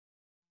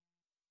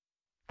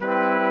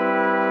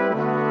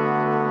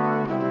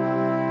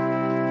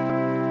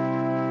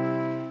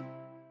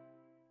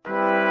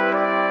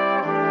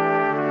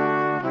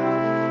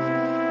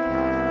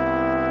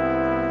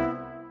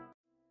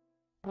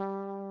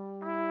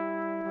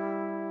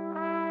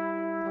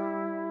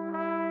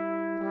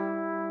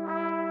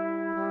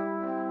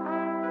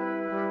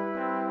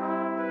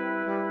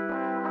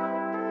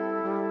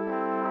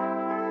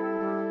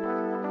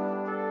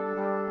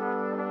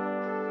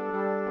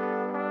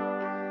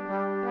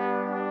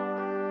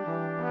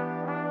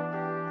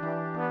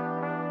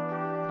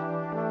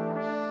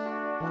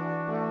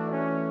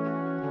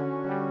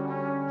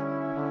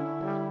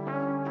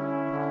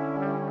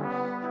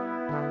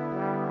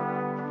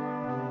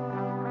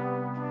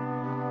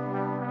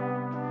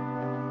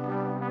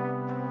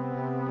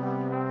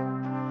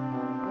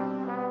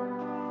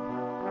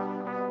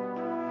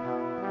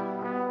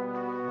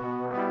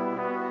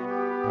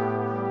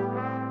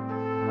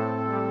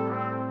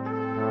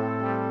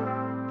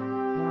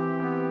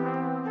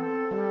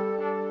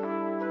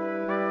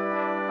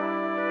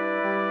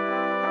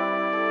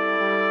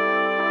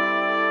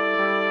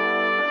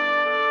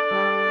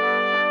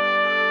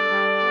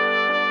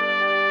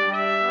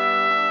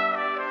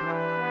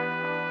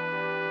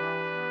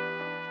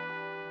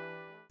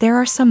There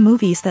are some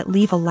movies that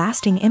leave a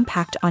lasting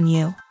impact on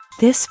you.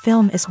 This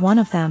film is one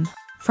of them.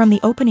 From the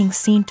opening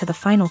scene to the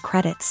final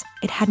credits,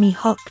 it had me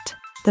hooked.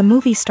 The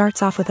movie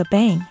starts off with a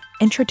bang,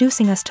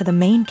 introducing us to the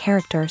main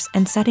characters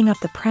and setting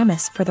up the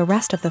premise for the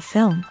rest of the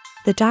film.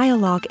 The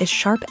dialogue is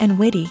sharp and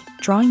witty,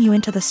 drawing you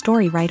into the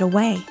story right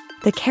away.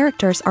 The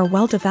characters are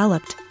well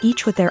developed,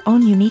 each with their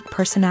own unique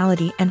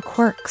personality and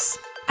quirks.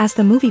 As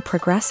the movie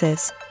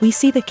progresses, we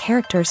see the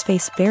characters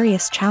face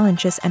various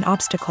challenges and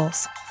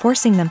obstacles,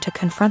 forcing them to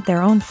confront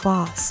their own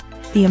flaws.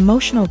 The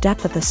emotional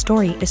depth of the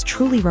story is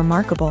truly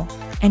remarkable,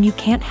 and you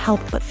can't help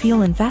but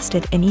feel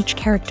invested in each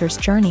character's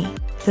journey.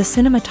 The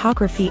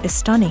cinematography is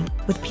stunning,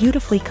 with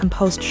beautifully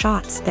composed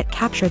shots that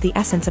capture the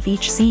essence of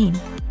each scene.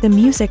 The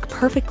music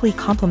perfectly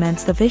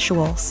complements the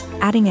visuals,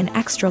 adding an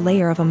extra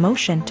layer of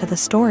emotion to the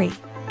story.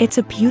 It's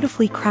a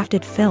beautifully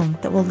crafted film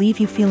that will leave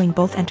you feeling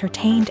both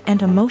entertained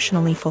and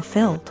emotionally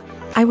fulfilled.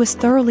 I was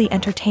thoroughly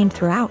entertained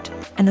throughout,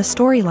 and the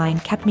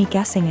storyline kept me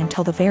guessing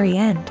until the very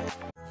end.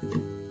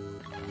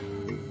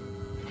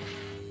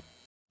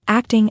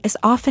 Acting is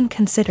often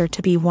considered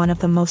to be one of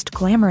the most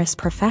glamorous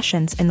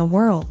professions in the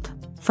world.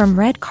 From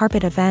red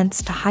carpet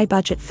events to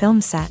high-budget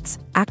film sets,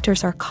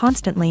 actors are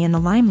constantly in the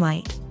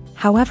limelight.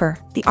 However,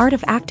 the art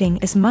of acting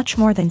is much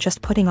more than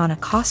just putting on a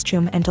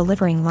costume and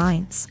delivering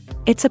lines.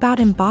 It's about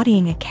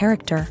embodying a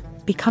character,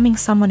 becoming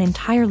someone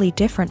entirely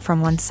different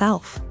from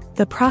oneself.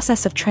 The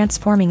process of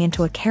transforming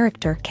into a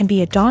character can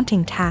be a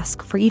daunting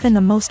task for even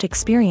the most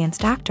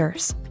experienced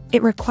actors.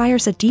 It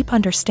requires a deep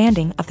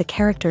understanding of the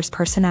character's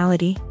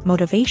personality,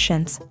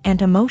 motivations,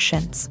 and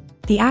emotions.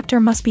 The actor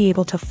must be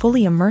able to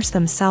fully immerse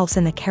themselves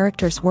in the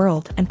character's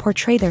world and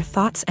portray their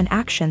thoughts and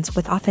actions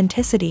with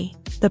authenticity.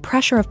 The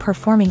pressure of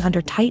performing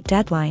under tight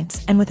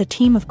deadlines and with a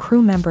team of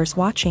crew members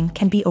watching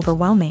can be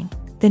overwhelming.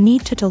 The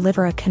need to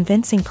deliver a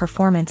convincing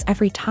performance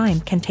every time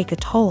can take a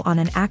toll on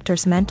an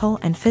actor's mental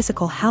and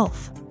physical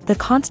health. The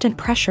constant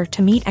pressure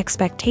to meet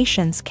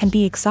expectations can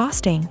be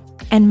exhausting,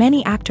 and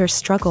many actors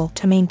struggle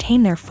to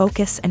maintain their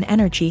focus and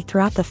energy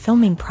throughout the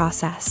filming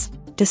process.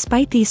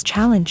 Despite these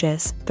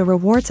challenges, the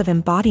rewards of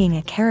embodying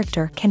a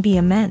character can be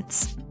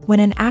immense. When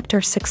an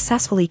actor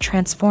successfully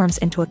transforms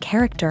into a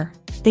character,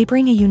 they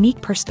bring a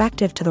unique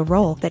perspective to the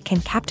role that can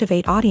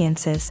captivate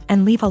audiences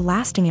and leave a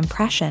lasting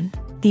impression.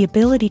 The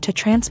ability to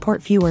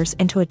transport viewers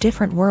into a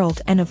different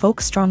world and evoke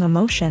strong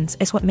emotions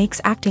is what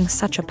makes acting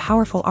such a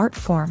powerful art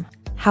form.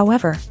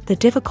 However, the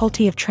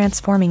difficulty of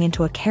transforming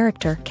into a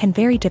character can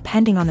vary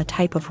depending on the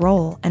type of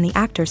role and the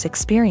actor's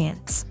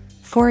experience.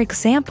 For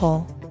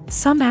example,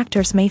 some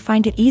actors may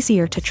find it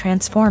easier to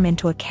transform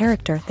into a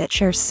character that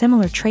shares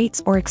similar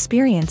traits or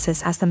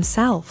experiences as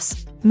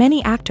themselves.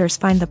 Many actors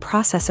find the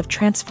process of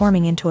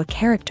transforming into a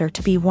character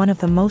to be one of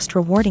the most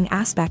rewarding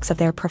aspects of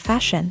their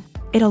profession.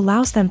 It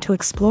allows them to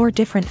explore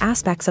different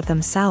aspects of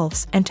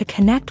themselves and to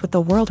connect with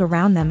the world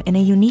around them in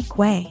a unique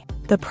way.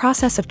 The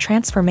process of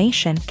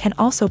transformation can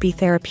also be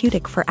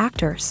therapeutic for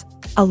actors,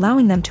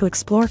 allowing them to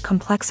explore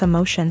complex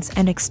emotions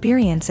and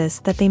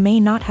experiences that they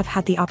may not have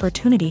had the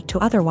opportunity to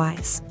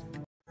otherwise.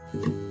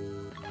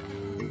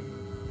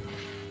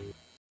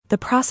 The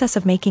process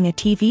of making a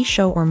TV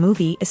show or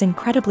movie is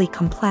incredibly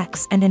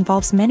complex and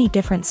involves many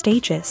different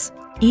stages,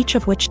 each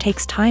of which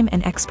takes time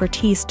and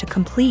expertise to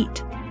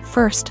complete.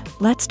 First,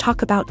 let's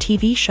talk about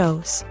TV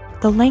shows.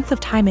 The length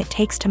of time it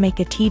takes to make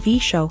a TV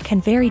show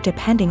can vary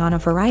depending on a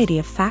variety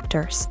of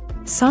factors.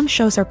 Some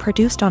shows are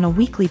produced on a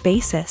weekly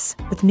basis,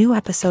 with new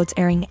episodes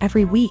airing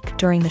every week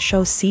during the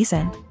show's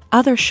season.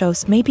 Other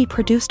shows may be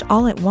produced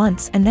all at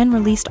once and then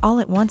released all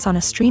at once on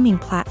a streaming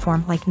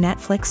platform like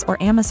Netflix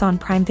or Amazon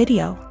Prime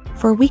Video.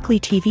 For weekly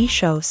TV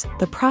shows,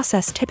 the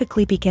process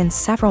typically begins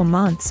several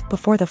months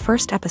before the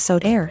first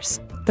episode airs.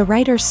 The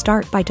writers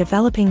start by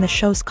developing the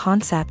show's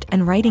concept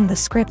and writing the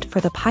script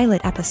for the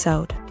pilot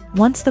episode.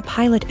 Once the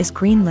pilot is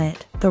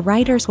greenlit, the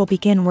writers will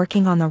begin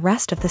working on the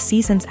rest of the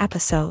season's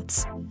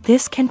episodes.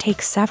 This can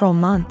take several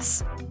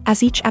months,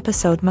 as each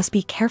episode must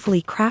be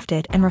carefully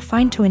crafted and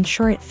refined to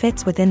ensure it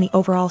fits within the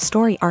overall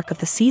story arc of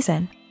the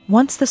season.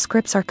 Once the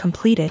scripts are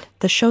completed,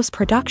 the show's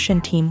production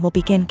team will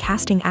begin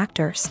casting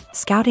actors,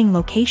 scouting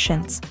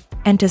locations,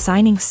 and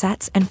designing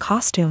sets and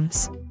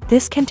costumes.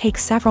 This can take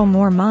several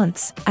more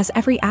months, as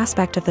every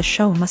aspect of the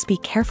show must be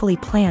carefully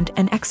planned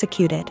and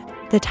executed.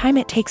 The time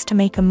it takes to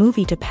make a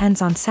movie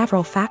depends on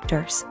several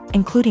factors,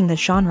 including the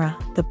genre,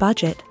 the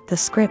budget, the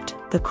script,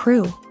 the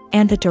crew,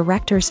 and the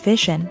director's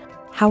vision.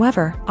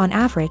 However, on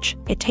average,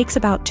 it takes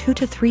about 2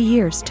 to 3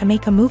 years to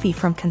make a movie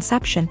from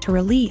conception to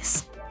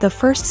release. The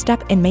first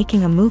step in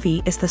making a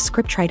movie is the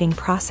scriptwriting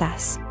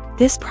process.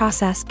 This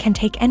process can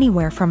take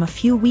anywhere from a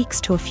few weeks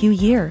to a few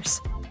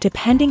years,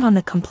 depending on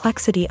the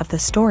complexity of the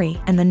story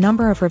and the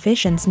number of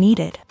revisions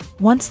needed.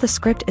 Once the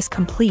script is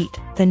complete,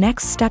 the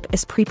next step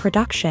is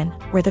pre-production,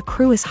 where the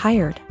crew is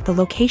hired, the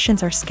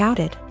locations are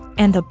scouted,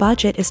 and the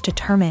budget is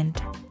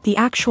determined. The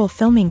actual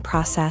filming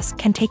process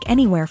can take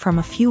anywhere from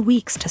a few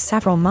weeks to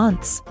several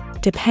months,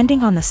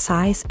 depending on the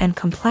size and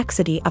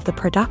complexity of the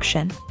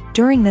production.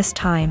 During this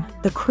time,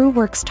 the crew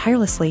works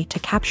tirelessly to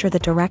capture the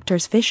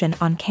director's vision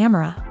on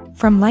camera.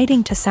 From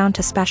lighting to sound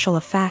to special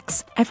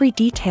effects, every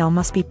detail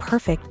must be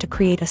perfect to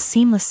create a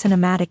seamless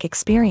cinematic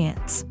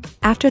experience.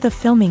 After the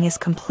filming is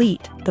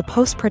complete, the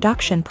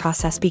post-production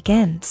process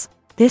begins.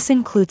 This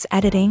includes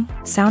editing,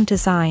 sound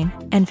design,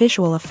 and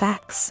visual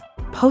effects.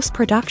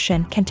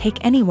 Post-production can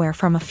take anywhere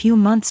from a few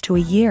months to a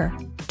year,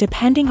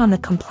 depending on the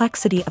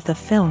complexity of the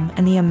film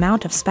and the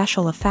amount of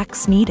special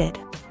effects needed.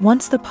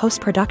 Once the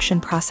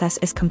post-production process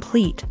is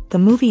complete, the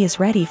movie is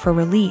ready for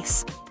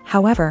release.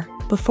 However,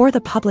 before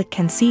the public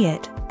can see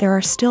it, there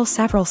are still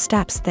several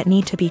steps that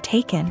need to be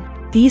taken.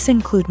 These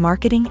include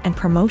marketing and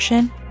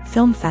promotion,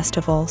 film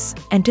festivals,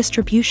 and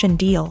distribution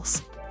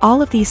deals. All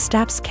of these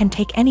steps can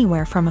take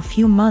anywhere from a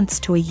few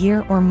months to a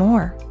year or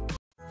more.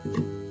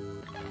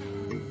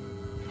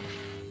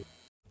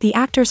 The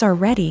actors are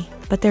ready,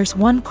 but there's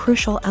one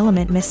crucial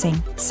element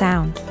missing: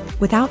 sound.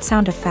 Without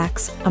sound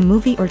effects, a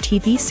movie or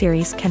TV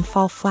series can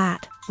fall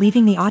flat,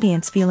 leaving the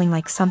audience feeling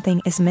like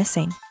something is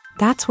missing.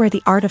 That's where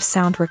the art of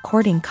sound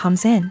recording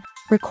comes in.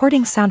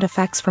 Recording sound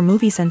effects for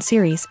movies and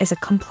series is a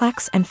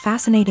complex and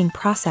fascinating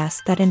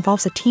process that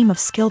involves a team of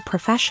skilled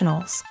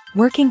professionals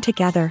working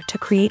together to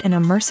create an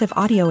immersive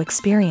audio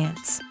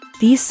experience.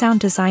 These sound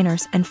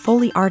designers and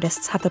Foley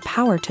artists have the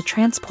power to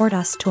transport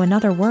us to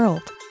another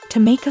world, to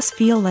make us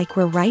feel like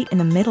we're right in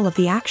the middle of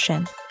the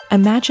action.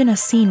 Imagine a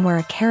scene where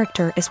a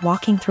character is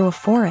walking through a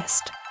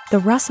forest. The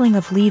rustling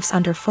of leaves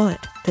underfoot,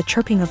 the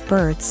chirping of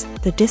birds,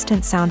 the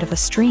distant sound of a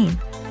stream.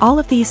 All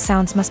of these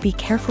sounds must be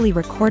carefully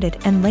recorded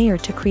and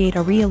layered to create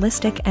a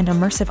realistic and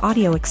immersive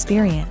audio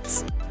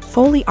experience.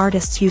 Foley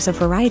artists use a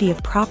variety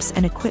of props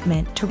and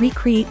equipment to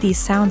recreate these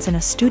sounds in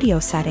a studio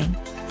setting,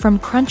 from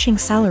crunching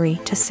celery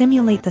to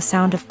simulate the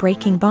sound of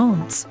breaking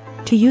bones,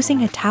 to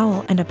using a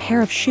towel and a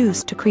pair of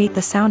shoes to create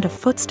the sound of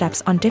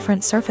footsteps on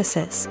different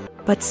surfaces.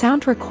 But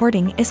sound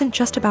recording isn't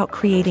just about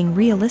creating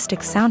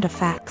realistic sound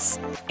effects.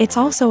 It's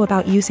also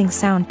about using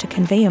sound to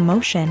convey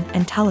emotion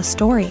and tell a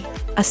story.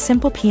 A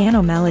simple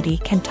piano melody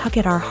can tug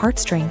at our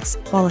heartstrings,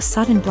 while a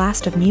sudden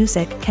blast of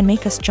music can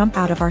make us jump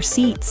out of our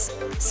seats.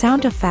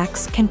 Sound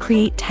effects can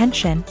create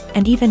tension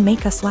and even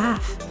make us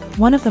laugh.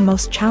 One of the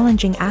most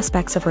challenging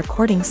aspects of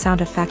recording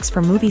sound effects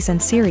for movies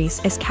and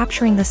series is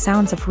capturing the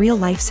sounds of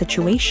real-life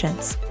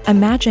situations.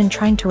 Imagine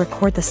trying to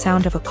record the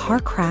sound of a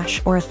car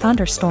crash or a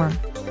thunderstorm.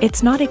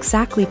 It's not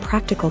exactly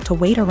practical to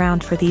wait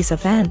around for these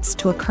events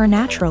to occur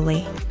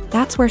naturally.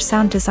 That's where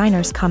sound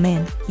designers come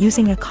in,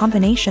 using a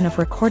combination of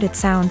recorded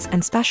sounds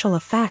and special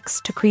effects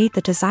to create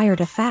the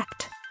desired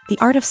effect. The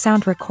art of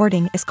sound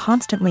recording is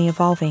constantly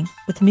evolving,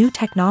 with new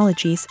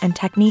technologies and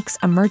techniques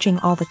emerging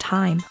all the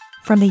time.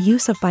 From the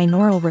use of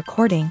binaural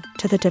recording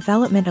to the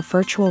development of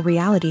virtual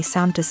reality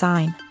sound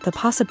design, the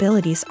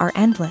possibilities are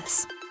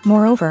endless.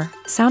 Moreover,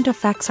 sound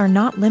effects are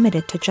not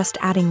limited to just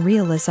adding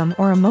realism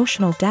or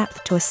emotional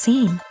depth to a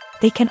scene.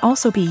 They can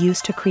also be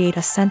used to create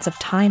a sense of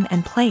time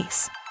and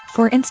place.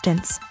 For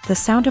instance, the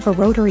sound of a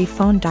rotary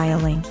phone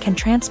dialing can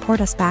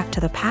transport us back to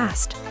the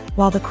past,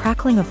 while the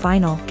crackling of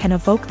vinyl can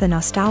evoke the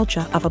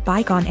nostalgia of a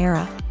bygone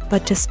era.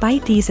 But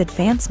despite these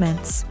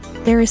advancements,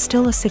 there is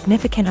still a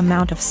significant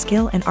amount of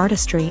skill and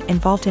artistry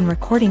involved in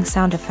recording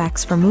sound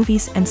effects for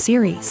movies and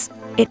series.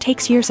 It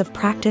takes years of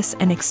practice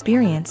and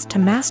experience to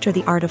master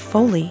the art of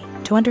Foley,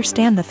 to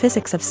understand the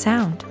physics of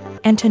sound,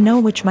 and to know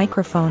which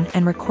microphone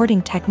and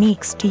recording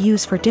techniques to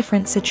use for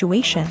different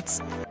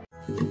situations.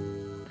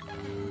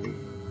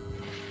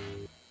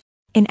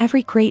 In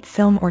every great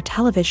film or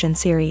television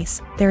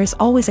series, there is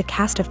always a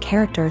cast of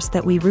characters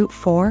that we root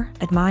for,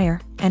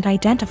 admire, and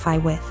identify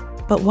with.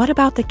 But what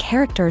about the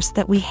characters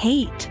that we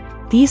hate?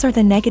 These are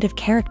the negative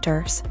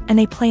characters, and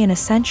they play an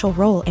essential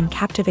role in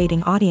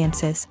captivating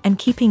audiences and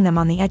keeping them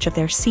on the edge of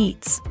their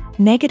seats.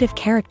 Negative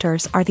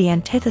characters are the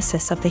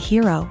antithesis of the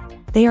hero.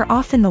 They are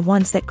often the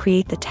ones that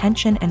create the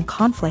tension and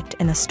conflict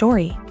in the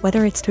story,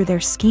 whether it's through their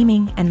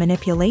scheming and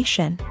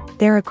manipulation,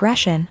 their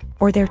aggression,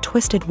 or their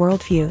twisted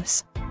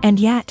worldviews. And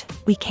yet,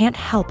 we can't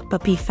help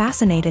but be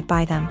fascinated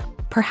by them.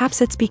 Perhaps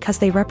it's because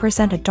they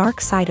represent a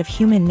dark side of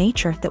human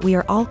nature that we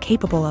are all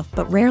capable of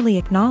but rarely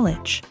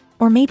acknowledge.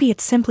 Or maybe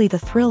it's simply the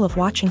thrill of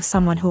watching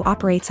someone who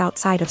operates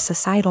outside of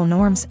societal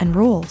norms and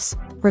rules.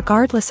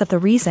 Regardless of the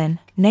reason,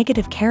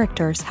 negative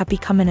characters have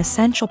become an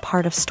essential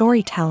part of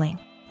storytelling.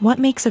 What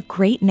makes a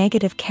great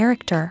negative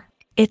character?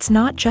 It's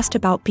not just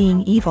about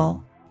being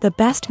evil. The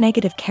best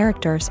negative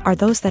characters are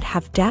those that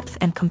have depth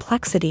and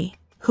complexity,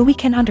 who we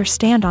can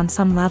understand on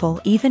some level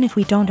even if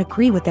we don't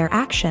agree with their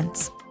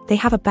actions. They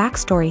have a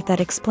backstory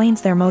that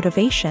explains their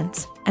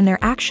motivations, and their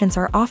actions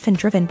are often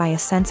driven by a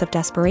sense of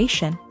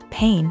desperation,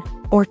 pain,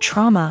 or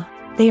trauma.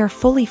 They are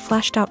fully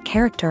fleshed out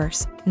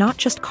characters, not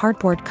just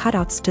cardboard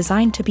cutouts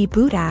designed to be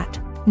booed at.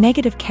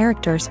 Negative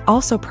characters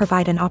also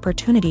provide an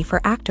opportunity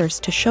for actors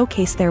to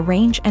showcase their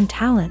range and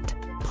talent.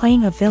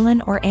 Playing a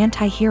villain or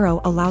anti-hero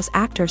allows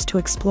actors to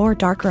explore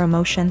darker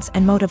emotions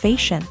and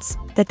motivations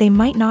that they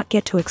might not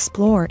get to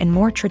explore in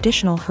more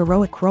traditional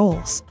heroic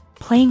roles.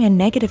 Playing a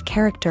negative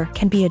character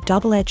can be a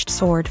double-edged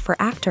sword for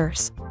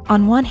actors.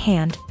 On one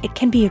hand, it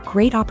can be a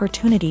great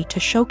opportunity to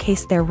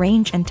showcase their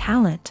range and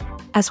talent.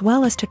 as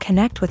well as to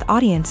connect with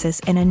audiences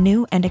in a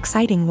new and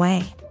exciting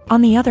way.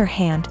 On the other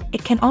hand,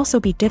 it can also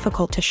be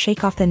difficult to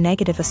shake off the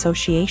negative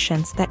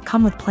associations that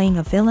come with playing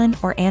a villain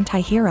or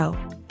anti-hero.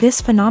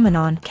 This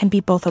phenomenon can be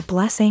both a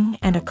blessing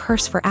and a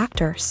curse for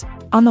actors.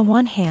 On the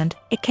one hand,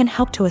 it can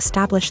help to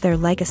establish their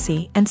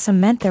legacy and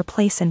cement their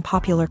place in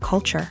popular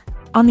culture.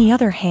 On the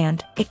other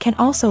hand, it can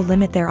also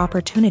limit their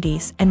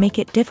opportunities and make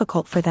it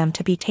difficult for them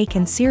to be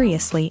taken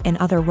seriously in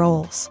other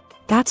roles.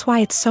 That's why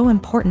it's so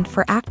important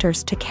for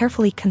actors to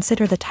carefully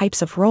consider the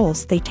types of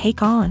roles they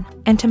take on,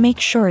 and to make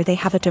sure they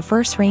have a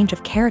diverse range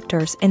of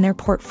characters in their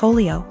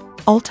portfolio.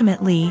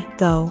 Ultimately,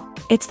 though,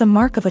 it's the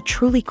mark of a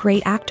truly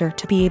great actor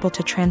to be able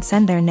to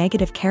transcend their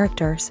negative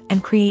characters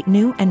and create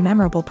new and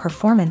memorable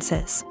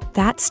performances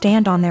that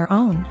stand on their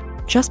own.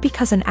 Just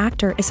because an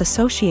actor is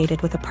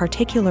associated with a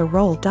particular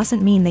role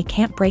doesn't mean they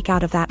can't break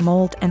out of that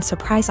mold and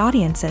surprise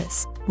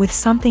audiences with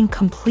something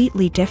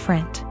completely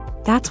different.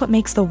 That's what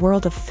makes the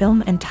world of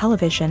film and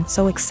television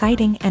so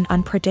exciting and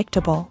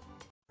unpredictable.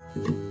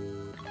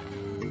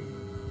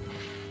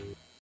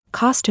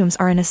 Costumes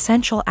are an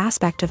essential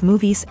aspect of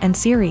movies and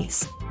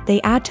series.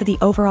 They add to the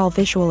overall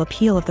visual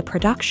appeal of the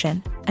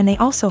production, and they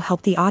also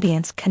help the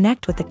audience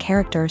connect with the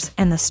characters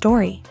and the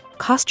story.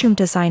 Costume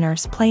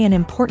designers play an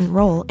important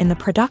role in the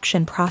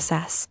production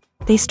process.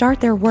 They start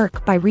their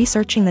work by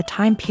researching the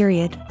time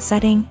period,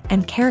 setting,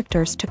 and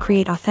characters to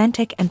create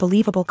authentic and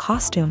believable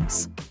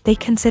costumes. They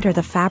consider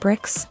the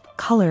fabrics,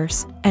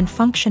 colors, and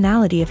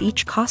functionality of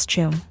each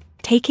costume,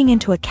 taking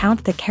into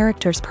account the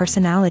character's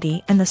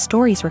personality and the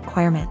story's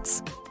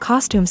requirements.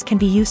 Costumes can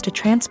be used to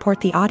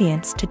transport the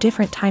audience to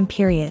different time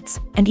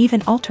periods and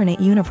even alternate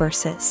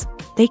universes.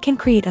 They can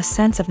create a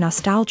sense of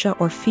nostalgia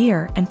or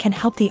fear and can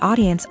help the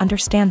audience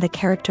understand the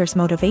character's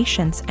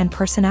motivations and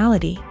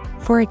personality.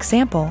 For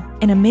example,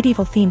 in a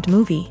medieval-themed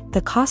movie,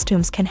 the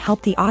costumes can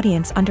help the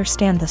audience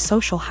understand the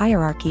social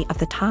hierarchy of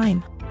the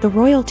time. The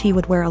royalty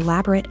would wear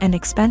elaborate and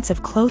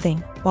expensive clothing,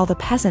 while the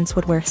peasants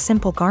would wear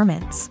simple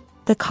garments.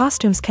 The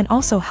costumes can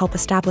also help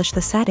establish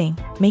the setting,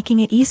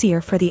 making it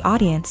easier for the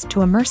audience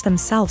to immerse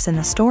themselves in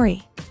the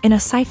story. In a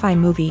sci-fi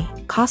movie,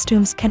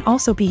 costumes can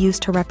also be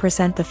used to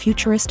represent the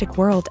futuristic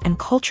world and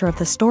culture of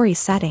the story's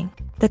setting.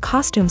 The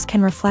costumes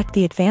can reflect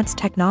the advanced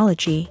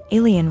technology,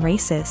 alien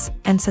races,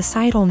 and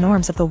societal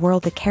norms of the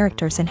world the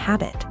characters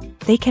inhabit.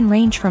 They can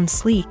range from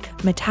sleek,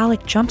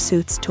 metallic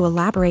jumpsuits to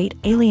elaborate,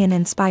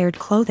 alien-inspired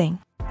clothing.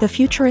 The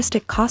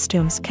futuristic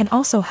costumes can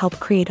also help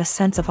create a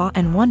sense of awe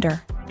and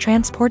wonder,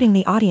 transporting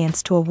the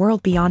audience to a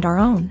world beyond our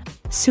own.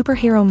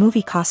 Superhero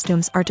movie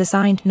costumes are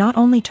designed not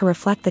only to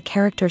reflect the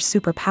character's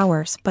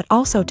superpowers but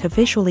also to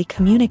visually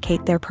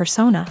communicate their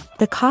persona.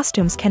 The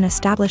costumes can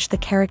establish the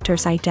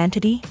character's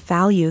identity,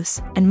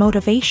 values, and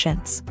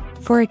motivations.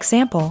 For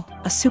example,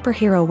 a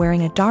superhero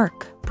wearing a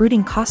dark,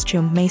 brooding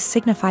costume may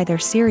signify their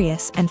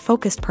serious and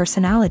focused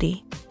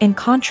personality. In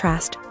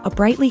contrast, a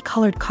brightly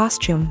colored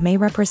costume may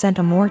represent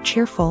a more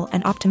cheerful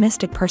and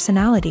optimistic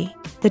personality.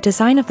 The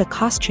design of the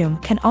costume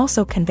can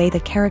also convey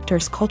the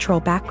character's cultural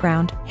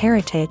background,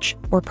 heritage,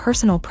 or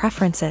personal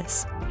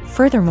preferences.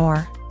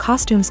 Furthermore,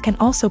 costumes can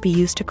also be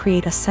used to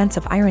create a sense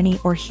of irony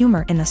or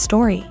humor in the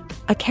story.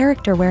 A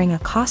character wearing a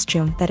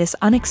costume that is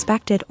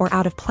unexpected or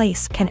out of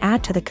place can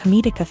add to the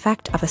comedic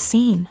effect of a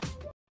scene.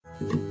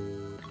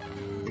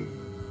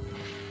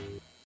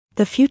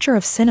 The future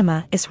of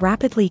cinema is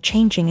rapidly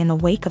changing in the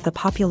wake of the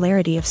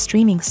popularity of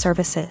streaming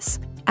services.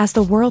 As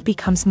the world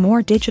becomes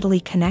more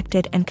digitally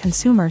connected and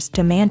consumers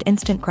demand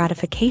instant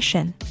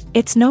gratification,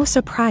 it's no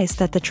surprise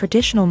that the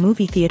traditional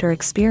movie theater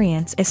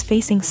experience is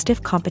facing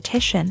stiff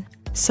competition.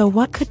 So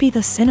what could be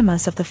the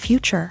cinemas of the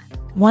future?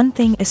 One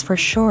thing is for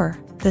sure,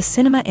 the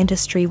cinema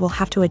industry will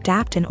have to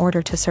adapt in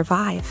order to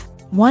survive.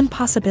 One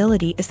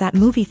possibility is that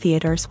movie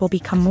theaters will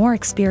become more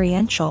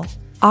experiential,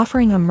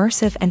 offering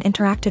immersive and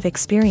interactive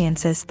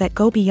experiences that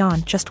go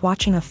beyond just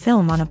watching a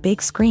film on a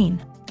big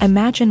screen.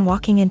 Imagine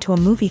walking into a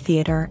movie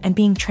theater and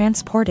being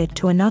transported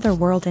to another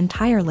world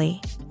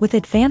entirely. With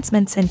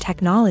advancements in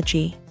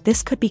technology,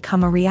 this could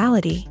become a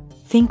reality.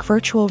 Think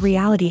virtual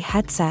reality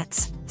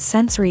headsets,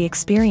 sensory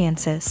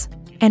experiences,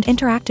 and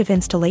interactive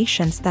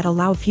installations that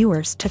allow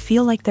viewers to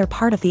feel like they're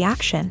part of the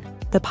action.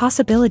 The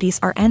possibilities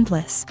are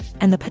endless,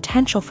 and the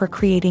potential for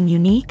creating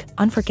unique,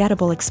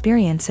 unforgettable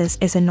experiences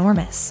is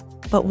enormous.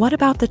 But what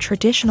about the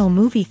traditional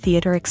movie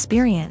theater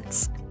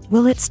experience?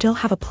 Will it still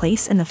have a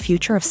place in the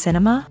future of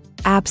cinema?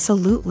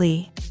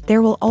 Absolutely.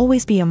 There will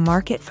always be a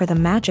market for the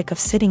magic of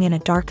sitting in a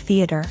dark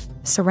theater,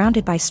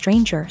 surrounded by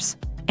strangers,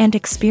 and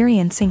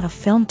experiencing a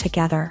film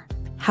together.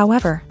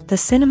 However, the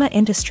cinema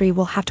industry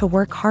will have to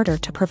work harder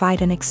to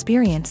provide an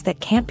experience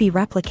that can't be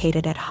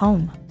replicated at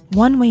home.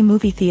 One way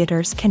movie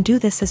theaters can do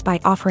this is by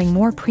offering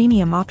more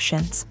premium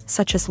options,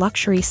 such as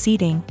luxury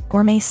seating,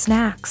 gourmet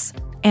snacks,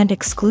 and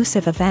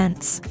exclusive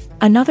events.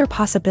 Another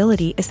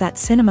possibility is that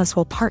cinemas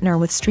will partner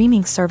with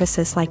streaming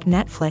services like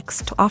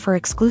Netflix to offer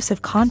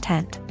exclusive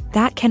content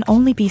that can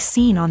only be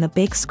seen on the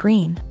big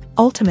screen.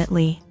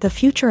 Ultimately, the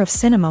future of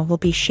cinema will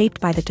be shaped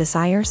by the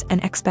desires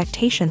and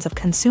expectations of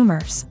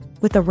consumers.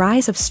 With the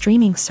rise of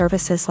streaming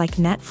services like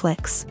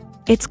Netflix,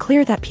 It's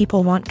clear that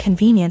people want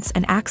convenience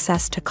and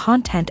access to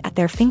content at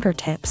their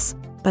fingertips,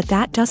 but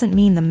that doesn't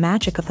mean the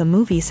magic of the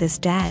movies is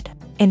dead.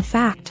 In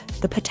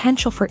fact, the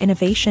potential for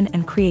innovation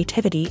and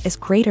creativity is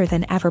greater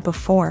than ever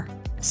before.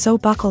 So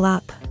buckle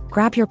up,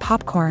 grab your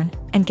popcorn,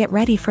 and get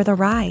ready for the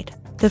ride.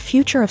 The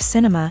future of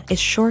cinema is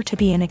sure to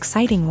be an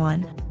exciting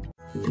one.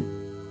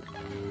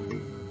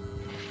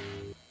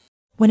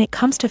 When it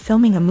comes to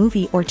filming a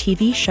movie or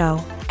TV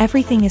show,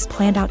 everything is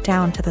planned out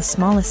down to the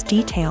smallest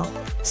detail.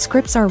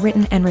 Scripts are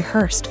written and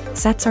rehearsed,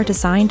 sets are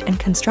designed and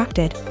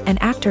constructed, and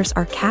actors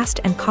are cast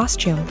and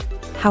costumed.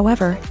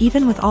 However,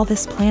 even with all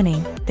this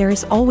planning, there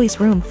is always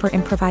room for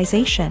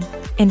improvisation.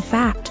 In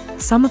fact,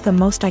 some of the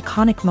most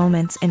iconic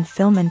moments in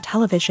film and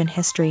television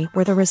history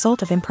were the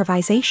result of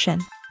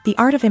improvisation. The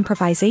art of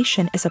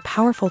improvisation is a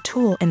powerful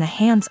tool in the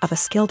hands of a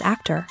skilled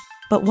actor.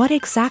 But what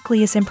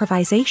exactly is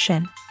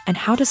improvisation, and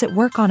how does it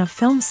work on a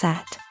film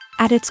set?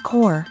 At its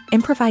core,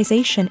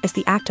 improvisation is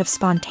the act of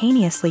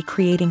spontaneously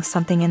creating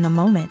something in the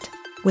moment,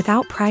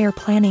 without prior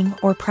planning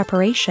or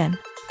preparation.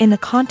 In the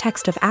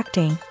context of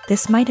acting,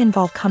 this might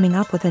involve coming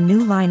up with a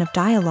new line of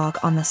dialogue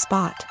on the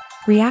spot,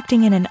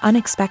 reacting in an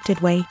unexpected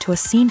way to a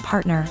scene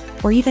partner,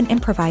 or even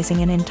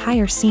improvising an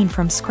entire scene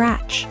from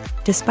scratch.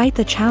 Despite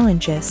the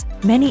challenges,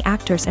 many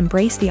actors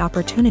embrace the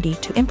opportunity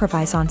to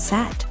improvise on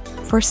set.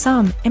 For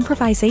some,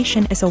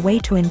 improvisation is a way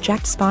to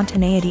inject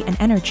spontaneity and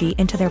energy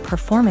into their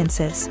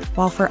performances,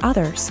 while for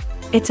others,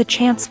 it's a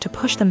chance to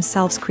push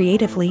themselves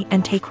creatively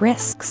and take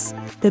risks.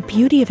 The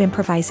beauty of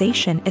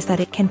improvisation is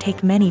that it can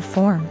take many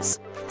forms.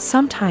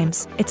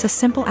 Sometimes, it's a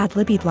simple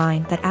ad-libbed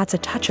line that adds a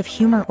touch of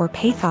humor or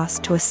pathos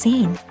to a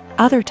scene.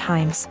 Other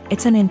times,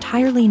 it's an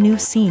entirely new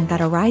scene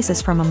that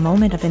arises from a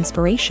moment of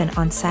inspiration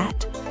on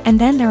set. And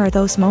then there are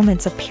those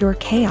moments of pure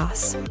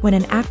chaos, when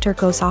an actor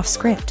goes off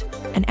script,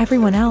 and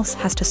everyone else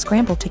has to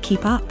scramble to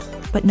keep up.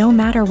 But no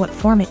matter what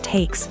form it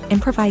takes,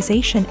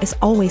 improvisation is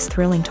always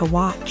thrilling to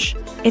watch.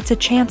 It's a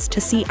chance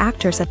to see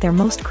actors at their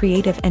most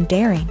creative and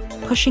daring,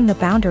 pushing the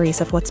boundaries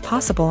of what's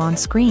possible on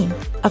screen.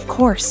 Of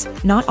course,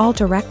 not all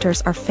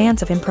directors are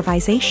fans of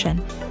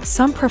improvisation.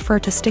 Some prefer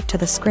to stick to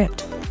the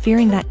script,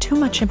 fearing that too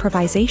much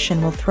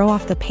improvisation will throw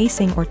off the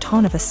pacing or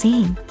tone of a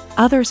scene.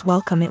 Others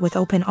welcome it with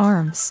open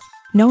arms,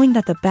 knowing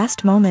that the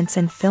best moments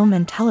in film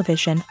and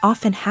television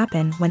often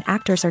happen when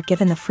actors are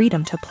given the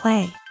freedom to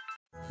play.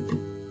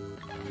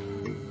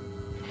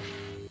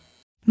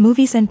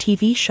 Movies and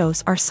TV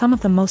shows are some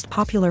of the most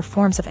popular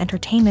forms of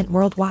entertainment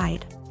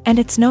worldwide, and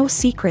it's no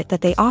secret that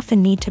they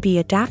often need to be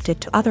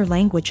adapted to other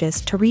languages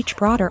to reach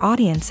broader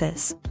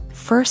audiences.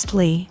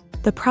 Firstly,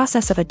 the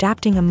process of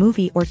adapting a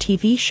movie or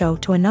TV show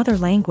to another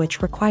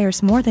language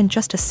requires more than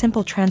just a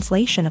simple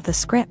translation of the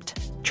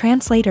script.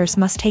 Translators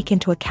must take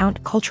into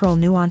account cultural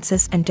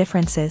nuances and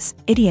differences,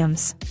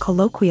 idioms,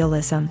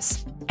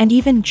 colloquialisms, and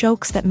even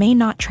jokes that may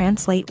not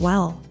translate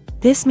well.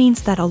 This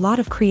means that a lot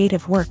of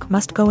creative work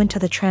must go into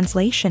the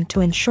translation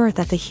to ensure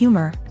that the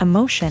humor,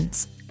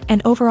 emotions,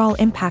 and overall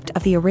impact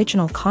of the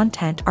original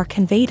content are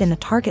conveyed in the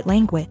target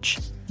language.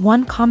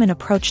 One common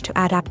approach to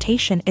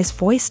adaptation is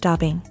voice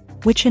dubbing,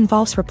 which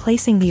involves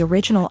replacing the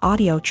original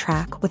audio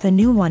track with a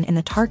new one in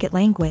the target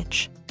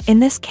language. In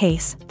this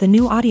case, the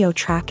new audio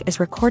track is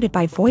recorded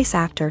by voice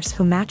actors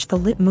who match the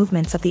lip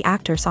movements of the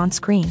actors on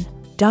screen.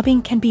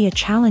 Dubbing can be a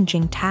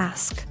challenging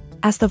task,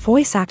 as the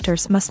voice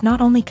actors must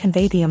not only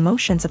convey the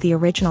emotions of the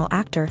original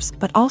actors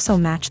but also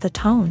match the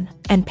tone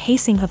and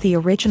pacing of the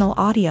original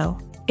audio.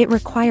 It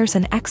requires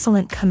an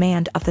excellent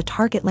command of the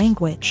target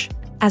language,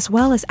 as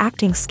well as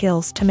acting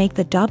skills to make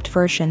the dubbed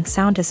version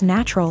sound as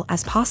natural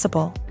as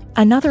possible.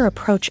 Another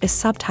approach is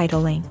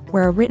subtitling,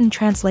 where a written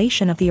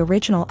translation of the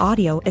original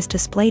audio is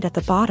displayed at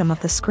the bottom of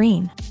the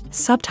screen.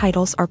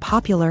 Subtitles are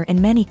popular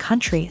in many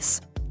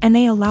countries, and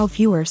they allow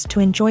viewers to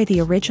enjoy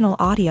the original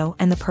audio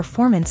and the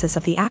performances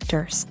of the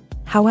actors.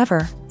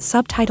 However,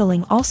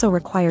 subtitling also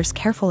requires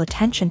careful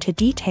attention to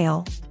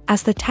detail,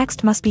 as the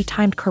text must be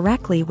timed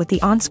correctly with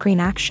the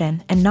on-screen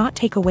action and not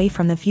take away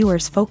from the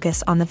viewer's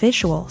focus on the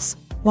visuals.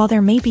 While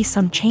there may be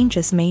some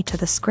changes made to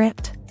the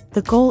script,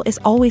 the goal is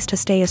always to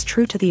stay as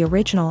true to the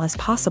original as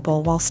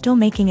possible while still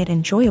making it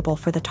enjoyable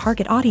for the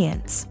target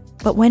audience.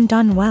 But when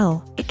done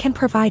well, it can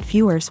provide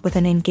viewers with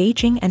an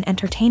engaging and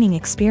entertaining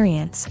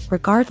experience,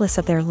 regardless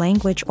of their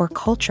language or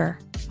culture.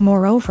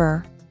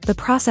 Moreover, the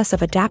process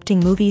of adapting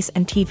movies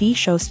and TV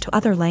shows to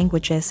other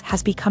languages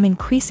has become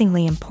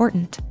increasingly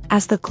important,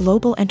 as the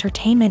global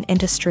entertainment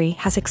industry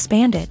has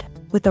expanded,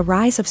 with the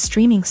rise of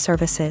streaming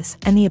services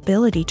and the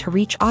ability to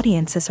reach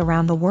audiences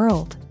around the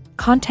world.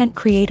 Content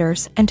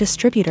creators and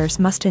distributors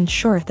must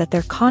ensure that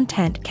their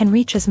content can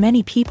reach as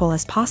many people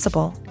as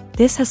possible.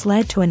 This has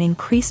led to an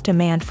increased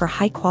demand for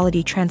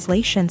high-quality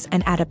translations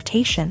and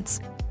adaptations,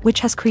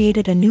 which has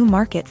created a new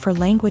market for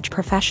language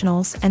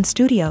professionals and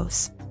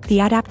studios.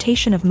 The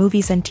adaptation of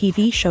movies and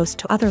TV shows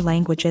to other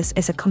languages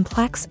is a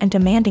complex and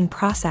demanding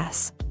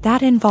process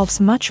that involves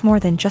much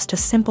more than just a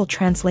simple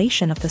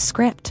translation of the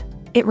script.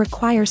 It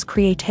requires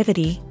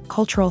creativity,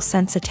 cultural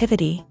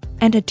sensitivity,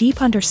 and a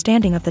deep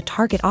understanding of the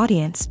target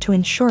audience to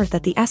ensure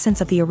that the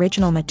essence of the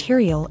original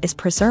material is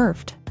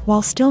preserved.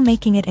 while still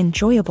making it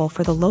enjoyable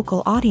for the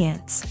local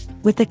audience.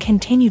 With the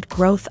continued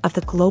growth of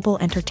the global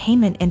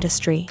entertainment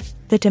industry,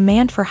 the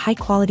demand for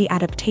high-quality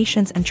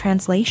adaptations and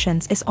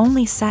translations is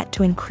only set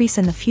to increase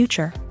in the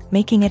future,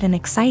 making it an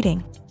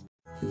exciting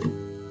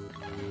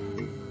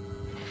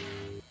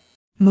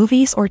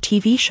movies or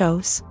TV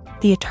shows.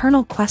 The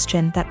eternal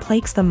question that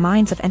plagues the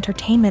minds of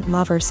entertainment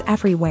lovers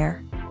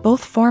everywhere.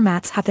 Both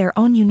formats have their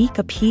own unique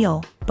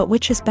appeal, but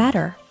which is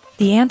better?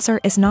 The answer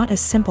is not as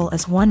simple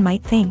as one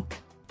might think.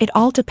 It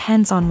all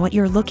depends on what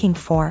you're looking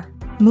for.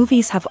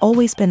 Movies have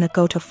always been the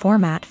go-to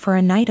format for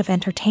a night of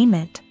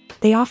entertainment.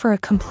 They offer a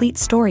complete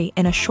story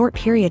in a short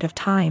period of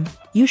time,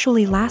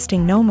 usually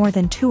lasting no more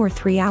than 2 or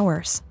 3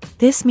 hours.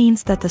 This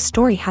means that the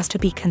story has to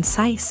be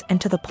concise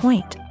and to the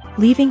point,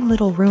 leaving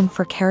little room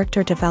for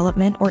character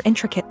development or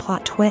intricate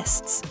plot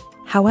twists.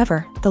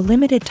 However, the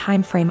limited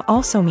time frame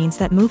also means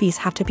that movies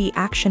have to be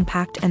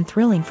action-packed and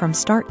thrilling from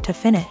start to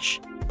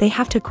finish. They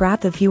have to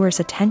grab the viewer's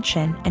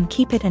attention and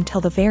keep it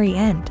until the very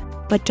end.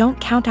 But don't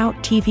count out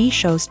TV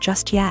shows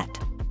just yet.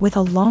 With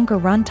a longer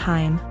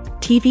runtime,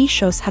 TV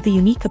shows have the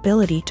unique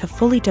ability to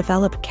fully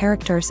develop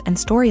characters and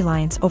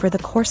storylines over the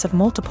course of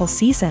multiple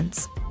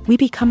seasons. We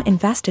become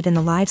invested in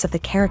the lives of the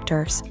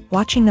characters,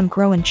 watching them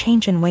grow and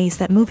change in ways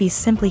that movies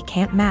simply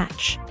can't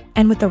match.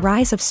 And with the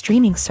rise of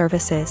streaming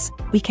services,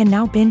 we can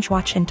now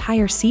binge-watch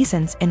entire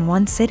seasons in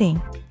one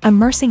sitting,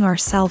 immersing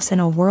ourselves in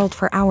a world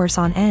for hours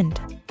on end.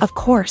 Of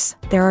course,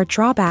 there are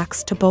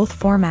drawbacks to both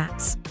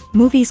formats.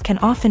 Movies can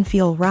often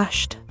feel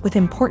rushed, with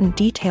important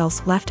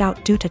details left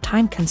out due to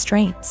time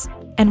constraints.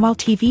 And while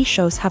TV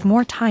shows have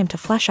more time to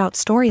flesh out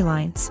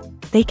storylines,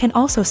 they can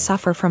also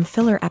suffer from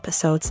filler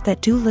episodes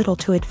that do little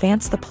to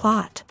advance the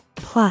plot.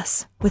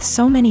 Plus, with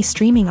so many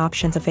streaming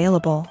options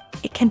available,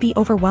 it can be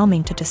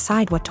overwhelming to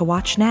decide what to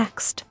watch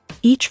next.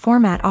 Each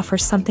format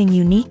offers something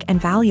unique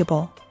and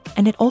valuable,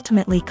 and it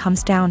ultimately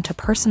comes down to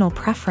personal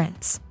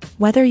preference.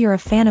 Whether you're a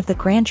fan of the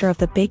grandeur of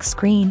the big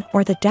screen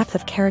or the depth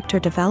of character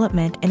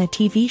development in a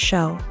TV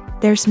show,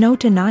 there's no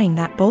denying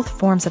that both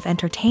forms of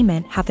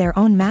entertainment have their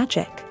own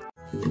magic.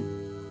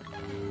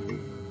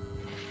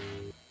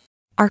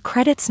 Are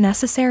credits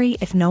necessary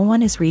if no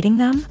one is reading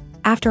them?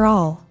 After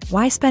all,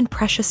 why spend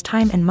precious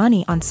time and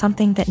money on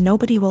something that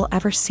nobody will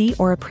ever see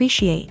or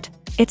appreciate?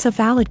 It's a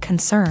valid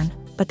concern,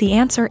 but the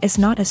answer is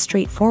not as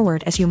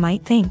straightforward as you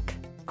might think.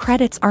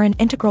 Credits are an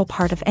integral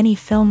part of any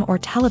film or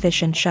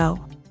television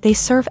show. They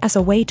serve as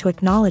a way to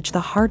acknowledge the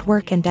hard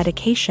work and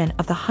dedication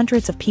of the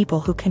hundreds of people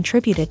who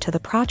contributed to the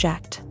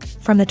project.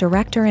 From the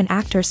director and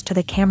actors to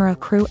the camera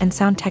crew and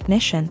sound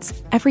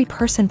technicians, every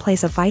person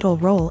plays a vital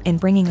role in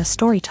bringing a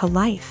story to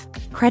life.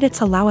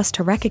 Credits allow us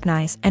to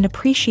recognize and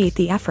appreciate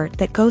the effort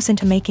that goes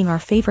into making our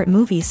favorite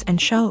movies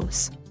and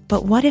shows.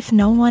 But what if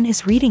no one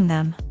is reading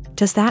them?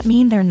 Does that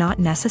mean they're not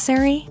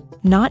necessary?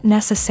 Not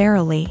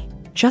necessarily.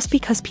 Just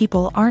because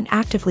people aren't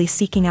actively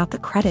seeking out the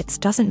credits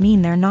doesn't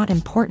mean they're not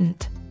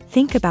important.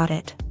 Think about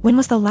it. When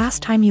was the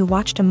last time you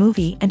watched a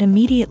movie and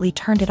immediately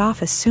turned it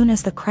off as soon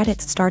as the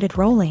credits started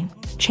rolling?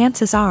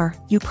 Chances are,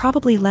 you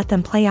probably let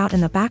them play out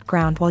in the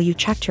background while you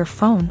checked your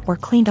phone or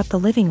cleaned up the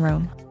living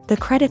room. The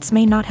credits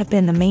may not have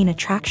been the main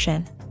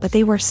attraction, but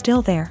they were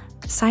still there,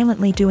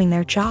 silently doing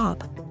their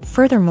job.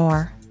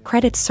 Furthermore,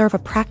 credits serve a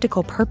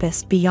practical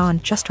purpose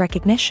beyond just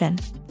recognition.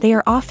 They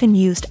are often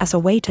used as a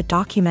way to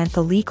document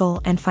the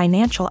legal and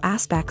financial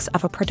aspects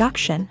of a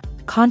production.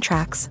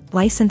 Contracts,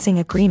 licensing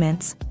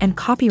agreements, and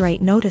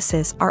copyright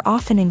notices are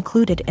often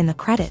included in the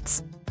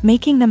credits,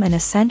 making them an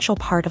essential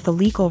part of the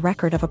legal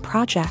record of a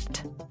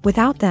project.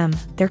 Without them,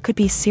 there could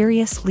be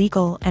serious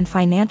legal and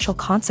financial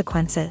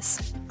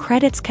consequences.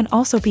 Credits can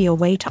also be a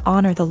way to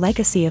honor the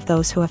legacy of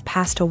those who have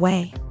passed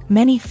away.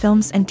 Many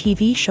films and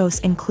TV shows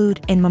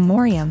include in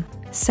memoriam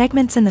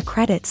segments in the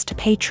credits to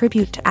pay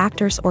tribute to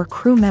actors or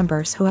crew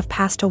members who have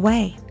passed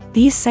away.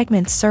 These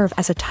segments serve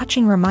as a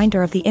touching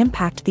reminder of the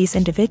impact these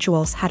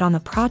individuals had on the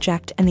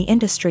project and the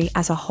industry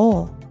as a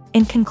whole.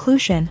 In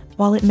conclusion,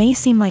 while it may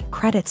seem like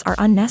credits are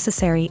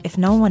unnecessary if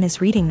no one is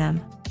reading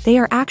them, they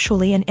are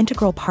actually an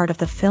integral part of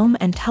the film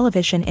and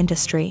television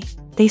industry.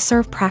 They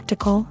serve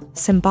practical,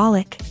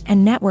 symbolic,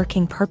 and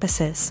networking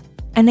purposes,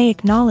 and they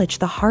acknowledge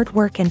the hard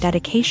work and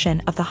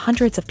dedication of the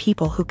hundreds of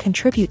people who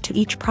contribute to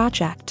each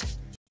project.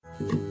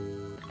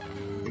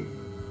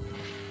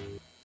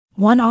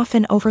 One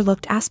often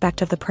overlooked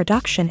aspect of the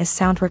production is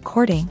sound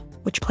recording,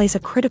 which plays a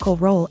critical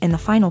role in the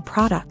final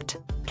product.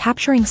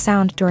 Capturing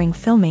sound during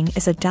filming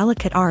is a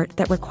delicate art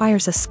that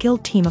requires a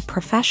skilled team of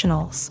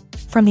professionals.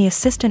 From the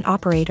assistant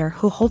operator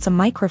who holds a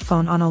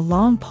microphone on a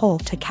long pole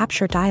to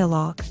capture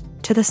dialogue,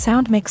 to the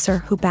sound mixer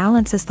who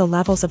balances the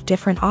levels of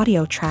different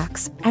audio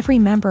tracks, every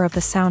member of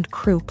the sound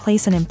crew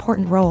plays an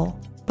important role.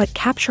 But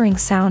capturing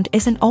sound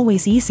isn't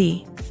always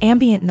easy.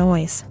 Ambient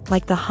noise,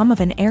 like the hum of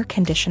an air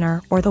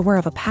conditioner or the whir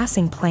of a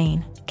passing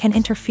plane, can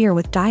interfere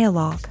with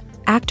dialogue.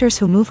 Actors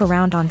who move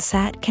around on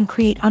set can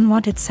create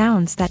unwanted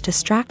sounds that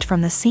distract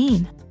from the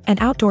scene. And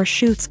outdoor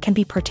shoots can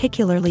be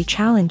particularly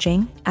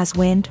challenging, as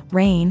wind,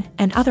 rain,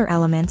 and other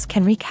elements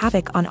can wreak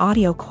havoc on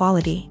audio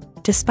quality.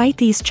 Despite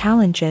these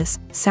challenges,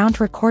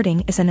 sound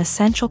recording is an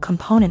essential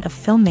component of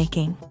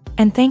filmmaking.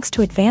 And thanks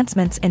to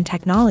advancements in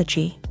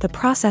technology, the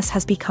process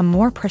has become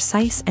more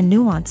precise and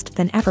nuanced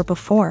than ever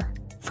before.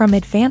 From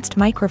advanced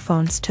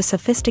microphones to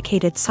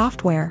sophisticated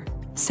software,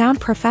 sound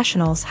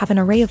professionals have an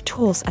array of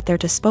tools at their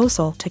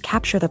disposal to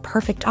capture the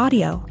perfect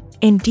audio.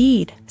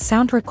 Indeed,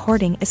 sound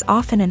recording is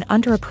often an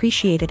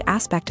underappreciated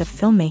aspect of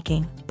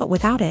filmmaking, but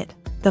without it,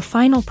 the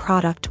final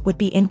product would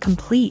be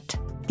incomplete.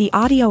 The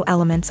audio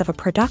elements of a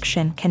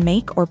production can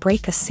make or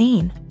break a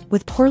scene,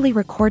 with poorly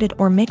recorded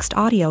or mixed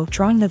audio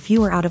drawing the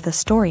viewer out of the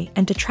story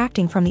and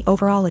detracting from the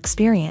overall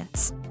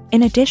experience.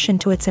 In addition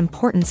to its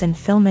importance in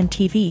film and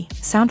TV,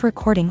 sound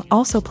recording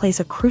also plays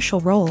a crucial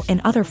role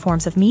in other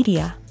forms of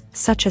media,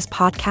 such as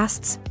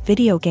podcasts,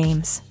 video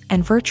games,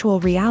 and virtual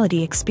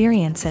reality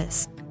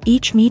experiences.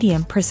 Each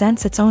medium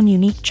presents its own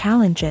unique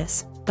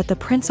challenges, but the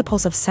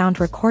principles of sound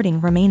recording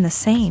remain the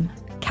same,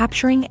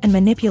 capturing and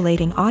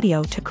manipulating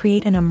audio to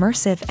create an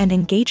immersive and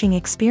engaging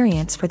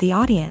experience for the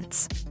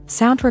audience.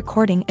 Sound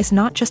recording is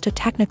not just a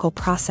technical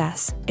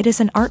process, it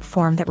is an art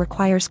form that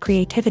requires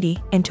creativity,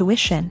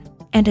 intuition,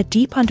 and a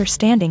deep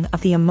understanding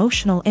of the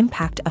emotional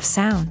impact of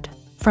sound.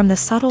 From the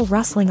subtle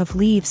rustling of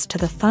leaves to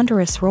the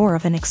thunderous roar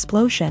of an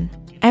explosion,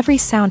 every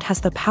sound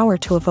has the power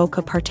to evoke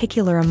a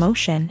particular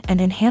emotion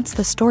and enhance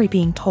the story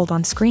being told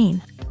on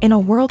screen. In a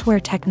world where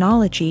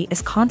technology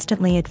is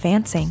constantly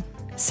advancing,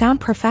 sound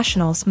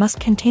professionals must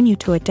continue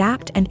to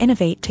adapt and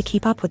innovate to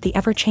keep up with the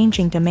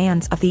ever-changing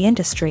demands of the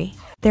industry.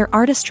 Their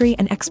artistry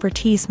and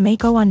expertise may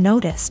go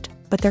unnoticed,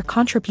 but their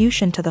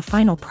contribution to the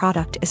final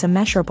product is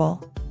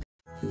immeasurable.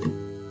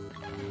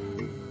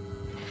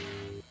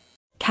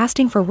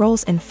 Casting for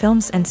roles in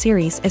films and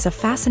series is a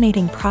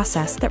fascinating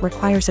process that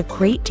requires a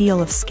great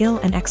deal of skill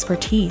and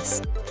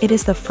expertise. It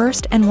is the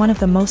first and one of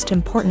the most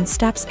important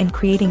steps in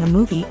creating a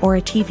movie or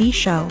a TV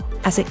show,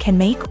 as it can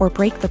make or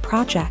break the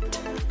project.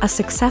 A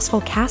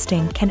successful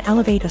casting can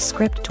elevate a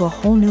script to a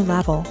whole new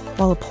level,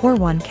 while a poor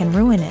one can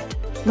ruin it.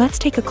 Let's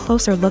take a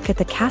closer look at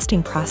the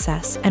casting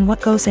process and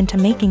what goes into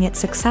making it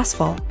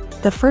successful.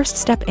 The first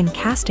step in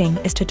casting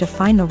is to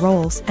define the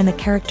roles and the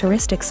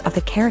characteristics of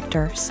the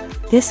characters.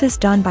 This is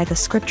done by the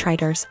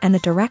scriptwriters and the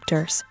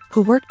directors,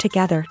 who work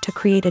together to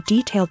create a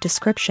detailed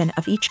description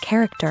of each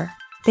character.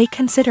 They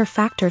consider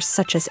factors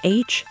such as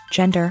age,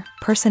 gender,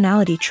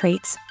 personality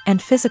traits,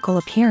 and physical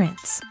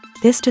appearance.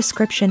 This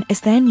description is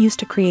then used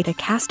to create a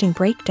casting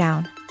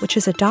breakdown, which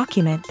is a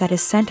document that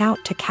is sent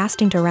out to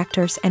casting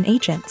directors and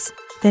agents.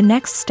 The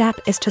next step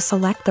is to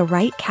select the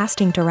right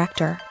casting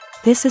director.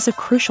 This is a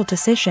crucial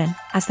decision,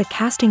 as the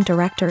casting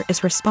director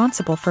is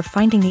responsible for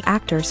finding the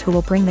actors who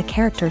will bring the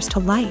characters to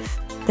life.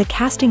 The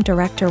casting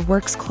director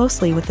works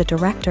closely with the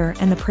director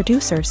and the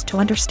producers to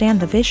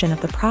understand the vision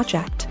of the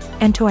project,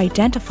 and to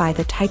identify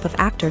the type of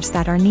actors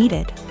that are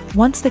needed.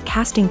 Once the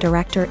casting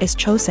director is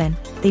chosen,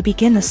 they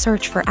begin the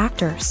search for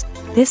actors.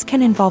 This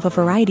can involve a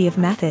variety of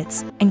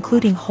methods,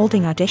 including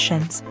holding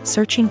auditions,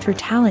 searching through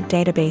talent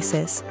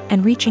databases,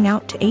 and reaching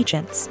out to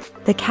agents.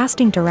 The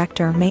casting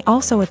director may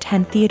also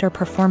attend theater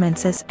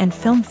performances and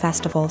film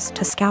festivals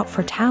to scout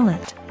for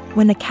talent.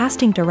 When the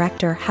casting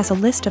director has a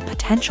list of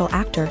potential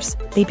actors,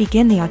 they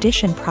begin the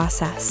audition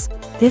process.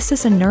 This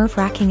is a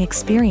nerve-wracking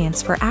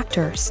experience for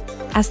actors,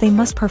 as they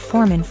must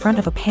perform in front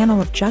of a panel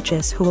of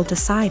judges who will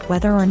decide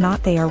whether or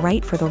not they are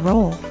right for the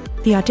role.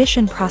 The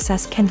audition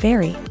process can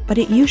vary, but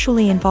it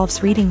usually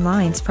involves reading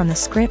lines from the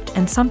script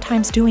and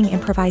sometimes doing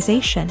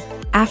improvisation.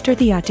 After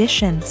the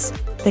auditions,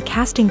 the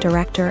casting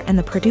director and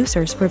the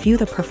producers review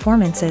the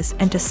performances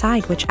and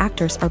decide which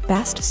actors are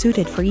best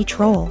suited for each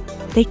role.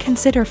 They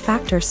consider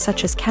factors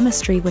such as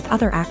chemistry with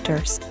other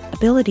actors,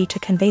 ability to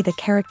convey the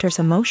character's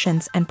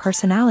emotions and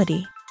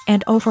personality,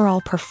 and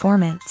overall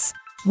performance.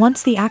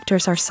 Once the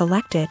actors are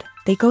selected,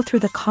 they go through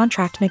the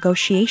contract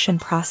negotiation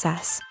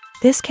process.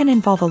 This can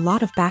involve a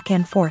lot of back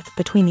and forth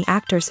between the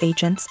actors'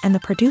 agents and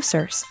the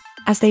producers,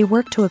 as they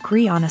work to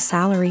agree on a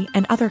salary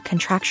and other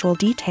contractual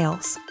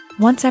details.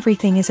 Once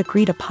everything is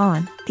agreed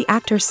upon, the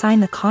actors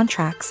sign the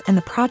contracts and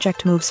the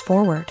project moves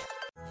forward.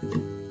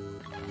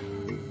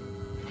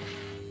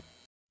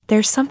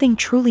 There's something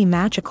truly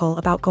magical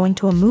about going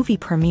to a movie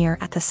premiere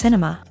at the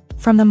cinema.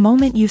 From the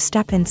moment you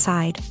step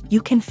inside,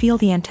 you can feel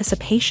the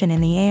anticipation in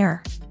the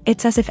air.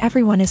 It's as if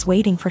everyone is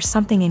waiting for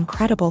something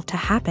incredible to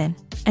happen,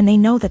 and they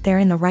know that they're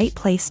in the right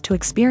place to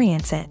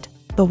experience it.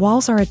 The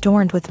walls are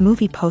adorned with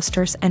movie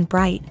posters and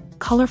bright,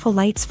 colorful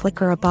lights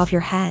flicker above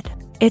your head.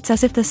 It's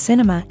as if the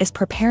cinema is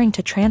preparing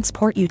to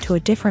transport you to a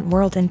different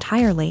world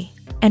entirely.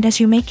 And as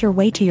you make your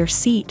way to your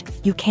seat,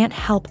 you can't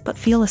help but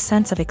feel a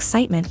sense of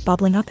excitement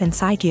bubbling up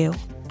inside you.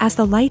 As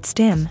the lights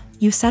dim,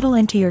 you settle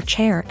into your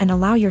chair and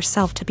allow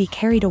yourself to be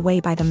carried away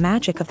by the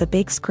magic of the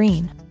big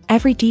screen.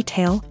 Every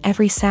detail,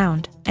 every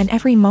sound, and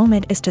every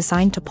moment is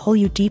designed to pull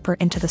you deeper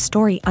into the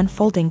story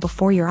unfolding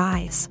before your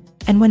eyes.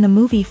 And when the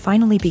movie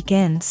finally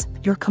begins,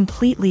 you're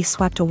completely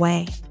swept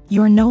away.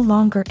 You're no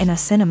longer in a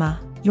cinema,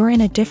 you're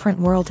in a different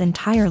world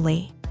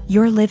entirely.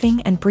 You're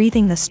living and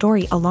breathing the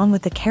story along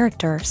with the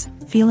characters,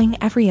 feeling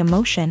every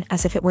emotion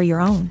as if it were your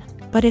own.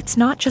 But it's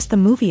not just the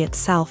movie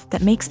itself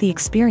that makes the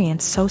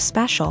experience so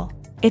special.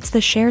 It's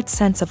the shared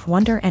sense of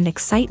wonder and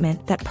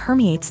excitement that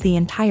permeates the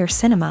entire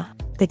cinema.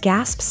 The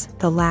gasps,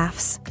 the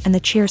laughs, and the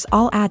cheers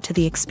all add to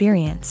the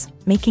experience,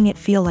 making it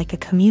feel like a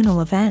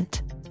communal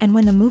event. And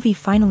when the movie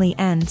finally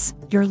ends,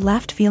 you're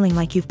left feeling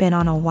like you've been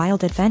on a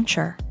wild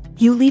adventure.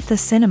 You leave the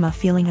cinema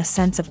feeling a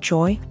sense of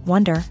joy,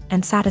 wonder,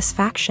 and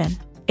satisfaction.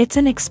 It's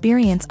an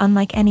experience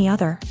unlike any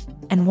other,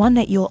 and one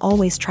that you'll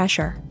always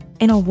treasure.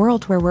 In a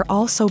world where we're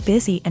all so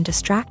busy and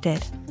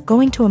distracted,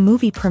 going to a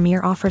movie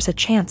premiere offers a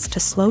chance to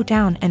slow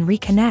down and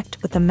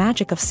reconnect with the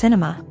magic of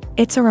cinema.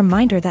 It's a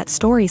reminder that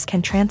stories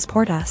can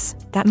transport us,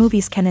 that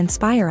movies can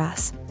inspire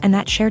us, and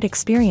that shared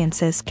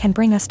experiences can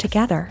bring us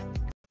together.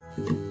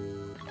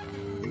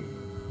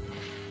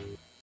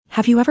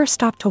 Have you ever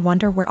stopped to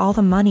wonder where all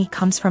the money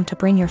comes from to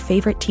bring your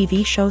favorite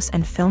TV shows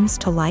and films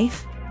to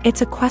life?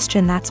 It's a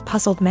question that's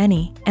puzzled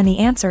many, and the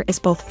answer is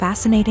both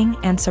fascinating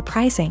and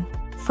surprising.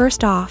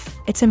 First off,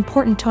 it's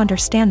important to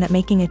understand that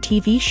making a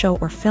TV show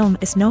or film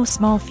is no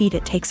small feat.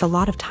 It takes a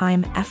lot of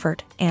time,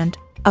 effort, and,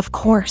 of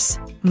course,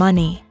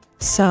 money.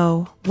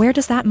 So, where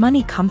does that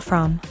money come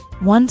from?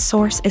 One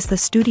source is the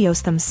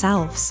studios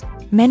themselves.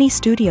 Many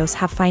studios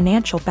have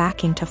financial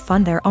backing to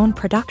fund their own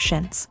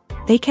productions.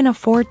 They can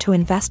afford to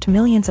invest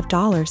millions of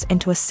dollars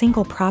into a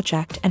single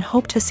project and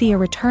hope to see a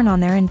return on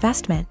their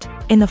investment,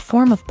 in the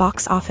form of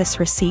box office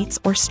receipts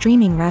or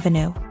streaming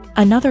revenue.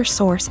 Another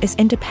source is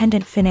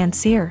independent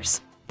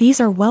financiers. These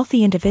are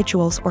wealthy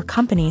individuals or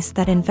companies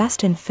that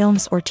invest in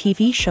films or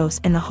TV shows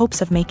in the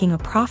hopes of making a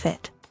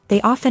profit.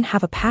 They often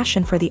have a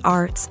passion for the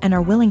arts and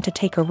are willing to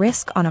take a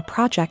risk on a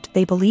project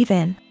they believe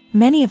in.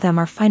 Many of them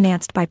are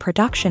financed by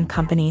production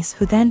companies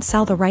who then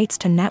sell the rights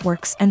to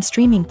networks and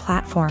streaming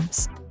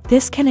platforms.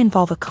 This can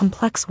involve a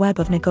complex web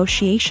of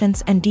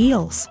negotiations and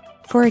deals.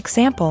 For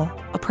example,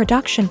 a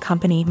production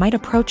company might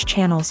approach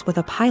channels with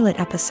a pilot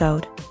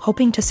episode,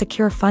 hoping to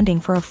secure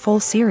funding for a full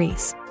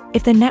series.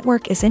 If the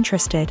network is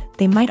interested,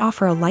 they might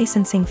offer a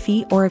licensing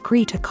fee or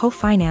agree to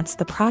co-finance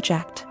the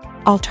project.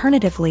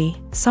 Alternatively,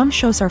 some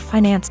shows are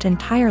financed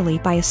entirely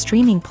by a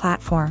streaming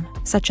platform,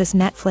 such as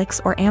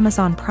Netflix or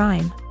Amazon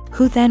Prime,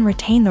 who then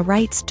retain the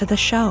rights to the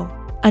show.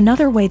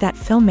 Another way that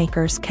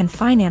filmmakers can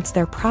finance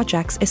their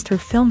projects is through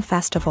film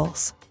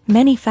festivals.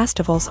 Many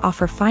festivals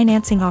offer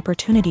financing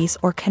opportunities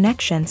or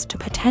connections to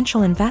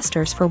potential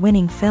investors for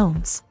winning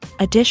films.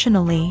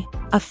 Additionally,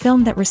 a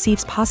film that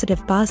receives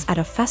positive buzz at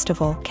a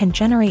festival can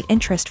generate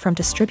interest from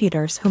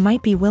distributors who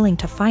might be willing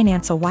to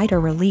finance a wider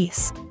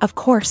release. Of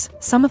course,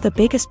 some of the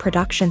biggest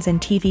productions in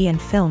TV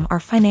and film are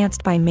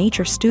financed by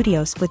major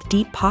studios with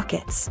deep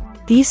pockets.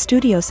 These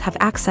studios have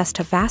access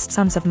to vast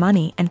sums of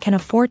money and can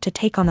afford to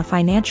take on the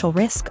financial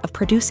risk of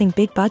producing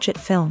big-budget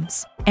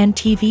films and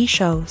TV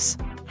shows.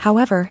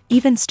 However,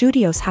 even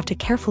studios have to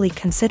carefully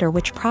consider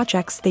which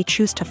projects they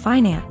choose to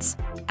finance,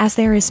 as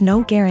there is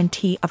no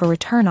guarantee of a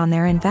return on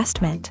their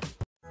investment.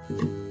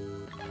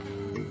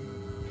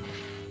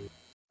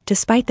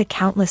 Despite the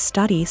countless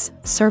studies,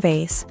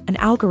 surveys, and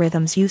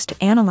algorithms used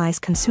to analyze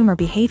consumer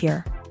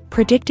behavior,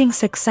 predicting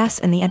success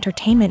in the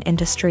entertainment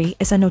industry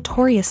is a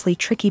notoriously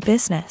tricky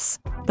business.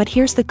 But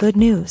here's the good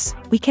news: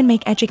 we can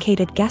make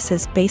educated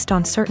guesses based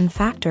on certain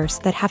factors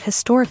that have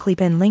historically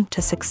been linked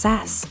to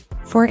success.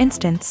 For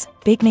instance,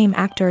 big-name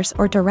actors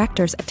or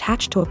directors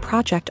attached to a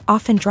project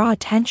often draw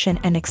attention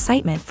and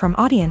excitement from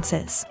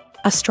audiences.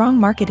 A strong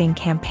marketing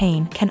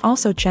campaign can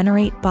also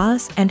generate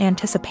buzz and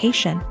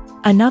anticipation.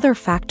 Another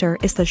factor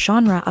is the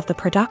genre of the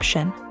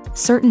production.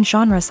 Certain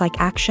genres like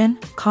action,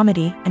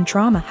 comedy, and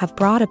drama have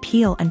broad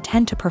appeal and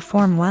tend to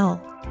perform well.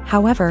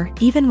 However,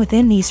 even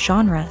within these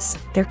genres,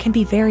 there can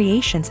be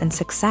variations in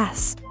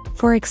success.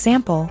 For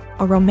example,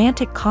 a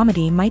romantic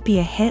comedy might be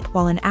a hit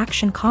while an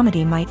action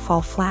comedy might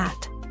fall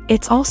flat.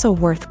 It's also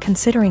worth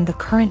considering the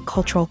current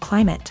cultural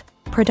climate.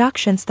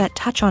 Productions that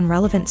touch on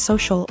relevant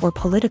social or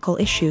political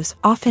issues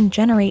often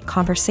generate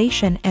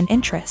conversation and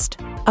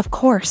interest. Of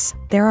course,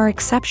 there are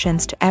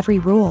exceptions to every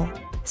rule.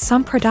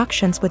 Some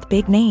productions with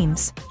big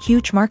names,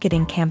 huge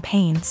marketing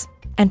campaigns,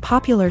 and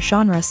popular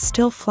genres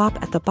still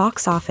flop at the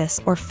box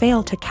office or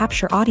fail to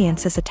capture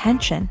audiences'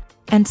 attention.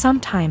 And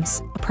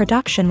sometimes, a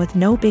production with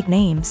no big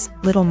names,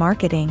 little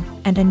marketing,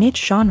 and a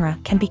niche genre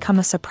can become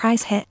a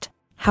surprise hit.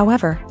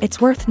 However,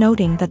 it's worth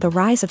noting that the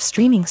rise of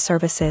streaming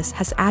services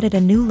has added a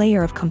new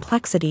layer of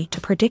complexity to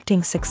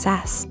predicting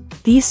success.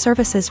 These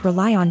services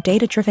rely on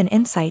data-driven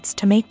insights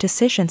to make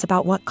decisions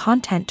about what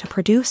content to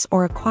produce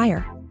or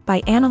acquire.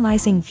 By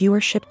analyzing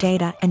viewership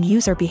data and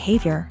user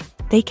behavior,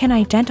 they can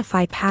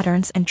identify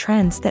patterns and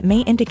trends that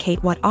may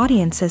indicate what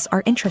audiences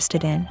are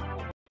interested in.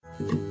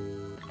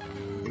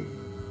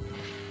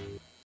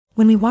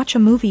 When we watch a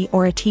movie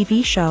or a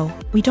TV show,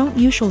 we don't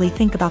usually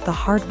think about the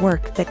hard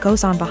work that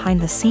goes on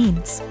behind the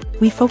scenes.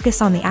 We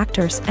focus on the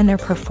actors and their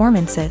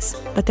performances,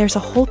 but there's a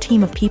whole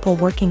team of people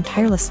working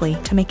tirelessly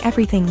to make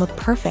everything look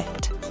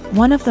perfect.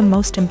 One of the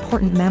most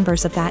important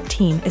members of that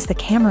team is the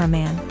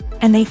cameraman,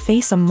 and they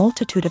face a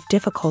multitude of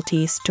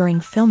difficulties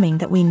during filming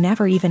that we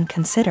never even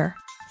consider.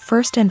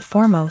 First and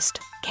foremost,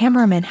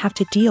 cameramen have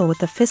to deal with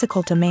the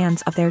physical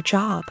demands of their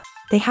job.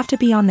 They have to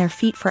be on their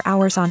feet for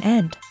hours on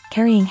end,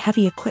 carrying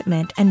heavy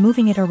equipment and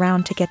moving it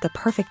around to get the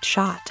perfect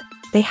shot.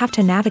 They have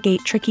to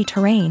navigate tricky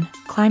terrain,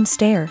 climb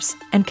stairs,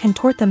 and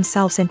contort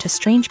themselves into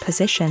strange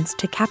positions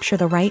to capture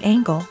the right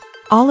angle.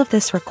 All of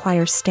this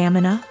requires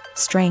stamina,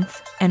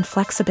 strength, and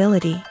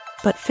flexibility.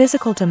 But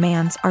physical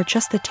demands are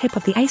just the tip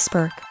of the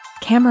iceberg.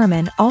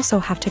 Cameramen also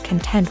have to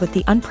contend with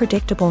the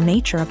unpredictable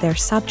nature of their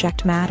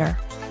subject matter.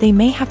 They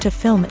may have to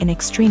film in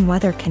extreme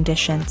weather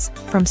conditions,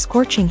 from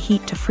scorching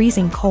heat to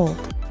freezing cold.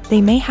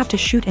 They may have to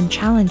shoot in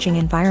challenging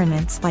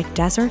environments like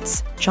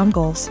deserts,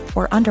 jungles,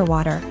 or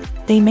underwater.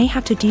 They may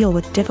have to deal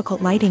with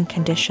difficult lighting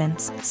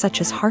conditions, such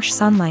as harsh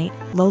sunlight,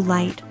 low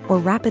light, or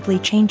rapidly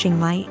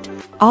changing light.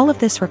 All of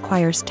this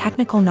requires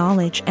technical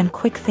knowledge and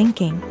quick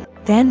thinking.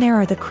 Then there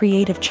are the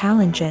creative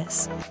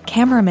challenges.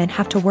 Cameramen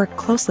have to work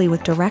closely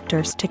with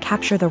directors to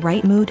capture the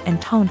right mood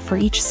and tone for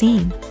each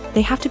scene.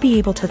 They have to be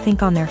able to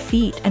think on their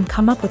feet and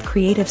come up with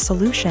creative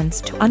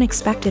solutions to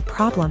unexpected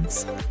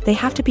problems. They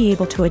have to be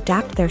able to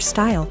adapt their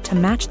style to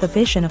match the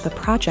vision of the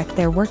project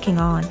they're working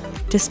on.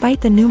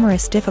 Despite the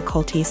numerous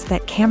difficulties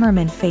that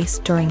cameramen face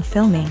during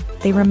filming,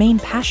 they remain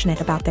passionate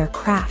about their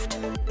craft.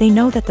 They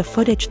know that the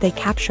footage they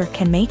capture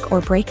can make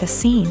or break a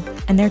scene,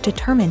 and they're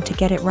determined to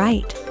get it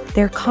right.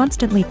 They're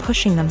constantly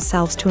pushing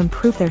themselves to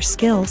improve their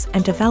skills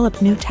and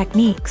develop new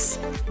techniques.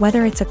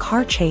 Whether it's a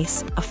car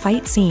chase, a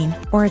fight scene,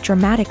 or a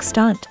dramatic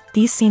stunt,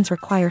 these scenes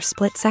require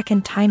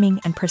split-second timing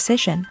and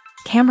precision.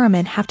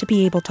 Cameramen have to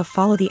be able to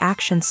follow the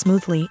action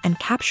smoothly and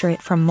capture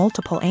it from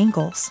multiple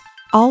angles,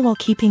 all while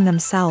keeping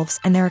themselves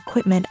and their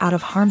equipment out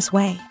of harm's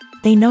way.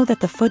 They know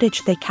that the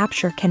footage they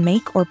capture can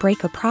make or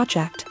break a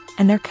project,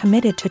 and they're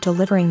committed to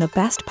delivering the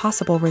best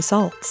possible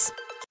results.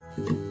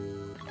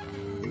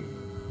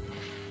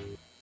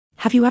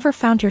 Have you ever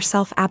found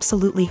yourself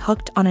absolutely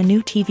hooked on a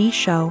new TV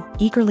show,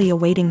 eagerly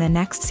awaiting the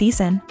next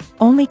season,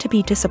 only to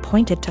be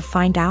disappointed to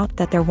find out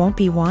that there won't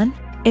be one?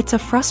 It's a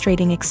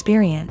frustrating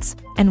experience,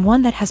 and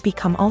one that has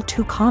become all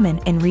too common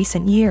in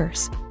recent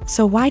years.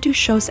 So why do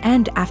shows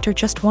end after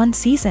just one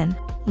season?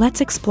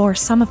 Let's explore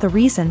some of the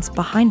reasons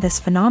behind this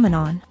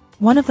phenomenon.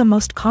 One of the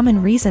most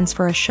common reasons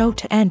for a show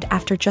to end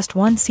after just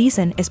one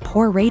season is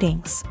poor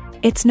ratings.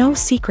 It's no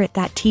secret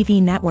that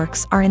TV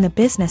networks are in the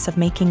business of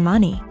making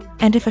money.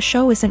 And if a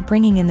show isn't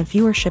bringing in the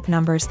viewership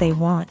numbers they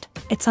want,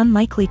 it's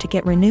unlikely to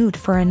get renewed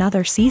for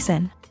another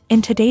season.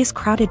 In today's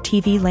crowded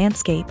TV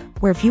landscape,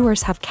 where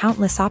viewers have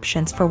countless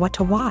options for what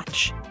to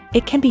watch,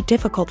 it can be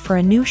difficult for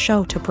a new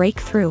show to break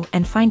through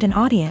and find an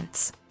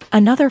audience.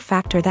 Another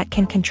factor that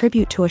can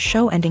contribute to a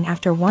show ending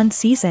after one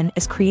season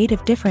is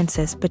creative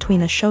differences between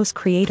the show's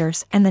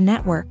creators and the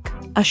network.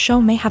 A show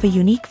may have a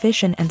unique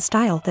vision and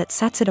style that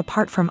sets it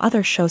apart from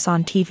other shows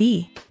on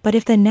TV, but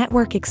if the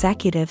network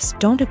executives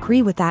don't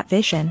agree with that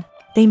vision,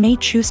 they may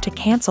choose to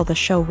cancel the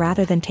show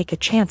rather than take a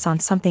chance on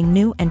something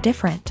new and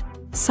different.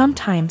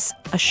 Sometimes,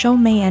 a show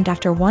may end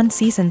after one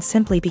season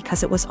simply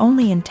because it was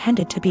only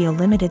intended to be a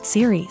limited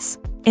series.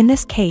 In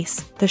this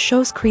case, the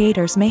show's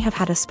creators may have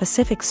had a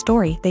specific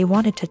story they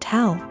wanted to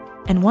tell,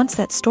 and once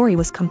that story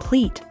was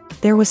complete,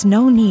 there was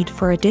no need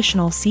for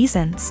additional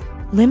seasons.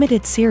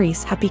 Limited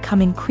series have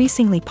become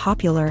increasingly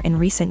popular in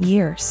recent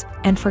years,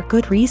 and for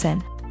good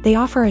reason. They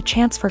offer a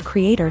chance for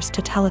creators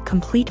to tell a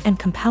complete and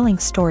compelling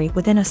story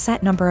within a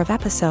set number of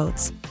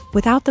episodes,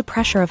 without the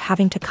pressure of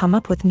having to come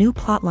up with new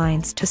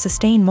plotlines to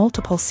sustain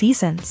multiple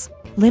seasons.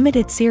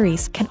 Limited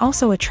series can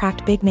also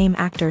attract big-name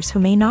actors who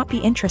may not be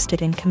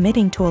interested in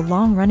committing to a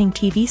long-running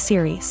TV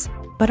series,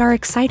 but are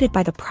excited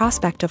by the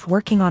prospect of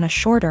working on a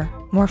shorter,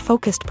 more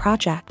focused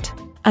project.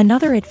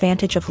 Another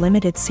advantage of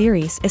limited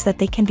series is that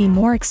they can be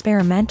more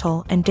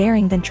experimental and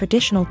daring than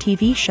traditional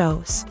TV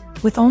shows.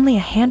 With only a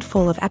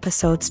handful of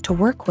episodes to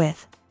work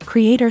with,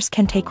 creators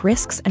can take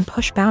risks and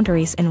push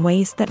boundaries in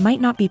ways that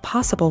might not be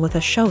possible with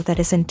a show that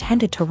is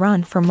intended to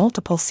run for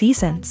multiple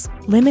seasons.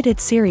 Limited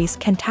series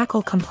can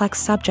tackle complex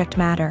subject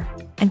matter,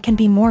 and can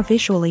be more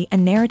visually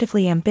and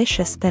narratively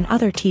ambitious than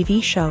other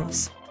TV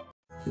shows.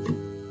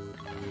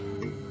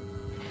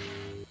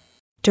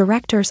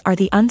 Directors are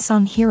the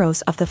unsung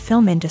heroes of the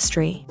film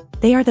industry.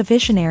 They are the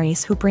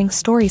visionaries who bring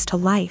stories to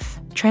life,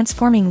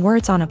 transforming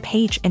words on a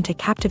page into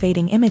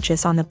captivating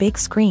images on the big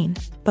screen.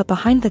 But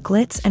behind the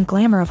glitz and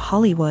glamour of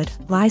Hollywood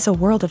lies a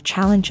world of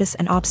challenges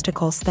and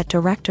obstacles that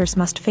directors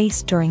must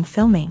face during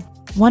filming.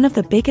 One of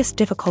the biggest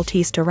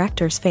difficulties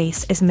directors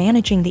face is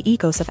managing the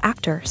egos of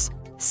actors.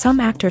 Some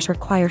actors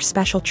require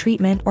special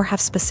treatment or have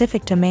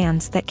specific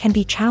demands that can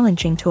be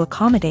challenging to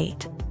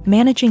accommodate.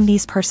 Managing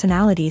these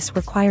personalities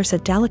requires a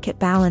delicate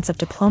balance of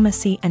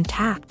diplomacy and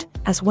tact,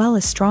 as well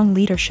as strong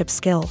leadership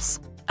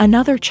skills.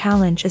 Another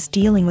challenge is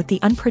dealing with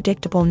the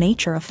unpredictable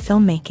nature of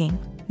filmmaking.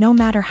 No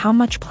matter how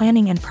much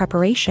planning and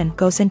preparation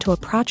goes into a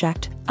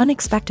project,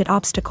 unexpected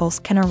obstacles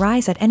can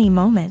arise at any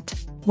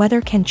moment. Weather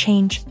can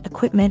change,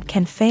 equipment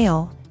can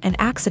fail, and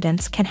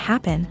accidents can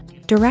happen.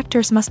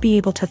 Directors must be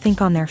able to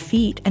think on their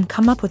feet and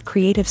come up with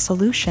creative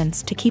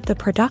solutions to keep the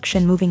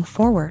production moving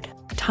forward.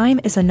 Time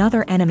is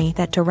another enemy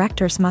that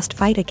directors must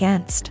fight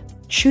against.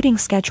 Shooting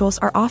schedules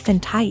are often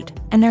tight,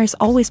 and there is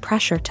always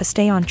pressure to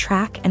stay on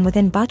track and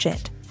within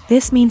budget.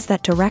 This means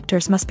that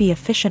directors must be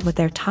efficient with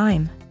their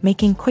time,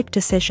 making quick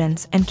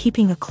decisions and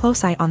keeping a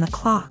close eye on the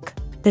clock.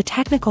 The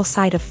technical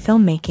side of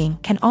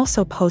filmmaking can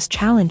also pose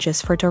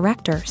challenges for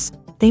directors.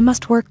 They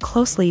must work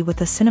closely with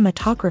the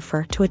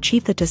cinematographer to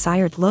achieve the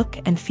desired look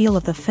and feel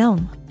of the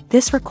film.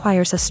 This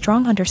requires a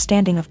strong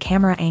understanding of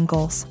camera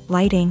angles,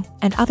 lighting,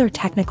 and other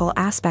technical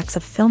aspects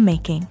of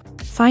filmmaking.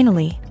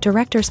 Finally,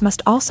 directors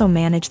must also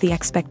manage the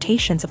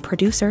expectations of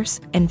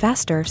producers,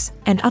 investors,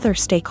 and other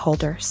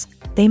stakeholders.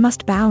 They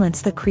must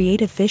balance the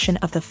creative vision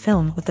of the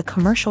film with the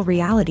commercial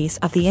realities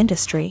of the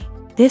industry.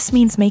 This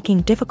means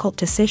making difficult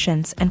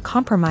decisions and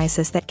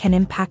compromises that can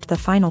impact the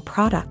final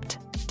product.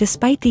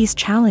 Despite these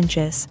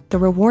challenges, the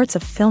rewards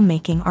of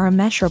filmmaking are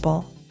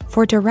immeasurable.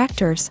 For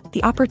directors,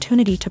 the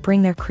opportunity to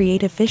bring their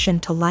creative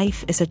vision to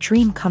life is a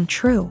dream come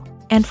true.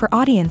 And for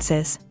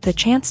audiences, the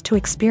chance to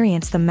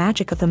experience the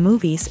magic of the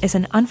movies is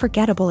an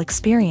unforgettable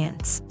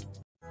experience.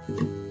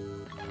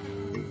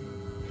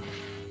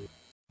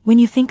 When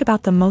you think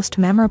about the most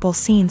memorable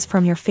scenes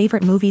from your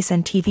favorite movies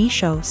and TV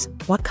shows,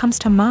 what comes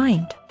to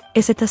mind?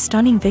 Is it the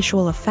stunning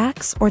visual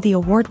effects or the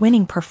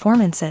award-winning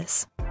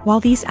performances? While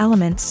these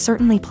elements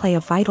certainly play a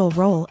vital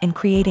role in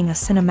creating a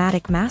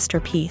cinematic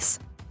masterpiece,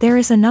 there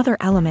is another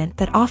element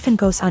that often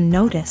goes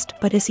unnoticed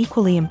but is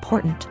equally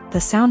important: the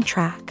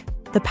soundtrack.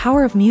 The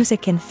power of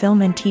music in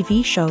film and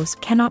TV shows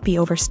cannot be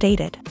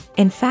overstated.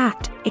 In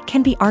fact, it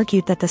can be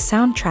argued that the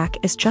soundtrack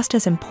is just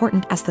as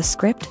important as the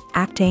script,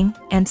 acting,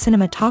 and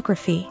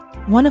cinematography.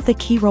 One of the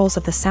key roles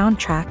of the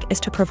soundtrack is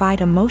to provide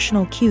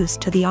emotional cues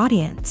to the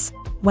audience.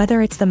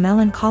 Whether it's the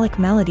melancholic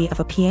melody of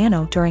a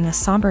piano during a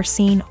somber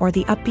scene or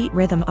the upbeat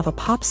rhythm of a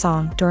pop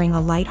song during a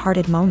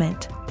lighthearted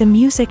moment, the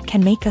music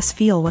can make us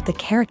feel what the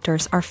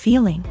characters are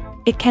feeling.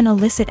 It can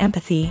elicit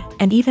empathy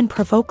and even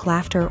provoke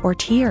laughter or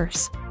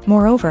tears.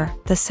 Moreover,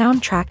 the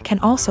soundtrack can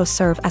also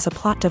serve as a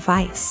plot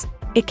device.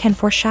 It can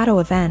foreshadow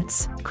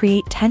events,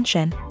 create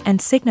tension,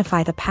 and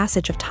signify the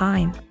passage of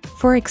time.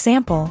 For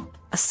example,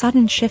 a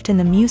sudden shift in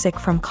the music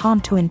from calm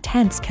to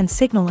intense can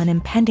signal an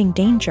impending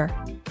danger,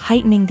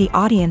 heightening the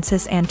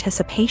audience's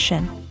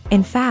anticipation.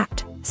 In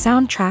fact,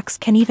 soundtracks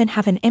can even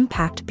have an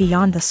impact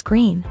beyond the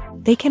screen.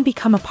 They can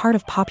become a part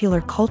of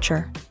popular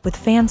culture, with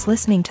fans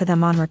listening to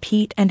them on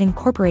repeat and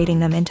incorporating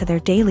them into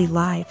their daily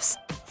lives.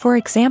 For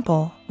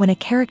example, when a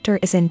character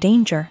is in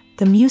danger,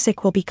 the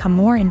music will become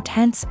more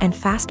intense and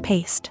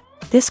fast-paced.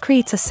 This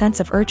creates a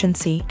sense of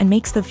urgency and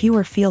makes the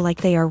viewer feel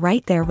like they are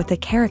right there with the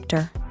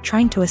character,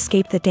 trying to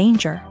escape the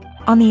danger.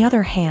 On the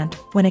other hand,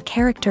 when a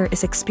character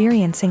is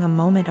experiencing a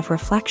moment of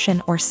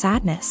reflection or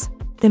sadness,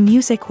 the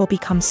music will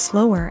become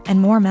slower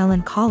and more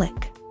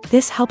melancholic.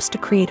 This helps to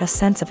create a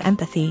sense of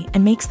empathy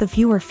and makes the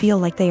viewer feel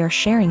like they are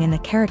sharing in the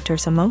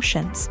character's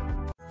emotions.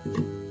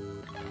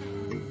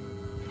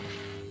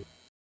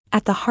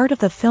 At the heart of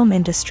the film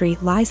industry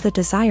lies the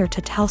desire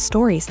to tell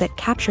stories that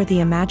capture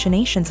the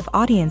imaginations of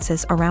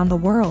audiences around the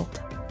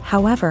world.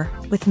 However,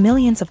 with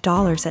millions of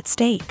dollars at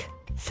stake,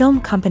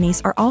 film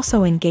companies are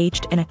also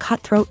engaged in a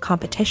cutthroat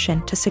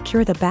competition to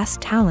secure the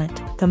best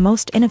talent, the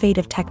most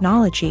innovative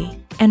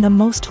technology, and the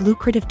most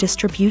lucrative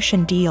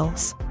distribution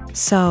deals.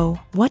 So,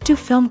 what do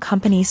film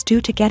companies do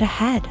to get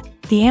ahead?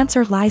 The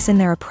answer lies in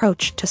their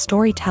approach to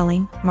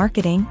storytelling,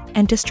 marketing,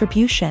 and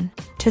distribution.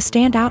 To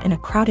stand out in a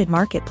crowded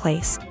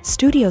marketplace,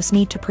 studios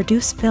need to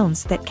produce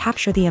films that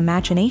capture the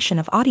imagination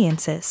of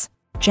audiences,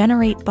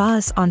 generate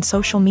buzz on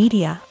social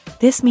media.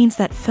 This means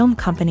that film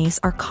companies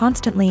are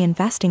constantly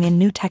investing in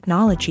new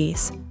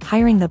technologies,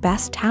 hiring the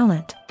best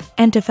talent,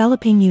 and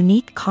developing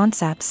unique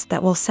concepts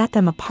that will set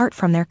them apart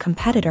from their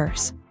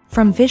competitors.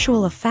 From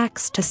visual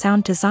effects to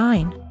sound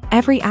design,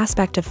 every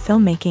aspect of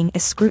filmmaking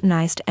is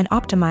scrutinized and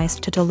optimized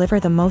to deliver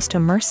the most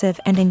immersive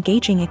and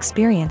engaging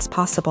experience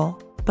possible.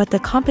 But the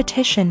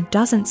competition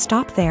doesn't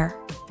stop there.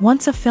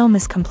 Once a film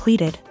is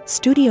completed,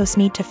 studios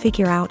need to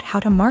figure out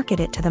how to market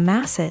it to the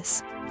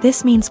masses.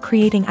 This means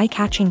creating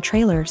eye-catching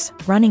trailers,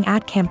 running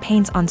ad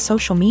campaigns on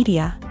social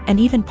media, and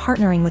even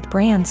partnering with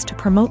brands to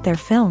promote their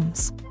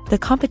films. The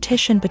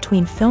competition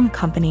between film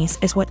companies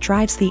is what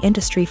drives the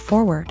industry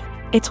forward.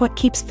 It's what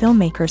keeps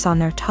filmmakers on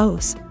their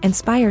toes,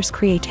 inspires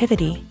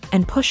creativity,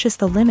 and pushes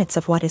the limits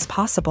of what is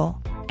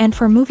possible. And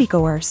for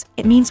moviegoers,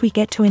 it means we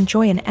get to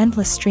enjoy an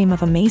endless stream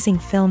of amazing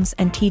films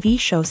and TV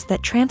shows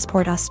that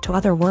transport us to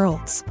other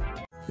worlds.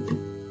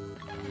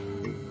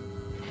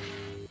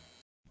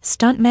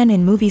 Stuntmen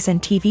in movies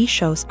and TV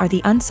shows are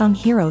the unsung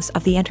heroes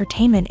of the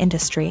entertainment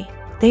industry.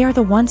 They are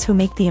the ones who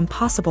make the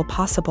impossible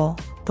possible,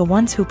 the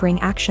ones who bring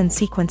action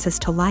sequences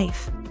to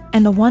life,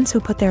 and the ones who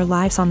put their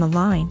lives on the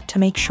line to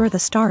make sure the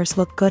stars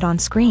look good on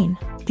screen.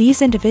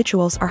 These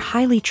individuals are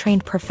highly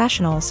trained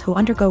professionals who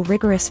undergo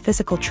rigorous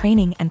physical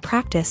training and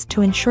practice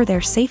to ensure their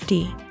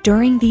safety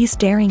during these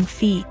daring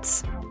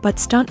feats. But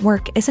stunt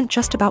work isn't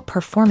just about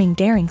performing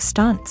daring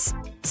stunts.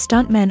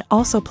 Stuntmen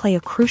also play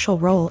a crucial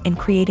role in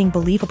creating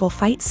believable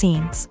fight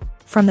scenes.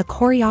 From the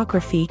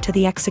choreography to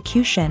the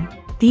execution,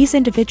 These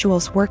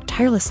individuals work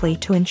tirelessly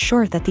to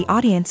ensure that the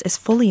audience is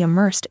fully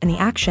immersed in the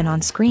action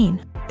on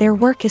screen. Their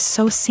work is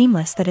so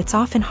seamless that it's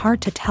often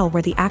hard to tell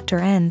where the actor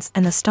ends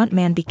and the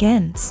stuntman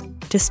begins.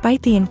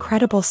 Despite the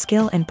incredible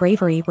skill and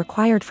bravery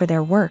required for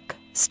their work,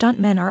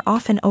 stuntmen are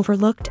often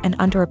overlooked and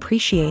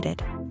underappreciated.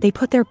 They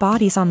put their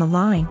bodies on the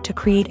line to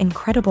create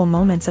incredible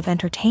moments of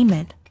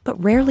entertainment, but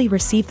rarely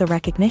receive the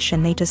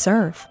recognition they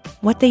deserve.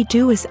 What they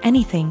do is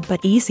anything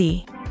but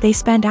easy. They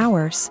spend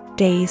hours,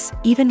 days,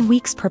 even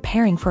weeks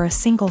preparing for a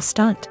single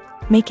stunt,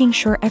 making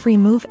sure every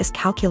move is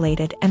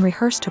calculated and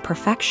rehearsed to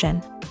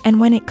perfection. And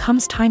when it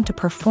comes time to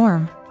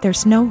perform,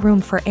 there's no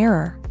room for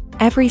error.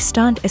 Every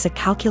stunt is a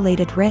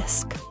calculated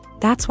risk.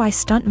 That's why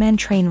stuntmen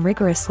train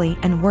rigorously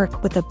and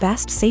work with the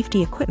best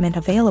safety equipment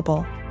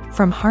available,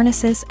 from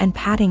harnesses and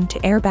padding to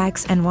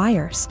airbags and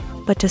wires.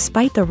 But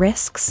despite the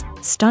risks,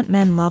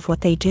 stuntmen love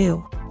what they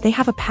do. They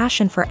have a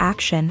passion for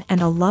action and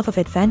a love of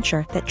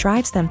adventure that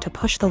drives them to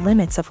push the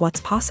limits of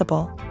what's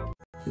possible.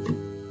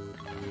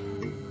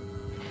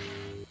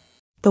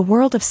 The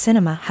world of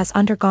cinema has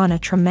undergone a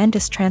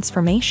tremendous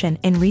transformation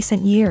in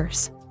recent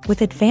years.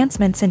 With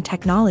advancements in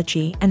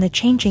technology and the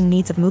changing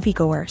needs of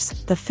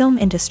moviegoers, the film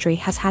industry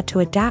has had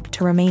to adapt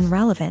to remain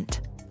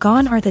relevant.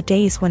 Gone are the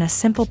days when a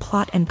simple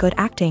plot and good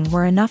acting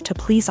were enough to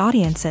please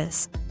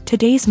audiences.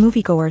 Today's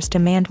moviegoers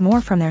demand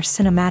more from their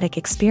cinematic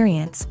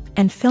experience,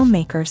 and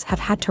filmmakers have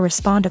had to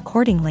respond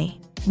accordingly.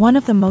 One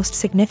of the most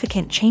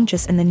significant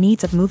changes in the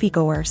needs of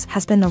moviegoers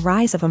has been the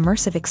rise of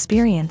immersive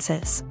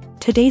experiences.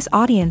 Today's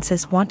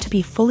audiences want to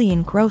be fully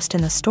engrossed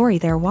in the story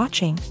they're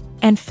watching,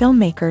 and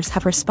filmmakers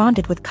have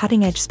responded with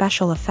cutting-edge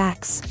special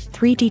effects,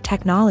 3D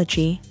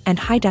technology, and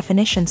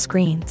high-definition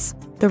screens.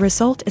 The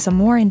result is a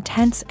more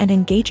intense and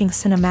engaging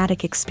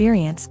cinematic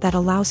experience that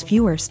allows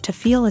viewers to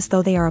feel as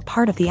though they are a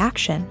part of the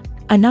action.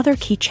 Another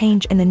key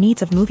change in the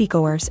needs of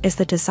moviegoers is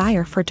the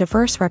desire for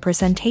diverse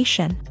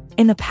representation.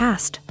 In the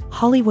past,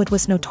 Hollywood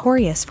was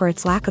notorious for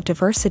its lack of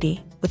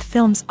diversity, with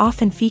films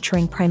often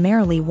featuring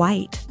primarily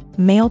white,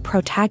 male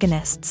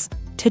protagonists.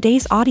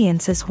 Today's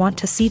audiences want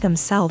to see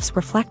themselves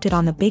reflected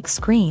on the big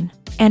screen,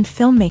 and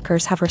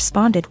filmmakers have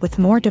responded with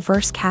more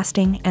diverse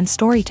casting and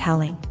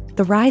storytelling.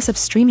 The rise of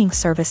streaming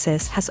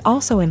services has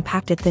also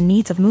impacted the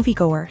needs of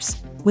moviegoers.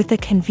 With the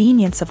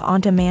convenience of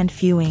on-demand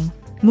viewing,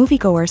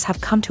 moviegoers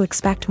have come to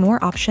expect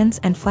more options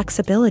and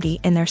flexibility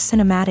in their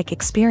cinematic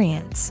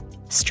experience.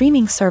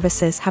 Streaming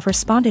services have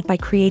responded by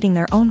creating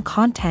their own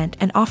content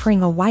and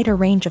offering a wider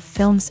range of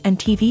films and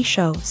TV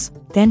shows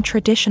than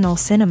traditional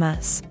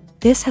cinemas.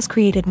 This has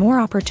created more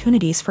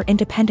opportunities for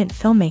independent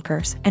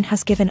filmmakers and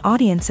has given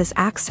audiences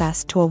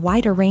access to a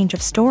wider range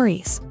of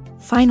stories.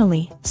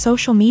 Finally,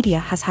 social media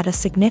has had a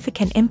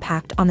significant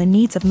impact on the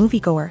needs of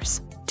moviegoers.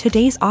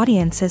 Today's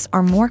audiences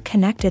are more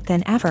connected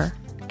than ever,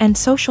 and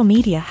social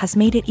media has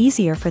made it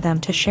easier for them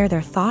to share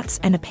their thoughts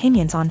and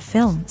opinions on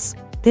films.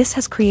 This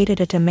has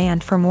created a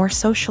demand for more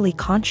socially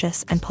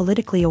conscious and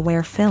politically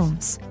aware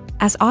films.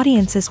 As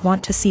audiences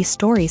want to see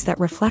stories that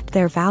reflect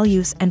their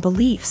values and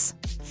beliefs,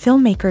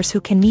 filmmakers who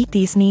can meet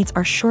these needs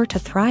are sure to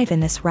thrive in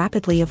this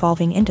rapidly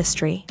evolving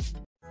industry.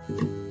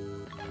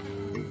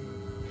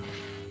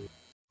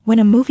 When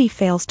a movie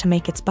fails to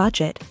make its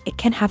budget, it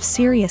can have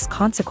serious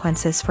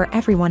consequences for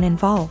everyone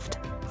involved.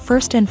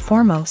 First and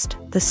foremost,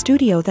 the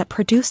studio that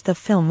produced the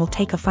film will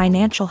take a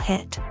financial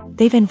hit.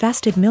 They've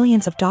invested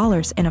millions of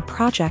dollars in a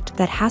project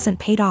that hasn't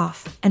paid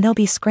off, and they'll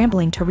be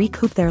scrambling to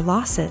recoup their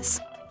losses.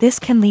 This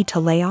can lead to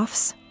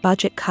layoffs,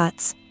 budget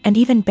cuts, and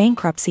even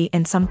bankruptcy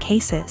in some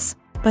cases.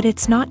 But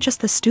it's not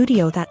just the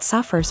studio that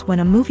suffers when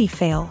a movie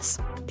fails.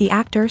 The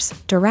actors,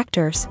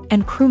 directors,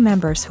 and crew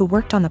members who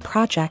worked on the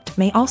project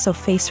may also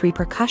face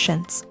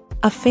repercussions.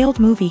 A failed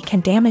movie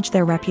can damage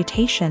their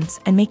reputations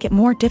and make it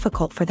more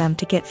difficult for them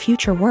to get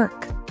future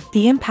work.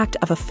 The impact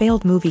of a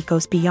failed movie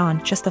goes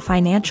beyond just the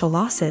financial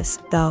losses,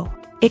 though.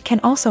 It can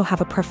also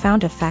have a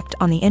profound effect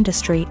on the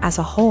industry as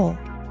a whole.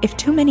 If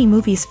too many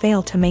movies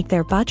fail to make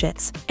their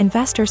budgets,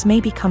 investors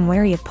may become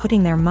wary of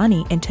putting their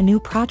money into new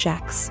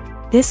projects.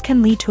 This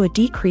can lead to a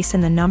decrease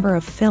in the number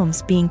of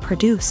films being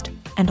produced,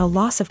 and a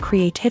loss of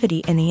creativity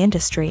in the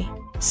industry.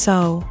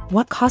 So,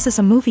 what causes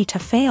a movie to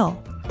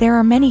fail? There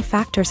are many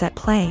factors at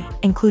play,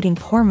 including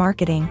poor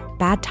marketing,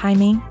 bad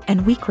timing,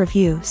 and weak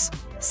reviews.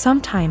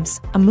 Sometimes,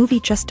 a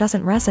movie just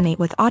doesn't resonate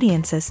with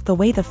audiences the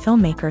way the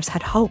filmmakers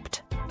had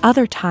hoped.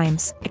 Other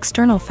times,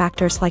 external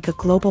factors like a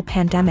global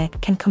pandemic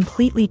can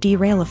completely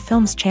derail a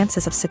film's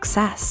chances of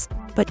success.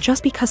 But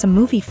just because a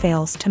movie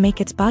fails to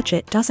make its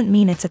budget doesn't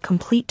mean it's a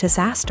complete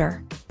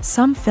disaster.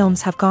 Some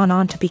films have gone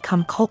on to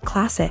become cult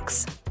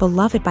classics,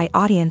 beloved by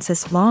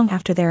audiences long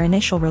after their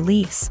initial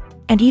release.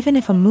 And even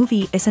if a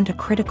movie isn't a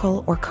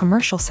critical or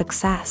commercial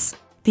success,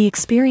 the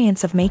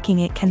experience of making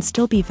it can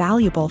still be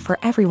valuable for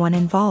everyone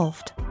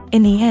involved.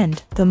 In the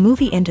end, the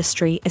movie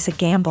industry is a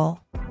gamble.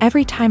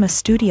 Every time a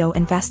studio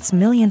invests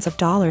millions of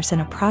dollars in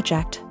a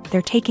project,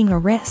 they're taking a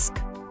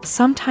risk.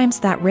 Sometimes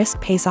that risk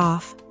pays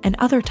off, and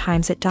other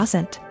times it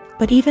doesn't.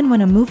 But even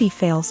when a movie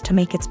fails to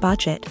make its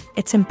budget,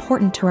 it's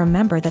important to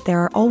remember that there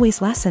are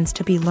always lessons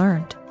to be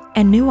learned,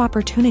 and new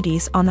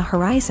opportunities on the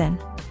horizon.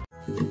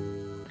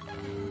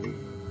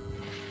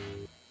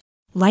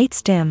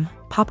 Lights dim,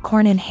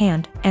 popcorn in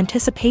hand,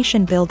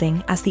 anticipation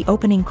building as the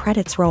opening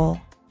credits roll.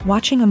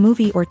 Watching a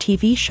movie or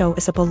TV show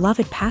is a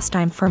beloved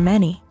pastime for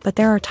many, but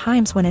there are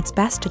times when it's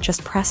best to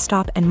just press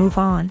stop and move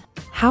on.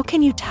 How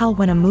can you tell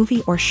when a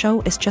movie or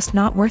show is just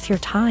not worth your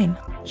time?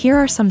 Here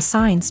are some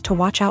signs to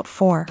watch out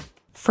for.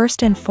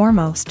 First and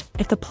foremost,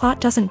 if the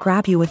plot doesn't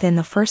grab you within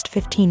the first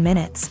 15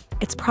 minutes,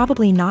 it's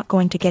probably not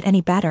going to get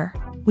any better.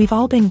 We've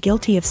all been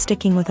guilty of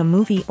sticking with a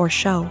movie or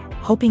show,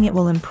 hoping it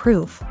will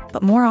improve,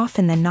 but more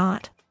often than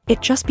not, it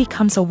just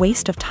becomes a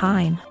waste of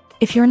time.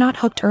 If you're not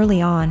hooked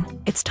early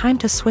on, it's time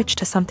to switch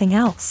to something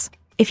else.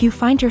 If you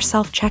find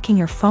yourself checking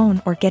your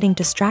phone or getting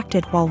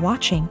distracted while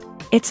watching,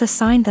 it's a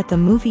sign that the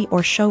movie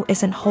or show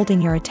isn't holding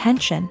your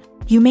attention.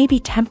 You may be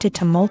tempted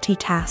to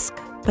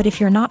multitask, but if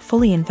you're not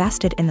fully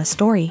invested in the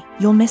story,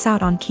 you'll miss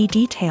out on key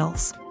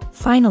details.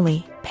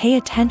 Finally, pay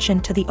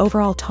attention to the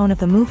overall tone of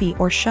the movie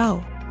or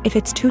show. If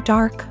it's too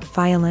dark,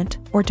 violent,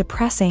 or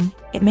depressing,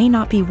 it may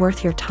not be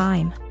worth your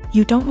time.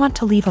 You don't want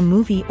to leave a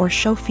movie or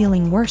show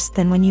feeling worse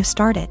than when you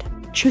started.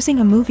 Choosing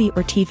a movie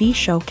or TV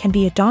show can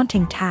be a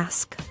daunting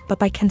task, but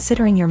by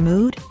considering your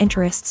mood,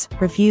 interests,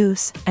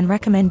 reviews, and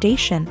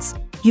recommendations,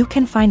 you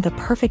can find the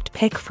perfect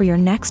pick for your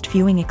next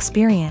viewing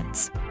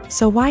experience.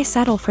 So why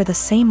settle for the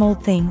same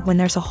old thing when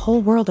there's a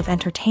whole world of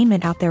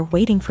entertainment out there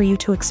waiting for you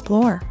to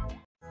explore?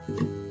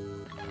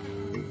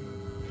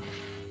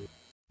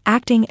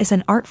 Acting is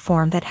an art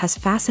form that has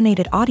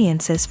fascinated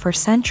audiences for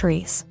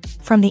centuries.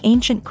 From the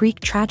ancient Greek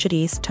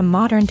tragedies to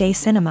modern-day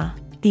cinema,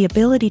 the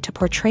ability to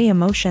portray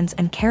emotions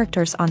and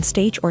characters on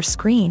stage or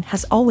screen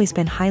has always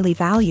been highly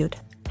valued.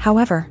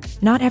 However,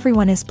 not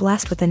everyone is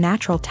blessed with a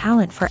natural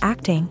talent for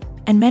acting,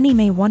 and many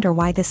may wonder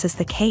why this is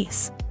the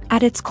case.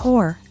 At its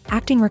core,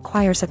 acting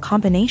requires a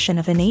combination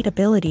of innate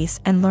abilities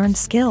and learned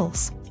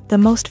skills. The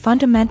most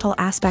fundamental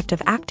aspect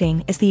of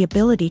acting is the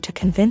ability to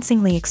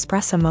convincingly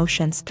express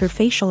emotions through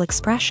facial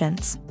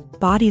expressions,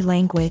 body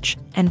language,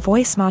 and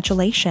voice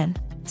modulation.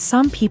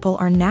 Some people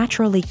are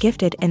naturally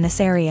gifted in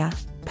this area,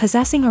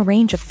 possessing a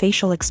range of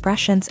facial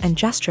expressions and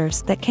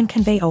gestures that can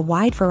convey a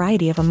wide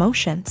variety of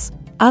emotions.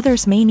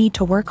 Others may need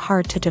to work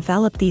hard to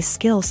develop these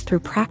skills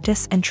through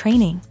practice and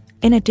training.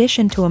 In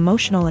addition to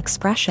emotional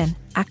expression,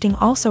 acting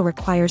also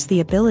requires the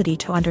ability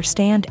to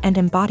understand and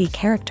embody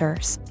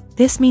characters.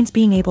 This means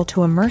being able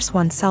to immerse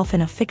oneself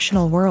in a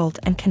fictional world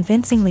and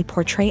convincingly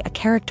portray a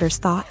character's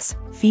thoughts,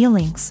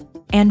 feelings,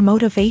 and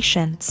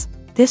motivations.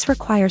 This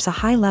requires a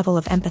high level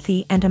of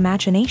empathy and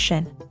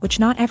imagination, which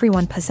not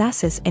everyone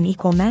possesses in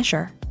equal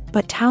measure.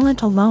 But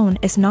talent alone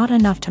is not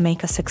enough to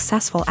make a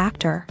successful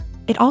actor.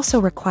 It also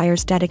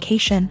requires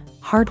dedication,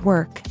 hard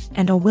work,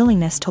 and a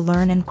willingness to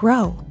learn and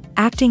grow.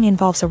 Acting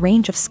involves a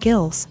range of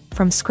skills,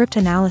 from script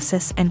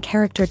analysis and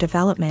character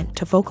development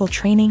to vocal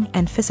training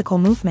and physical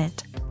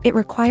movement. It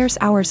requires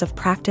hours of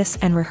practice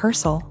and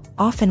rehearsal,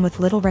 often with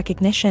little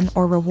recognition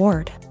or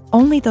reward.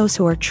 Only those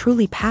who are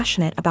truly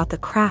passionate about the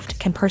craft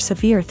can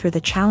persevere through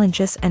the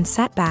challenges and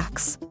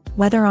setbacks.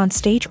 Whether on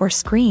stage or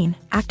screen,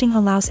 acting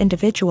allows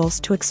individuals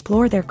to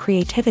explore their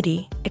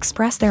creativity,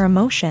 express their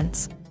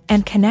emotions,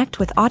 and connect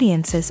with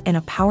audiences in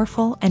a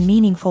powerful and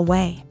meaningful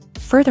way.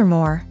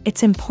 Furthermore,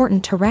 it's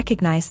important to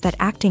recognize that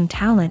acting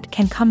talent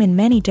can come in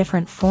many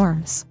different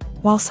forms.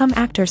 While some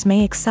actors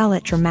may excel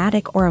at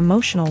dramatic or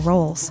emotional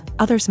roles,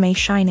 others may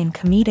shine in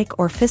comedic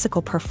or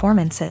physical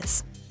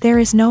performances. There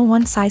is no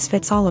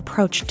one-size-fits-all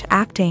approach to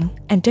acting,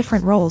 and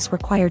different roles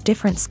require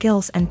different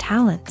skills and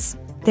talents.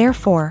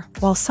 Therefore,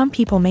 while some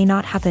people may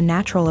not have the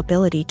natural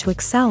ability to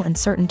excel in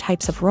certain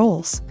types of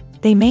roles,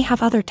 they may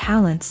have other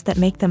talents that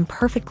make them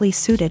perfectly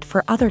suited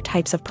for other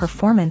types of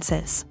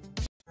performances.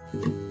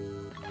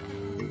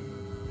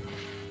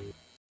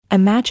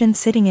 Imagine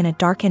sitting in a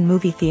darkened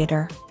movie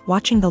theater,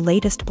 watching the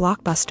latest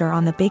blockbuster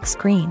on the big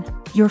screen.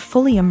 You're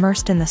fully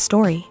immersed in the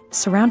story,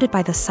 surrounded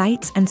by the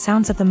sights and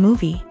sounds of the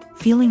movie,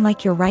 feeling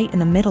like you're right in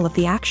the middle of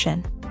the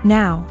action.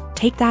 Now,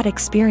 take that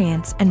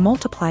experience and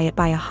multiply it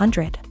by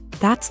 100.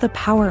 That's the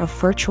power of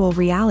virtual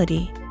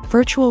reality.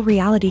 Virtual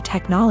reality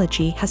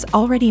technology has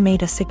already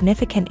made a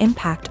significant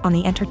impact on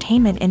the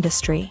entertainment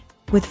industry.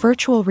 With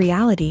virtual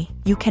reality,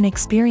 you can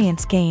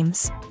experience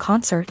games,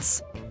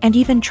 concerts, and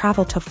even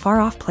travel to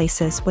far-off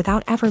places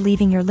without ever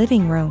leaving your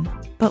living room.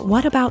 But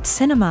what about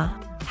cinema?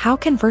 How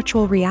can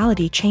virtual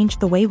reality change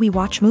the way we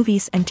watch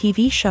movies and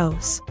TV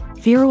shows?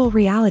 Virtual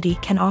reality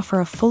can offer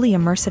a fully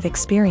immersive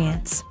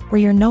experience,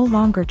 where you're no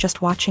longer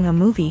just watching a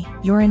movie,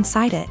 you're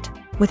inside it.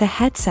 With a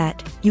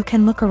headset, you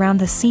can look around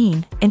the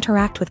scene,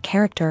 interact with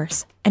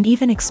characters, and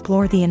even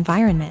explore the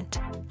environment.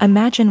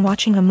 Imagine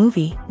watching a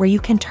movie where you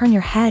can turn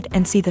your head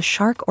and see the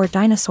shark or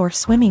dinosaur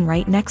swimming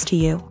right next to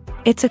you.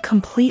 It's a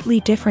completely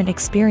different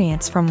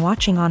experience from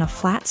watching on a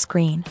flat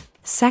screen.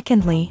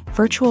 Secondly,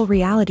 virtual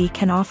reality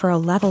can offer a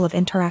level of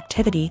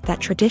interactivity that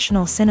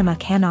traditional cinema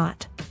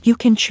cannot. You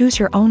can choose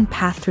your own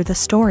path through the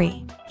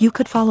story. You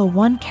could follow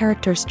one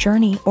character's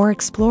journey or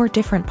explore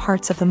different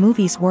parts of the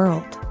movie's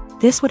world.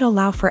 This would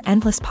allow for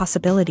endless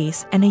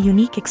possibilities and a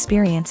unique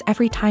experience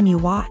every time you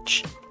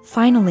watch.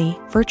 Finally,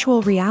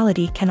 virtual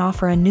reality can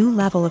offer a new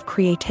level of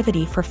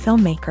creativity for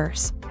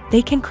filmmakers.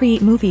 They can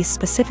create movies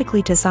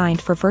specifically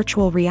designed for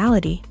virtual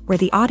reality, where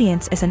the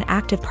audience is an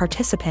active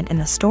participant in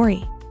the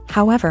story.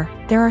 However,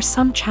 there are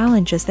some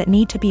challenges that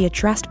need to be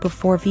addressed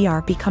before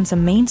VR becomes a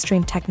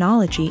mainstream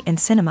technology in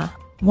cinema.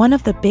 One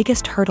of the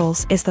biggest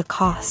hurdles is the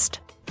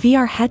cost.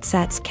 VR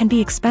headsets can be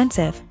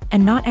expensive,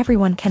 and not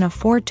everyone can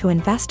afford to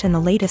invest in the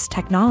latest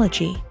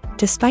technology.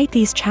 Despite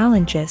these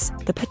challenges,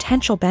 the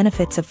potential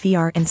benefits of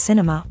VR in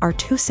cinema are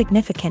too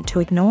significant to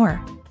ignore.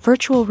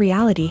 Virtual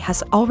reality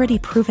has already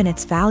proven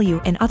its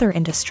value in other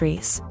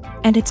industries,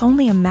 and it's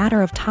only a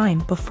matter of time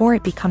before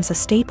it becomes a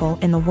staple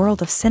in the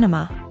world of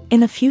cinema.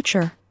 In the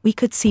future, we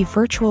could see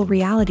virtual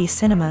reality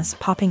cinemas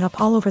popping up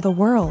all over the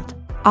world,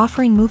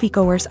 offering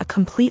moviegoers a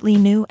completely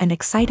new and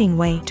exciting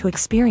way to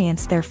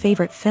experience their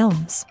favorite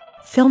films.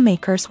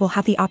 Filmmakers will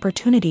have the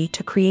opportunity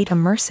to create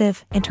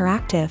immersive,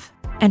 interactive,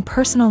 and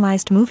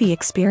personalized movie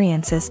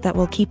experiences that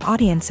will keep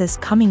audiences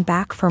coming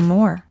back for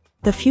more.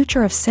 The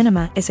future of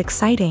cinema is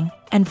exciting,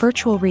 and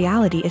virtual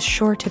reality is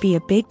sure to be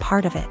a big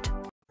part of it.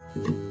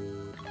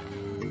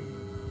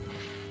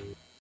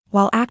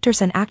 While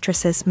actors and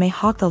actresses may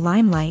hog the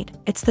limelight,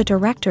 it's the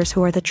directors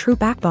who are the true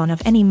backbone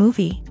of any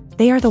movie.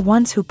 They are the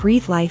ones who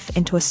breathe life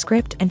into a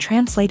script and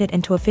translate it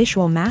into a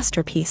visual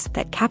masterpiece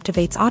that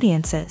captivates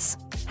audiences.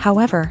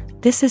 However,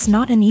 this is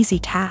not an easy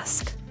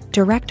task.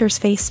 Directors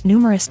face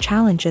numerous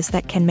challenges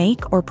that can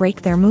make or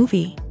break their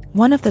movie.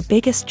 One of the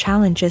biggest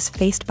challenges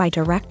faced by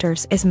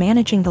directors is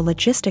managing the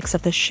logistics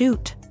of the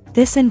shoot.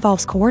 This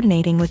involves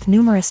coordinating with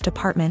numerous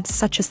departments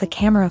such as the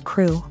camera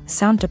crew,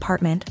 sound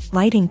department,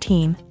 lighting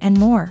team, and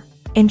more.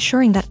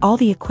 Ensuring that all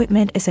the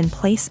equipment is in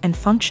place and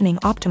functioning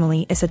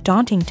optimally is a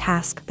daunting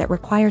task that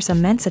requires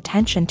immense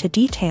attention to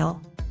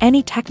detail.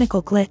 Any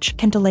technical glitch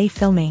can delay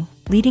filming,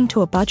 leading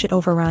to a budget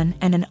overrun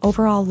and an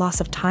overall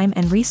loss of time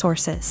and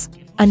resources.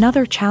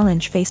 Another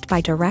challenge faced by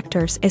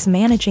directors is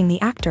managing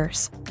the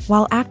actors.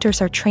 While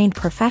actors are trained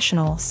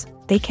professionals,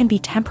 they can be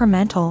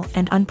temperamental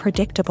and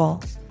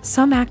unpredictable.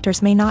 Some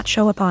actors may not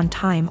show up on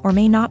time or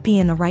may not be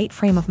in the right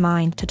frame of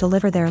mind to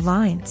deliver their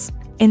lines.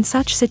 In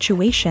such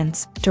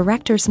situations,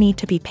 directors need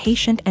to be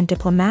patient and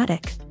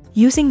diplomatic,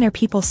 using their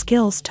people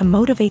skills to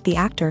motivate the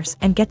actors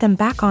and get them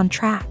back on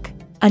track.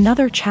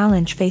 Another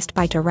challenge faced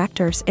by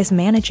directors is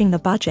managing the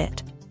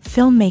budget.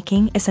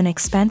 Filmmaking is an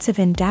expensive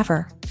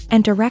endeavor,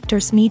 and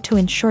directors need to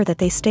ensure that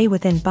they stay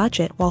within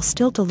budget while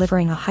still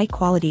delivering a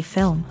high-quality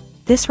film.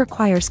 This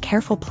requires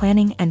careful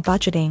planning and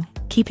budgeting,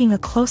 keeping a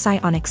close eye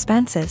on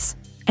expenses,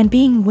 and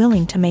being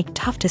willing to make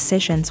tough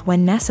decisions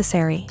when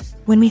necessary.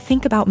 When we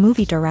think about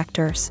movie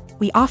directors,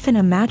 we often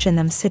imagine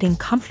them sitting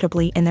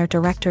comfortably in their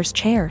director's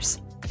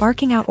chairs,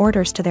 barking out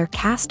orders to their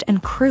cast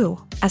and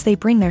crew as they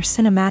bring their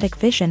cinematic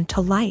vision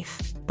to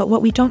life. But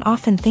what we don't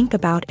often think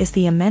about is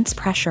the immense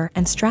pressure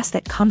and stress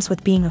that comes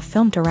with being a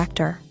film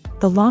director.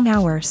 The long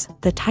hours,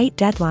 the tight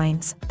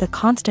deadlines, the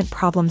constant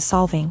problem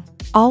solving,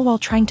 all while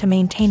trying to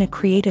maintain a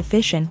creative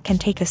vision can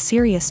take a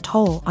serious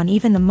toll on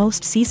even the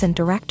most seasoned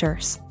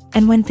directors.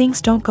 And when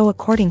things don't go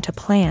according to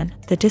plan,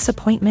 the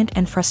disappointment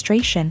and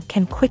frustration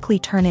can quickly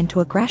turn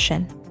into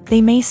aggression.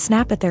 They may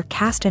snap at their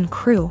cast and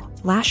crew,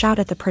 lash out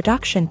at the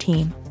production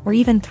team, or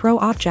even throw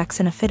objects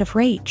in a fit of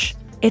rage.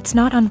 It's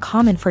not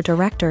uncommon for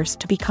directors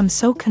to become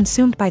so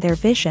consumed by their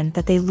vision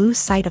that they lose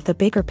sight of the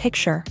bigger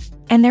picture,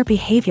 and their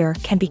behavior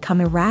can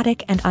become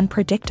erratic and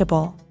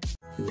unpredictable.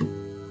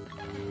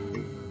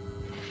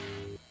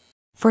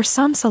 For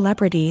some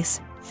celebrities,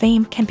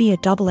 fame can be a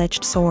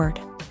double-edged sword.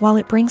 While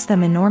it brings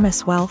them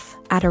enormous wealth,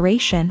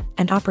 adoration,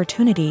 and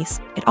opportunities,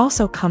 it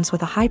also comes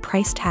with a high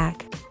price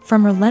tag.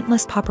 From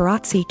relentless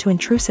paparazzi to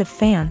intrusive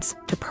fans,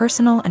 to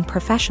personal and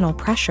professional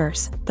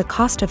pressures, the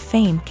cost of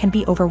fame can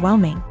be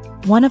overwhelming.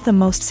 One of the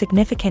most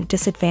significant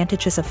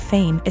disadvantages of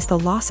fame is the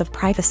loss of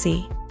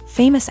privacy.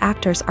 Famous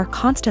actors are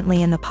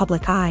constantly in the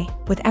public eye,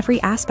 with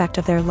every aspect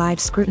of their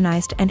lives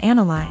scrutinized and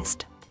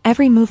analyzed.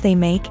 Every move they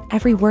make,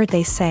 every word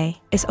they say,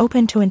 is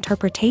open to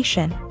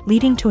interpretation,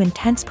 leading to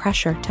intense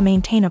pressure to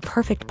maintain a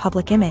perfect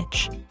public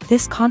image.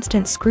 This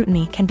constant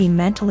scrutiny can be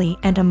mentally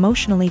and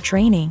emotionally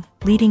draining,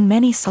 leading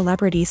many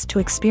celebrities to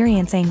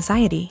experience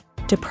anxiety,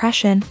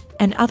 depression,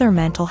 and other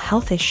mental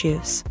health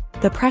issues.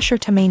 The pressure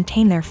to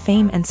maintain their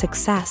fame and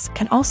success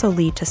can also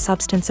lead to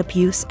substance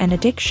abuse and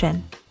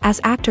addiction,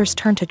 as actors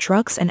turn to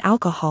drugs and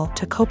alcohol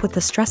to cope with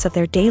the stress of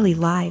their daily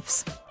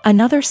lives.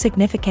 Another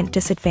significant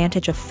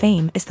disadvantage of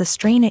fame is the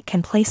strain it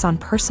can place on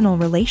personal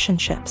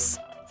relationships.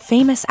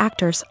 Famous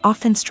actors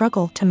often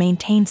struggle to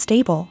maintain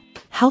stable,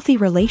 healthy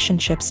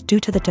relationships due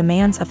to the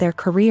demands of their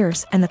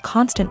careers and the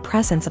constant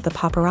presence of the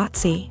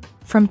paparazzi.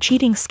 From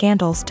cheating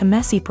scandals to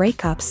messy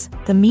breakups,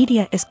 the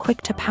media is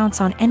quick to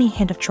pounce on any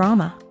hint of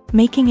drama,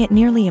 making it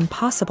nearly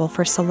impossible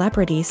for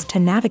celebrities to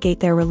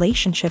navigate their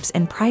relationships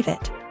in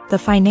private. The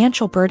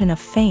financial burden of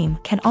fame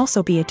can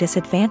also be a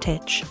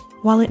disadvantage.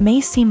 While it may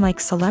seem like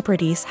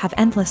celebrities have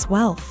endless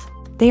wealth,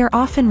 they are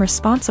often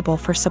responsible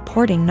for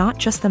supporting not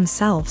just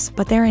themselves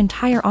but their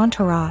entire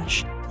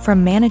entourage.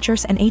 From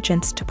managers and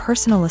agents to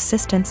personal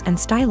assistants and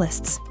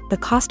stylists, the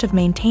cost of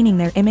maintaining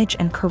their image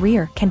and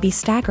career can be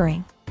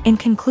staggering. In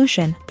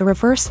conclusion, the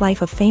reverse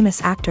life of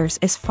famous actors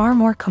is far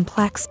more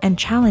complex and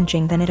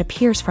challenging than it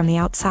appears from the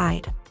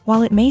outside.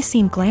 While it may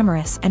seem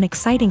glamorous and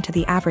exciting to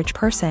the average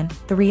person,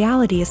 the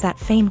reality is that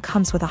fame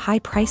comes with a high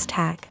price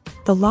tag.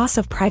 The loss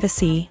of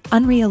privacy,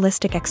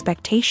 unrealistic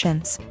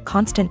expectations,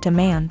 constant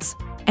demands,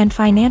 and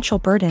financial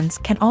burdens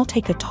can all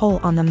take a toll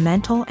on the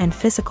mental and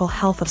physical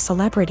health of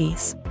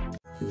celebrities.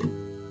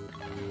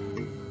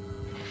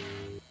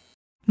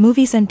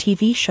 Movies and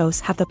TV shows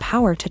have the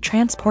power to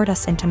transport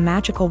us into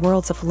magical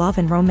worlds of love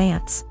and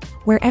romance,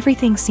 where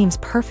everything seems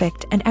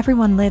perfect and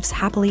everyone lives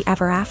happily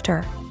ever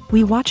after.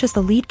 We watch as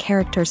the lead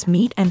characters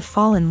meet and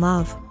fall in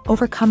love,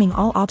 overcoming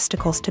all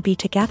obstacles to be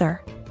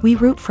together. We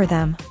root for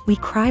them, we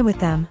cry with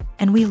them,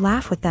 and we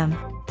laugh with them.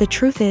 The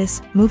truth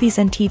is, movies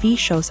and TV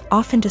shows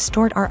often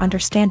distort our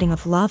understanding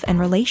of love and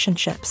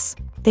relationships.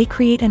 They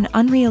create an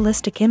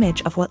unrealistic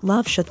image of what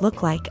love should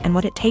look like and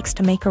what it takes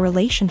to make a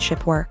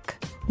relationship work.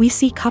 We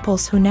see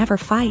couples who never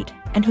fight,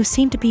 and who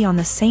seem to be on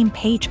the same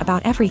page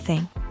about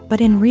everything.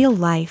 But in real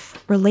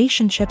life,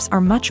 relationships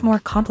are much more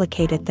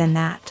complicated than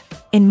that.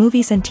 In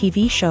movies and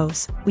TV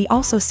shows, we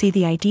also see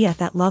the idea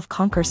that love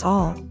conquers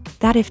all.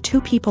 That if two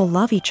people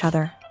love each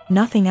other,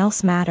 nothing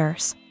else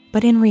matters.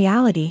 But in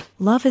reality,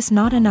 love is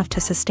not enough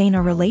to sustain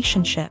a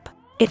relationship.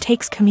 It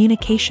takes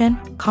communication,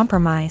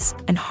 compromise,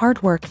 and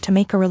hard work to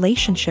make a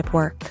relationship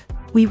work.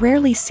 We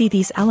rarely see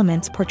these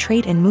elements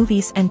portrayed in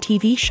movies and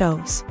TV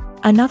shows.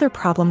 Another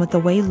problem with the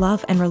way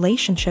love and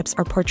relationships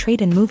are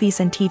portrayed in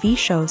movies and TV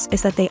shows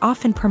is that they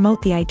often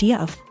promote the idea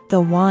of the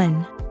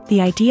one.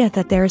 The idea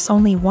that there is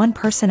only one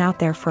person out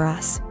there for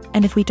us,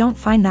 and if we don't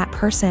find that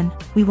person,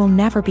 we will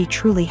never be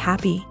truly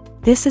happy.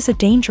 This is a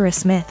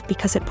dangerous myth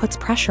because it puts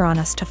pressure on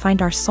us to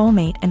find our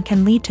soulmate and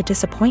can lead to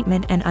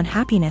disappointment and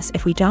unhappiness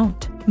if we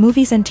don't.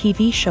 Movies and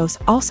TV shows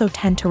also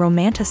tend to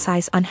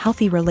romanticize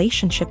unhealthy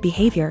relationship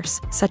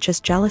behaviors, such as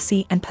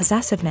jealousy and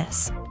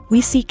possessiveness.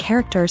 We see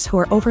characters who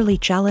are overly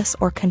jealous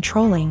or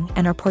controlling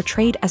and are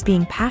portrayed as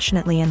being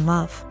passionately in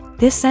love.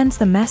 This sends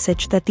the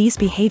message that these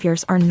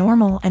behaviors are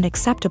normal and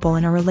acceptable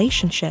in a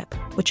relationship,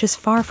 which is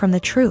far from the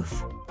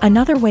truth.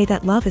 Another way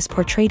that love is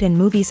portrayed in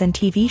movies and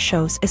TV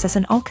shows is as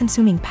an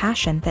all-consuming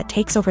passion that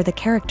takes over the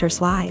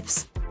characters'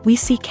 lives. We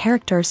see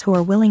characters who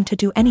are willing to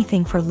do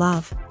anything for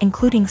love,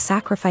 including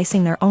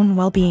sacrificing their own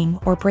well-being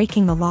or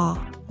breaking the law.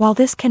 While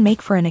this can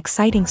make for an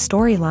exciting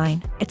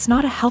storyline, it's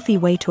not a healthy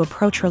way to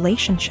approach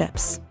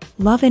relationships.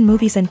 Love in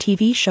movies and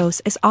TV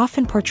shows is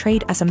often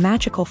portrayed as a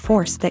magical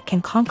force that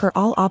can conquer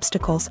all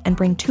obstacles and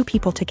bring two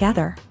people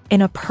together.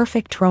 In a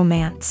perfect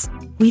romance,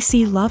 we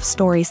see love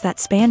stories that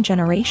span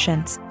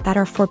generations, that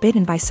are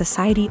forbidden by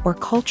society or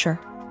culture,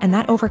 and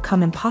that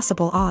overcome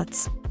impossible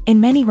odds.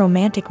 In many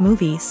romantic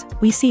movies,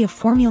 we see a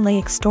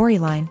formulaic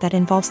storyline that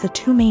involves the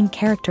two main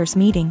characters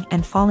meeting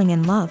and falling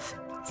in love,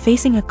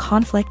 facing a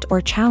conflict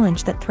or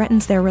challenge that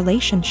threatens their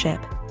relationship,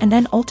 and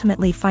then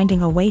ultimately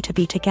finding a way to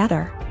be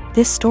together.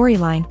 This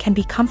storyline can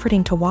be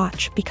comforting to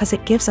watch because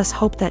it gives us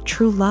hope that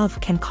true love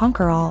can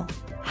conquer all.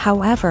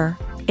 However,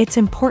 it's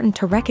important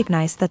to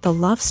recognize that the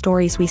love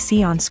stories we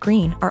see on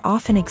screen are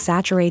often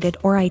exaggerated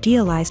or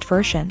idealized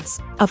versions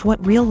of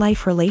what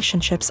real-life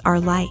relationships are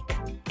like.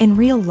 In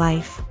real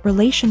life,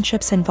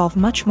 relationships involve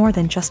much more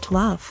than just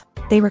love.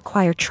 They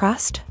require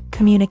trust,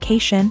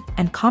 communication,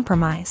 and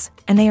compromise,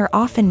 and they are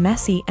often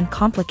messy and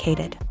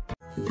complicated.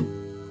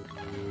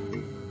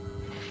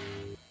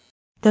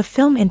 The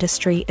film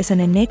industry is an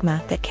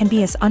enigma that can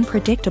be as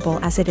unpredictable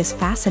as it is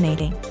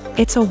fascinating.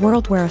 It's a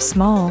world where a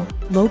small,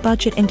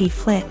 low-budget indie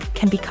flick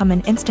can become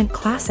an instant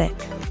classic,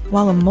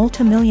 while a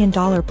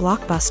multi-million-dollar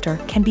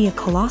blockbuster can be a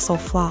colossal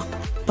flop.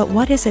 But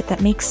what is it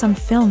that makes some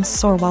films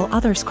soar while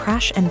others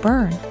crash and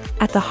burn?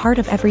 At the heart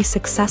of every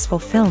successful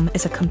film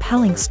is a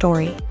compelling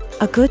story.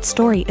 A good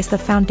story is the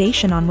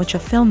foundation on which a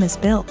film is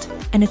built,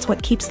 and it's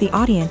what keeps the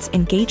audience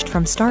engaged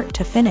from start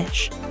to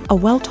finish. A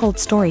well-told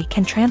story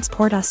can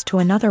transport us to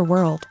another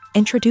world,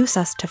 introduce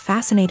us to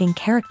fascinating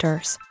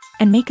characters,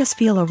 and make us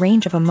feel a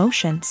range of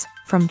emotions,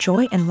 from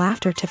joy and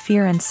laughter to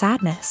fear and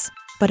sadness.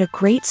 But a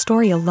great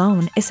story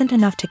alone isn't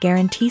enough to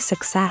guarantee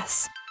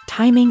success.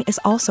 Timing is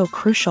also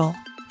crucial.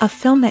 A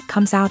film that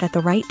comes out at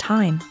the right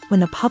time, when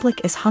the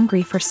public is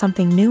hungry for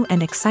something new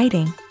and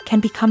exciting,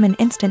 can become an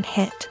instant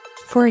hit.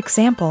 For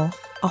example,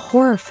 a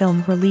horror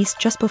film released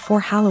just before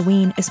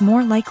Halloween is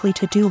more likely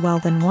to do well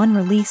than one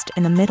released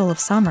in the middle of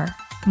summer.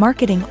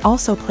 Marketing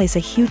also plays a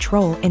huge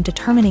role in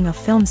determining a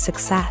film's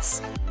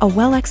success. A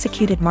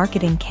well-executed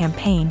marketing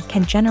campaign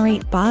can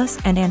generate buzz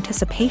and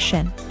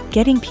anticipation,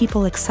 getting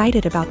people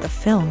excited about the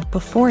film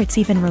before it's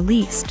even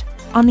released.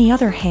 On the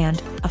other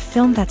hand, a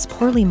film that's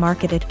poorly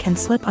marketed can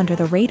slip under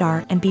the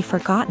radar and be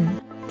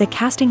forgotten. The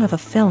casting of a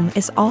film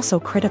is also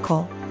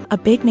critical. A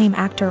big-name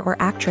actor or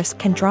actress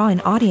can draw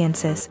in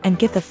audiences and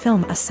give the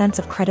film a sense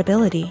of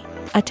credibility.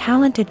 A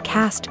talented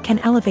cast can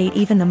elevate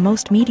even the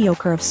most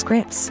mediocre of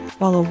scripts,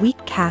 while a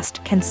weak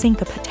cast can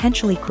sink a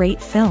potentially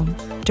great film.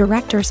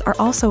 Directors are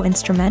also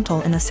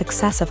instrumental in the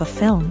success of a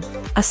film.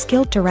 A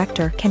skilled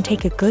director can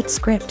take a good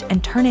script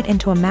and turn it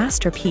into a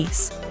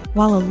masterpiece.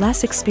 while a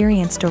less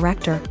experienced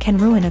director can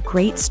ruin a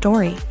great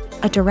story.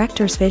 A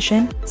director's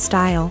vision,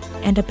 style,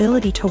 and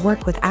ability to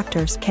work with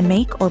actors can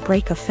make or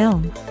break a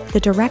film. The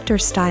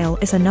director's style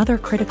is another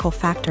critical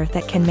factor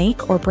that can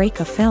make or break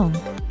a film.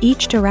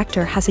 Each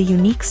director has a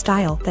unique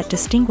style that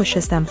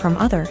distinguishes them from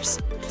others.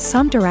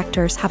 Some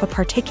directors have a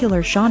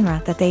particular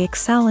genre that they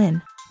excel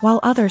in,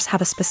 while others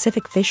have a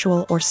specific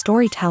visual or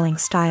storytelling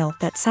style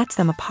that sets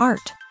them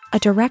apart. A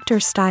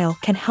director's style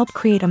can help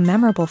create a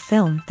memorable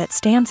film that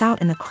stands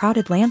out in the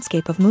crowded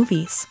landscape of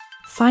movies.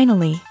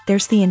 Finally,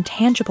 there's the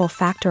intangible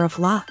factor of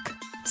luck.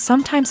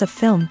 Sometimes a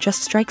film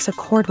just strikes a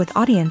chord with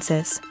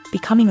audiences,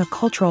 becoming a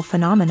cultural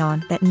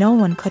phenomenon that no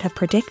one could have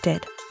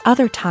predicted.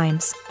 Other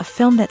times, a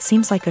film that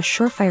seems like a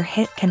surefire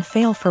hit can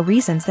fail for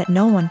reasons that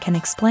no one can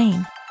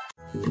explain.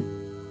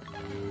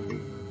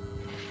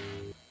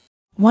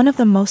 One of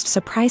the most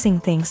surprising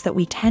things that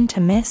we tend to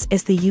miss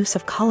is the use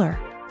of color.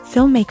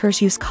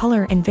 Filmmakers use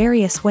color in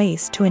various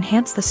ways to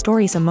enhance the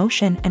story's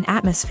emotion and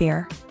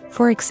atmosphere.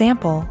 For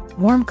example,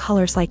 warm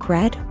colors like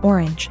red,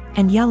 orange,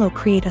 and yellow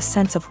create a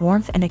sense of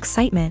warmth and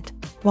excitement,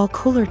 while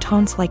cooler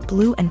tones like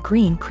blue and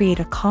green create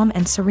a calm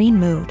and serene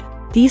mood.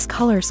 These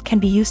colors can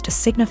be used to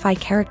signify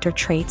character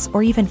traits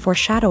or even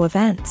foreshadow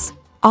events.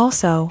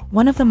 Also,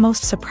 one of the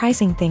most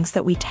surprising things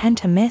that we tend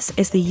to miss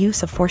is the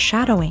use of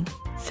foreshadowing.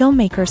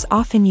 Filmmakers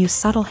often use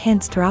subtle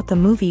hints throughout the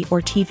movie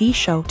or TV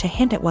show to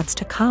hint at what's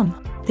to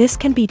come. This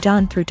can be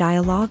done through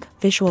dialogue,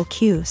 visual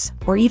cues,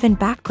 or even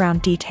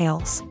background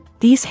details.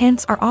 These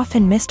hints are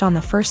often missed on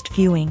the first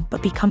viewing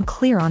but become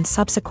clear on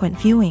subsequent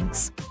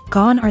viewings.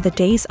 Gone are the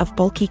days of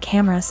bulky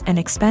cameras and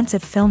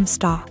expensive film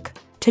stock.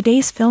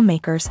 Today's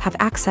filmmakers have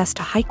access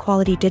to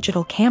high-quality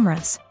digital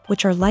cameras,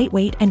 which are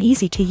lightweight and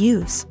easy to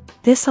use.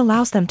 This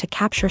allows them to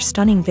capture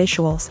stunning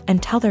visuals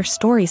and tell their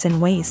stories in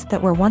ways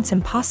that were once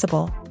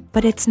impossible.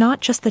 But it's not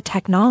just the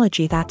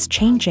technology that's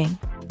changing.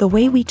 The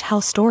way we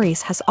tell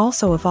stories has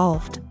also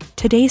evolved.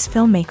 Today's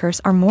filmmakers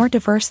are more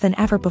diverse than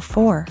ever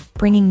before,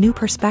 bringing new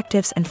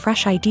perspectives and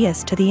fresh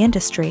ideas to the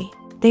industry.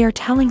 They are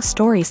telling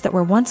stories that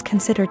were once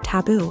considered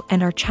taboo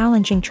and are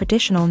challenging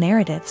traditional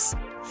narratives.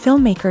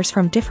 Filmmakers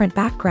from different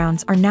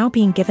backgrounds are now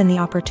being given the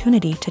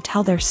opportunity to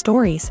tell their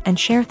stories and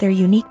share their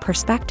unique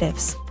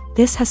perspectives.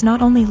 This has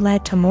not only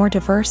led to more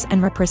diverse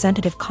and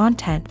representative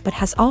content but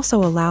has also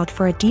allowed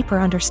for a deeper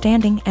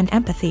understanding and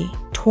empathy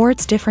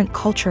towards different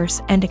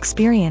cultures and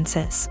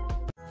experiences.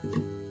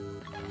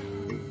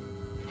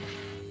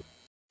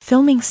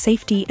 Filming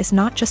safety is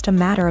not just a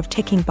matter of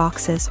ticking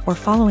boxes or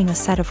following a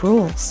set of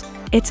rules.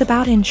 It's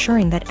about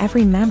ensuring that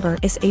every member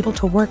is able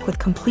to work with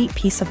complete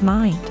peace of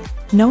mind,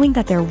 knowing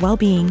that their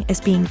well-being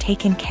is being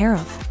taken care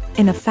of.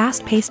 In a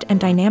fast-paced and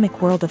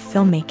dynamic world of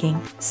filmmaking,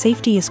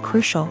 safety is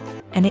crucial,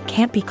 and it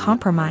can't be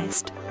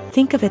compromised.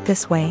 Think of it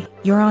this way: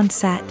 you're on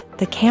set,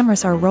 the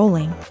cameras are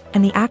rolling,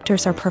 and the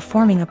actors are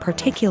performing a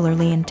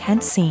particularly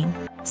intense scene.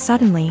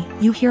 Suddenly,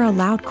 you hear a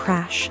loud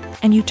crash,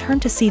 and you turn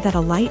to see that a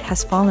light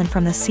has fallen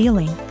from the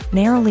ceiling,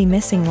 narrowly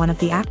missing one of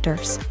the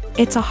actors.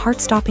 It's a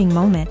heart-stopping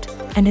moment,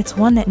 and it's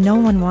one that no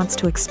one wants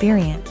to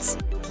experience.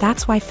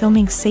 That's why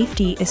filming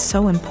safety is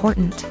so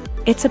important.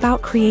 It's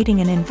about creating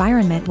an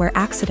environment where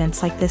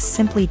accidents like this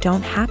simply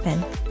don't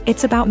happen.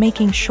 It's about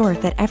making sure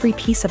that every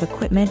piece of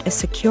equipment is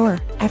secure,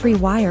 every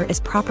wire is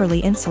properly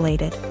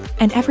insulated,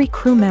 and every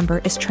crew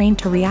member is trained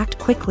to react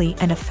quickly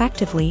and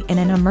effectively in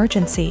an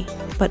emergency.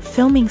 But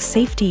filming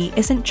safety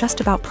isn't just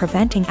about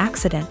preventing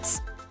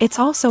accidents. It's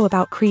also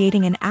about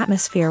creating an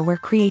atmosphere where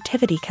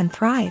creativity can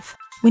thrive.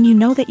 When you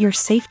know that your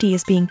safety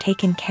is being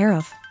taken care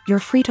of, you're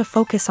free to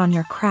focus on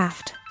your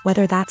craft,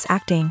 whether that's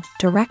acting,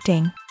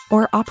 directing,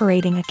 or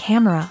operating a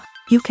camera.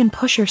 You can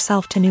push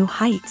yourself to new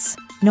heights,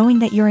 knowing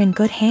that you're in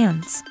good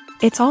hands.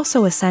 It's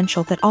also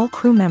essential that all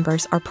crew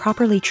members are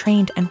properly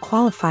trained and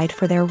qualified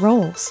for their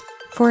roles.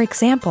 For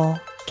example,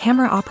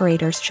 camera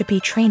operators should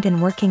be trained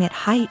in working at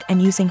height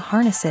and using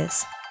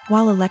harnesses,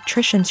 while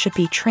electricians should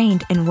be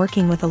trained in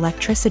working with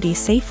electricity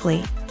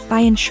safely. By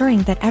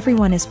ensuring that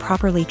everyone is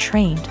properly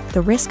trained,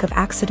 the risk of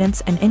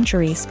accidents and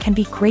injuries can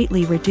be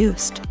greatly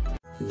reduced.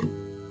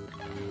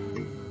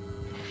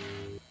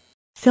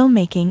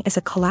 Filmmaking is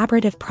a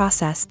collaborative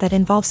process that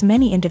involves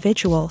many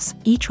individuals,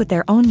 each with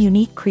their own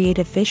unique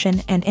creative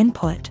vision and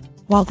input.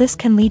 While this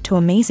can lead to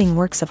amazing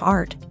works of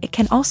art, it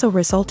can also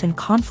result in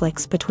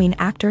conflicts between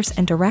actors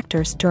and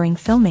directors during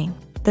filming.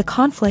 The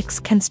conflicts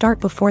can start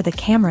before the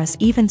cameras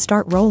even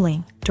start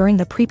rolling, during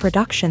the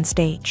pre-production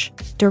stage.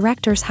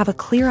 Directors have a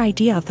clear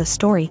idea of the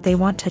story they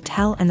want to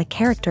tell and the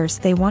characters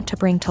they want to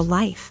bring to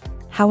life.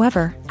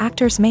 However,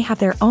 actors may have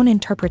their own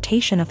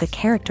interpretation of the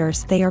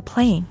characters they are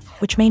playing,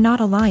 which may not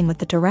align with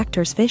the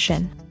director's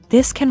vision.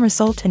 This can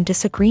result in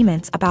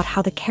disagreements about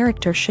how the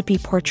characters should be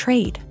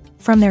portrayed,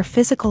 from their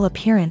physical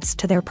appearance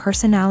to their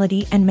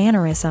personality and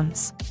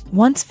mannerisms.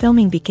 Once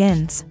filming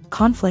begins,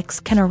 conflicts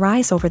can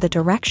arise over the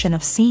direction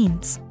of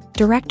scenes.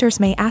 Directors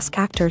may ask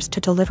actors to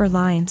deliver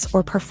lines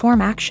or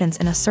perform actions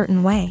in a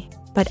certain way.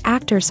 but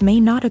actors may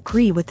not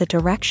agree with the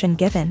direction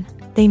given.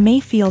 They may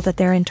feel that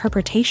their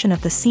interpretation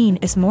of the scene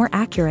is more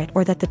accurate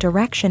or that the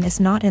direction is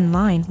not in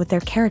line with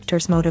their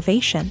character's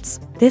motivations.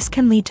 This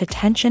can lead to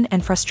tension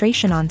and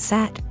frustration on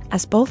set,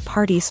 as both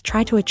parties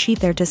try to achieve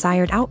their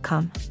desired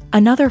outcome.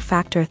 Another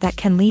factor that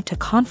can lead to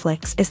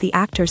conflicts is the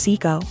actor's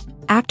ego.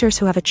 Actors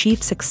who have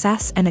achieved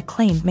success and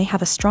acclaim may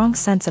have a strong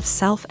sense of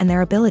self and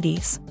their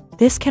abilities.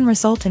 This can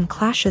result in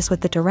clashes with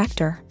the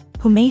director,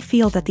 who may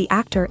feel that the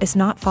actor is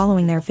not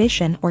following their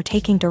vision or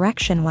taking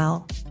direction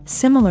well.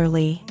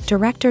 Similarly,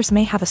 directors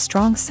may have a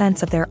strong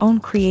sense of their own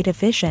creative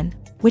vision,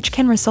 which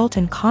can result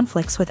in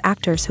conflicts with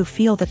actors who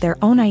feel that their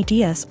own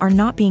ideas are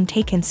not being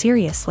taken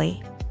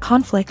seriously.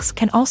 Conflicts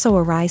can also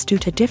arise due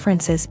to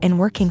differences in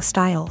working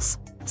styles.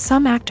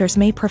 Some actors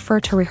may prefer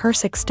to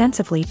rehearse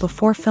extensively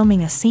before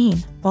filming a scene,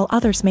 while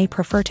others may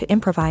prefer to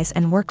improvise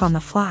and work on the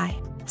fly.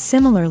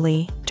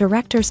 Similarly,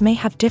 directors may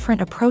have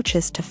different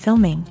approaches to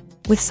filming,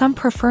 with some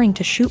preferring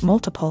to shoot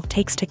multiple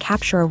takes to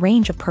capture a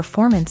range of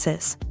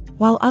performances,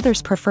 while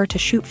others prefer to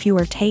shoot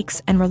fewer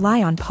takes and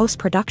rely on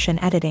post-production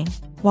editing.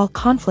 While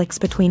conflicts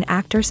between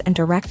actors and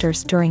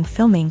directors during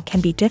filming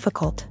can be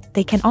difficult,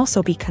 they can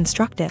also be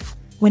constructive.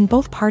 When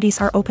both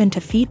parties are open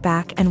to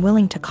feedback and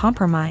willing to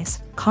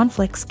compromise,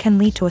 conflicts can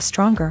lead to a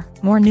stronger,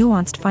 more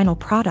nuanced final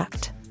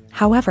product.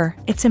 However,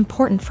 it's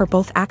important for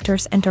both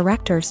actors and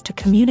directors to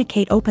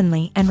communicate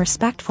openly and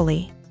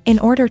respectfully, in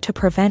order to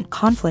prevent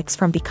conflicts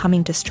from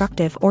becoming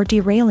destructive or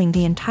derailing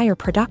the entire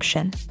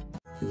production.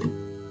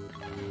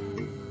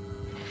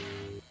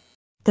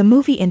 The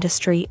movie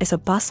industry is a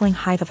bustling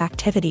hive of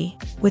activity,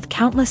 with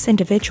countless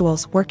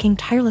individuals working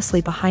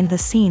tirelessly behind the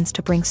scenes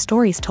to bring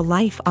stories to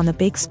life on the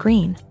big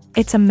screen.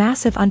 It's a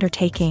massive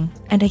undertaking,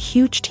 and a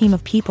huge team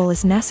of people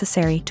is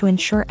necessary to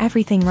ensure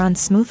everything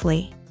runs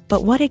smoothly.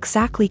 But what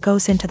exactly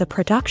goes into the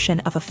production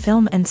of a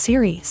film and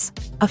series?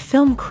 A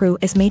film crew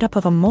is made up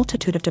of a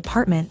multitude of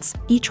departments,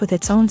 each with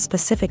its own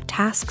specific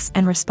tasks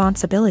and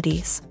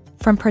responsibilities.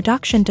 From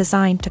production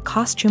design to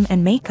costume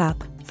and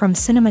makeup, from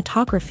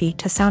cinematography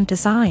to sound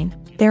design,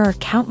 there are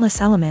countless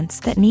elements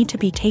that need to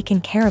be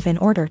taken care of in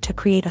order to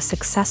create a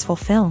successful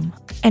film.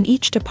 And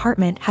each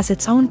department has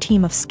its own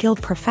team of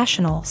skilled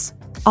professionals,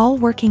 all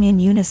working in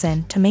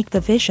unison to make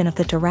the vision of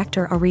the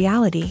director a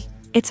reality.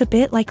 It's a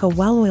bit like a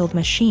well-oiled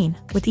machine,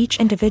 with each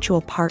individual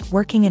part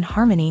working in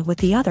harmony with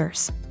the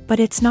others. But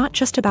it's not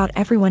just about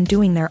everyone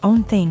doing their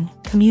own thing.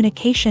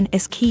 Communication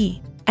is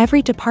key.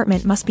 Every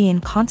department must be in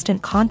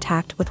constant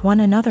contact with one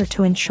another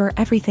to ensure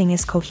everything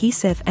is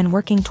cohesive and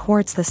working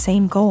towards the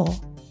same goal.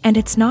 And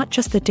it's not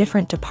just the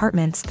different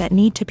departments that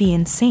need to be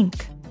in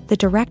sync. The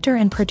director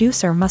and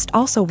producer must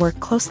also work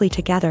closely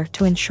together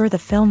to ensure the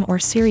film or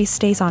series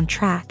stays on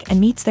track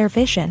and meets their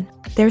vision.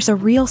 There's a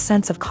real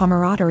sense of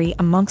camaraderie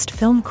amongst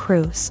film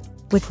crews.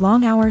 With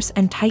long hours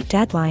and tight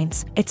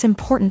deadlines, it's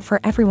important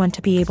for everyone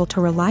to be able to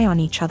rely on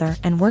each other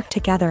and work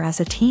together as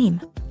a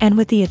team. And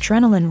with the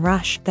adrenaline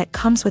rush that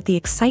comes with the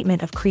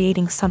excitement of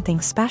creating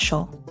something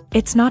special,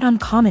 it's not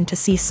uncommon to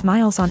see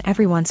smiles on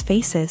everyone's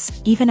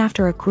faces, even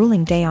after a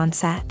grueling day on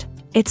set.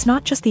 It's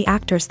not just the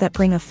actors that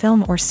bring a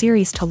film or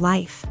series to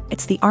life,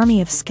 it's the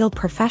army of skilled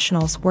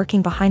professionals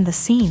working behind the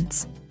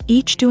scenes,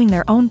 each doing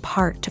their own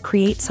part to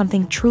create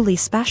something truly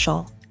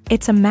special.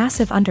 It's a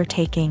massive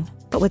undertaking,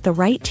 but with the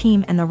right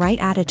team and the right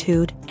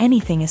attitude,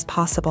 anything is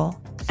possible.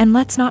 And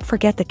let's not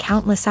forget the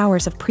countless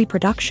hours of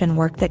pre-production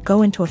work that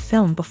go into a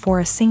film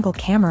before a single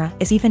camera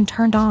is even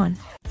turned on.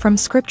 From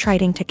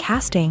scriptwriting to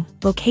casting,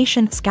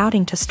 location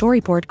scouting to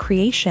storyboard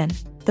creation,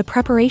 the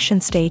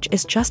preparation stage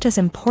is just as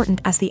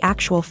important as the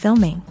actual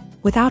filming.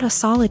 Without a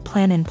solid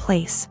plan in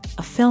place,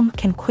 a film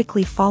can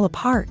quickly fall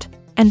apart.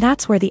 And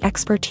that's where the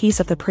expertise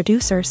of the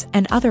producers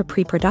and other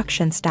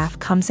pre-production staff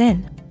comes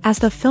in. As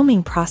the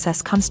filming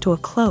process comes to a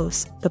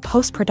close, the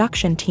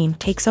post-production team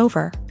takes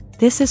over.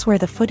 This is where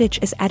the footage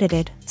is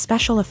edited,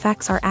 special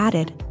effects are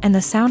added, and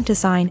the sound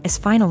design is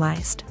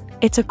finalized.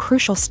 It's a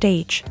crucial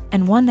stage,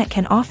 and one that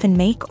can often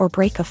make or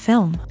break a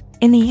film.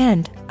 In the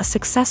end, a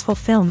successful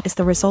film is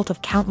the result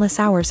of countless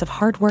hours of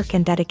hard work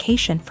and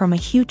dedication from a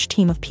huge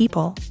team of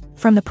people.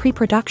 From the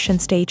pre-production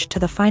stage to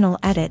the final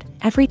edit,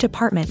 every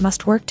department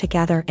must work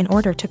together in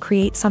order to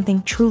create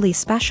something truly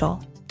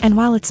special. And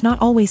while it's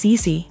not always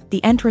easy,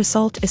 the end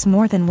result is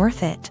more than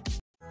worth it.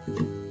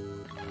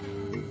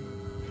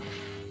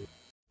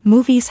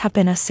 Movies have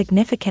been a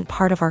significant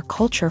part of our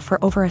culture for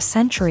over a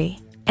century,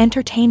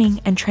 entertaining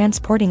and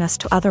transporting us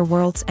to other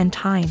worlds and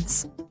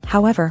times.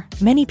 However,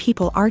 many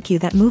people argue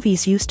that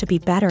movies used to be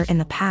better in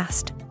the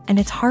past, and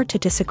it's hard to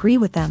disagree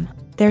with them.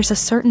 There's a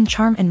certain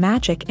charm and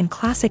magic in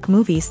classic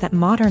movies that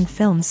modern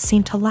films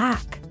seem to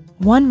lack.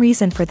 One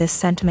reason for this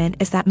sentiment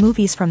is that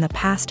movies from the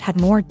past had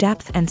more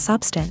depth and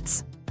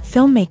substance.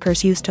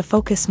 Filmmakers used to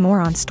focus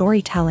more on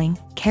storytelling,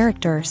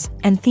 characters,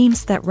 and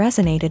themes that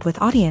resonated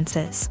with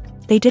audiences.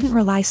 They didn't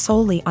rely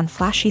solely on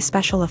flashy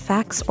special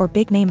effects or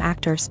big-name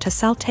actors to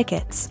sell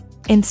tickets.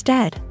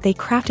 Instead, they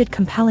crafted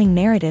compelling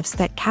narratives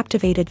that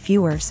captivated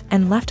viewers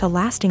and left a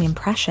lasting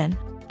impression.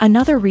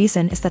 Another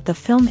reason is that the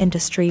film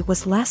industry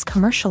was less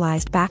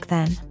commercialized back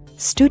then.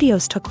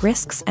 Studios took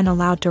risks and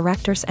allowed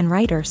directors and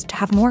writers to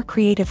have more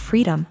creative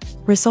freedom,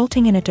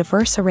 resulting in a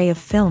diverse array of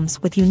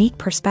films with unique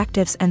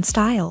perspectives and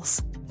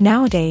styles.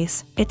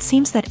 Nowadays, it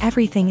seems that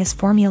everything is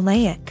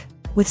formulaic,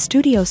 with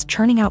studios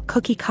churning out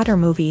cookie-cutter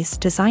movies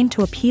designed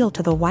to appeal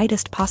to the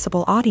widest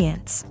possible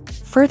audience.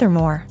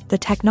 Furthermore, the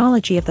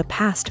technology of the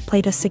past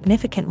played a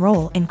significant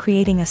role in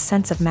creating a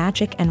sense of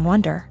magic and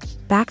wonder.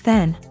 Back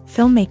then,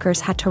 filmmakers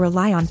had to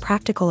rely on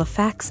practical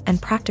effects and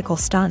practical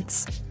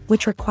stunts,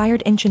 which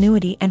required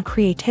ingenuity and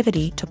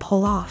creativity to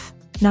pull off.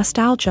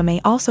 Nostalgia may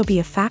also be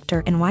a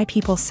factor in why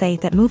people say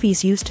that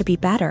movies used to be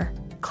better.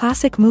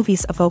 Classic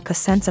movies evoke a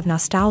sense of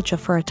nostalgia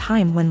for a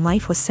time when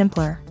life was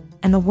simpler,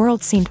 and the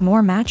world seemed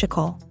more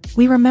magical.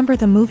 We remember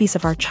the movies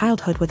of our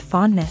childhood with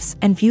fondness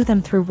and view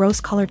them through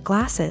rose-colored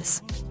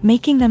glasses,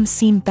 making them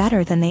seem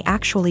better than they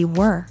actually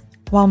were.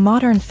 While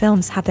modern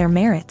films have their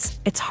merits,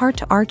 it's hard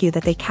to argue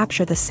that they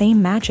capture the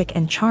same magic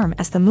and charm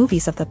as the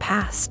movies of the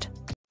past.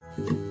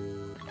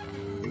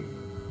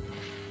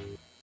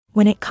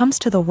 When it comes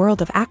to the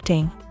world of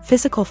acting,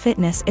 physical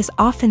fitness is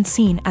often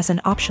seen as an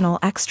optional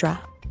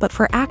extra. But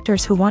for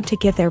actors who want to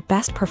give their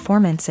best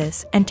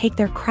performances and take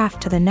their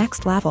craft to the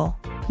next level,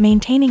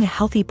 maintaining a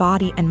healthy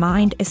body and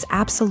mind is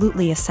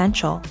absolutely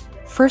essential.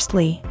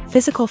 Firstly,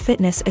 physical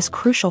fitness is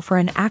crucial for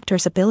an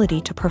actor's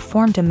ability to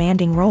perform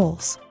demanding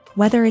roles.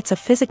 Whether it's a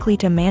physically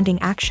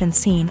demanding action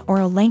scene or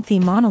a lengthy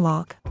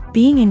monologue,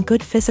 being in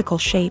good physical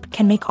shape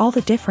can make all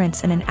the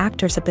difference in an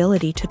actor's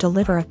ability to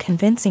deliver a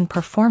convincing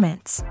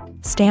performance.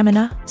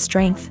 Stamina,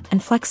 strength,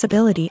 and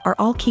flexibility are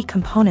all key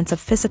components of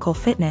physical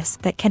fitness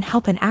that can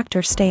help an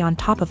actor stay on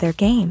top of their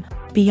game.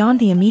 Beyond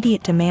the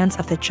immediate demands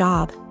of the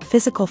job,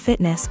 physical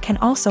fitness can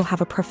also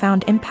have a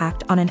profound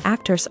impact on an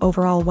actor's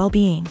overall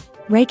well-being.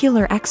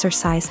 Regular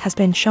exercise has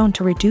been shown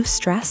to reduce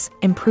stress,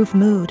 improve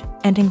mood,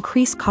 and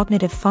increase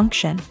cognitive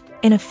function.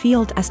 In a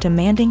field as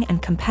demanding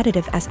and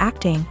competitive as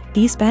acting,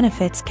 these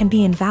benefits can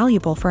be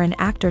invaluable for an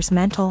actor's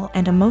mental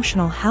and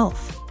emotional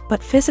health.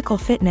 But physical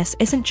fitness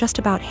isn't just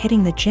about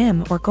hitting the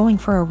gym or going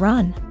for a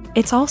run.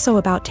 It's also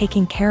about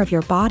taking care of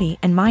your body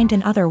and mind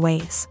in other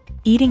ways.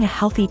 Eating a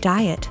healthy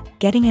diet,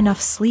 getting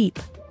enough sleep,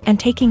 and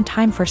taking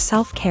time for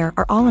self-care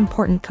are all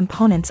important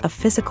components of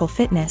physical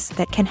fitness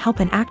that can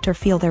help an actor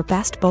feel their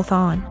best both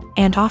on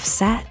and off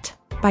set.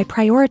 By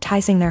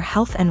prioritizing their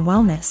health and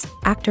wellness,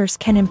 actors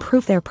can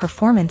improve their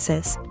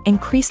performances,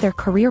 increase their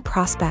career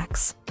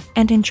prospects,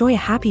 and enjoy a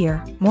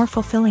happier, more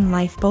fulfilling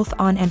life both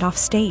on and off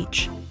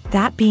stage.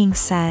 That being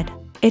said,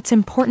 it's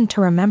important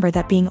to remember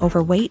that being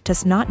overweight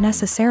does not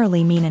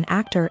necessarily mean an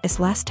actor is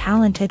less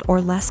talented or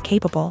less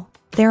capable.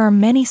 There are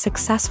many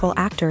successful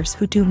actors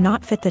who do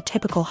not fit the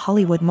typical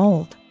Hollywood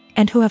mold,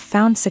 and who have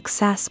found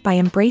success by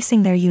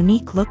embracing their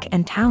unique look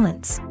and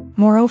talents.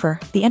 Moreover,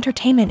 the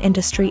entertainment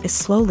industry is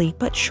slowly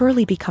but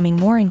surely becoming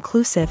more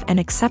inclusive and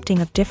accepting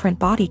of different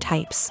body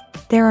types.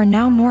 There are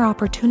now more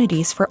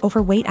opportunities for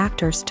overweight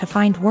actors to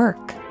find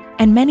work,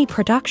 and many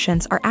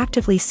productions are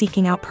actively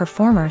seeking out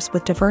performers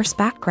with diverse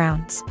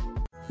backgrounds.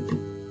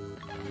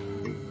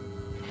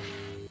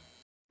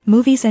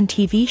 Movies and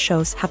TV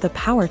shows have the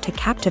power to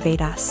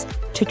captivate us,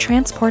 to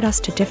transport us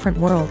to different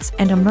worlds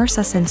and immerse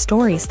us in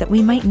stories that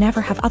we might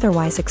never have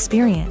otherwise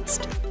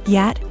experienced.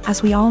 Yet,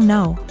 as we all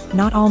know,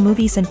 not all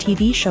movies and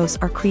TV shows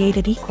are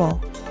created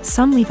equal.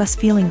 Some leave us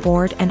feeling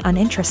bored and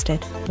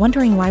uninterested,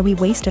 wondering why we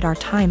wasted our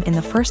time in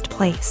the first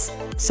place.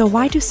 So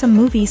why do some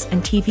movies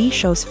and TV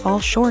shows fall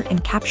short in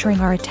capturing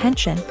our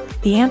attention?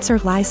 The answer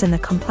lies in the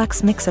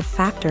complex mix of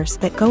factors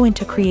that go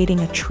into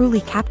creating a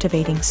truly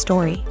captivating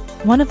story.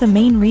 One of the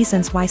main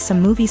reasons why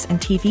some movies and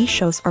TV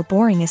shows are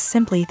boring is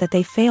simply that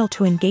they fail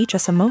to engage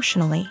us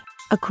emotionally.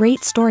 A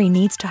great story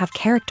needs to have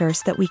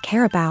characters that we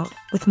care about,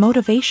 with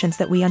motivations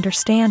that we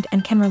understand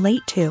and can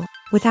relate to.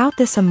 Without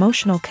this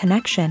emotional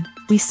connection,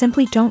 we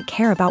simply don't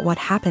care about what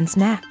happens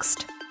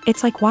next.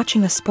 It's like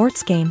watching a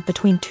sports game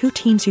between two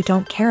teams you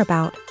don't care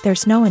about.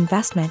 There's no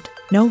investment,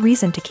 no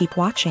reason to keep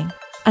watching.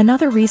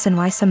 Another reason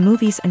why some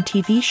movies and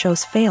TV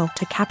shows fail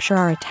to capture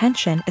our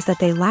attention is that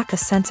they lack a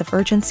sense of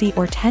urgency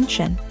or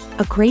tension.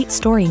 A great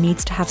story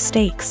needs to have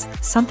stakes,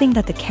 something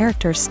that the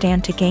characters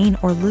stand to gain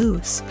or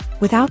lose.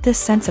 Without this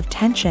sense of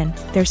tension,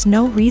 there's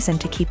no reason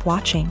to keep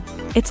watching.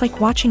 It's like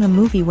watching a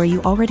movie where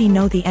you already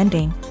know the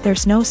ending.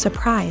 There's no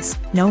surprise,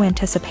 no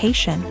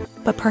anticipation.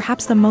 But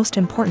perhaps the most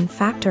important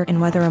factor in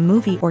whether a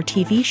movie or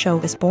TV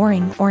show is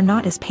boring or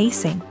not is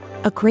pacing.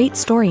 A great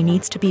story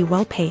needs to be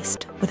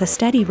well-paced, with a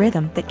steady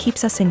rhythm that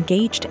keeps us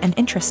engaged and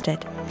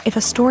interested. If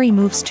a story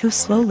moves too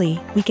slowly,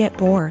 we get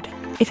bored.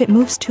 If it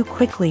moves too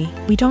quickly,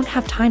 we don't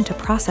have time to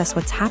process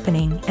what's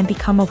happening and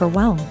become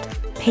overwhelmed.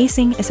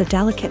 Pacing is a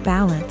delicate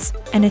balance,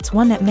 and it's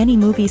one that many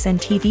movies and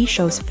TV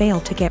shows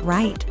fail to get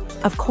right.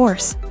 Of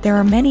course, there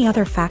are many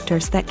other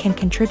factors that can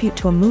contribute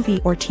to a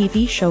movie or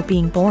TV show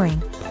being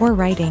boring: poor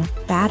writing,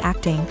 bad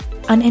acting,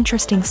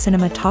 uninteresting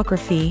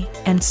cinematography,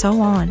 and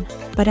so on.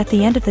 But at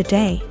the end of the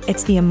day,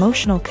 it's the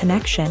emotional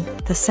connection,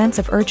 the sense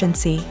of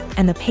urgency,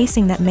 and the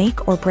pacing that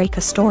make or break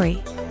a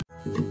story.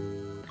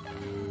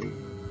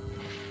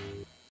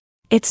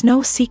 It's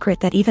no secret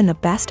that even the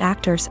best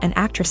actors and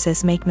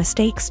actresses make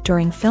mistakes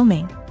during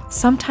filming.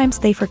 Sometimes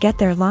they forget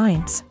their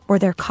lines, or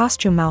their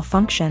costume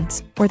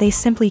malfunctions, or they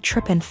simply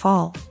trip and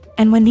fall.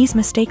 And when these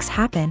mistakes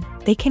happen,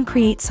 they can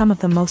create some of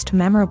the most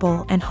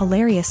memorable and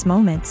hilarious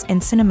moments in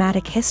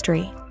cinematic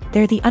history.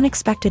 They're the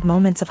unexpected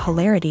moments of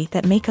hilarity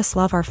that make us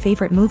love our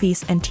favorite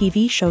movies and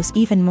TV shows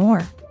even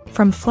more.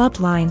 From flubbed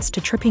lines to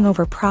tripping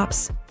over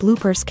props,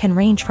 bloopers can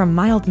range from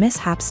mild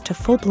mishaps to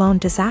full-blown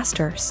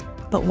disasters.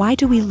 But why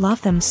do we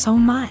love them so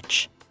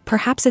much?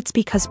 Perhaps it's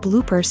because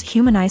bloopers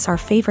humanize our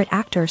favorite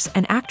actors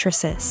and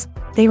actresses.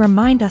 They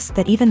remind us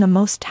that even the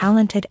most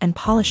talented and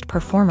polished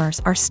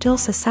performers are still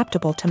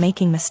susceptible to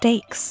making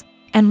mistakes.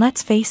 And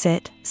let's face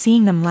it,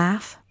 seeing them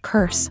laugh,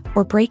 curse,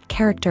 or break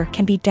character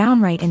can be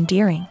downright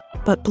endearing.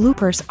 But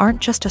bloopers aren't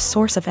just a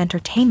source of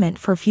entertainment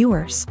for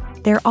viewers.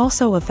 They're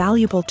also a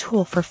valuable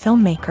tool for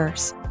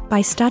filmmakers.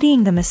 By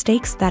studying the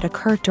mistakes that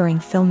occur during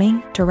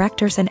filming,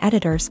 directors and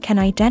editors can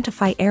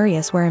identify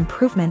areas where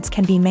improvements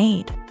can be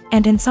made.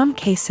 And in some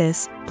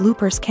cases,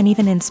 bloopers can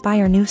even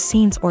inspire new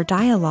scenes or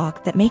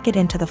dialogue that make it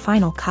into the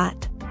final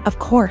cut. Of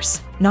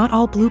course, not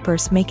all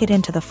bloopers make it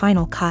into the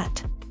final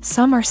cut.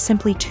 Some are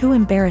simply too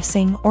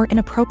embarrassing or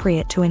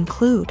inappropriate to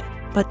include.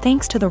 But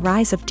thanks to the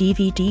rise of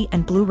DVD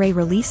and Blu-ray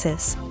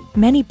releases,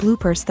 many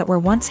bloopers that were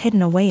once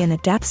hidden away in the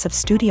depths of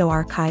studio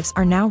archives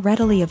are now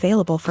readily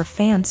available for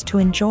fans to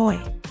enjoy.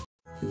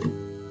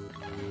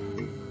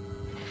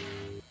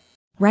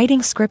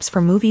 Writing scripts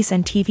for movies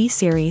and TV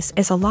series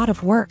is a lot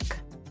of work.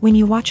 When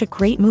you watch a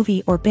great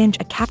movie or binge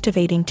a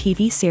captivating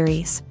TV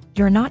series,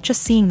 you're not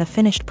just seeing the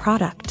finished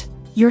product.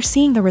 You're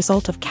seeing the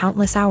result of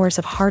countless hours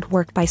of hard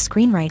work by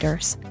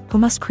screenwriters, who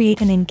must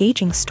create an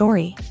engaging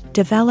story,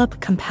 develop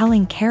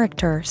compelling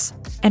characters,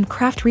 and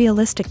craft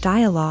realistic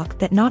dialogue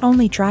that not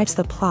only drives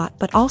the plot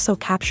but also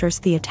captures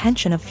the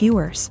attention of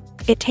viewers.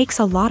 It takes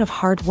a lot of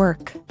hard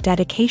work,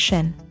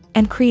 dedication,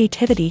 and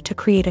creativity to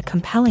create a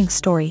compelling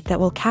story that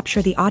will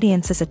capture the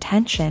audience's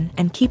attention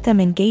and keep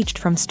them engaged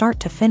from start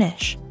to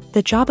finish.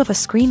 The job of a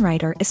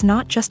screenwriter is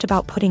not just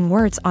about putting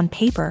words on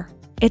paper.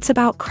 It's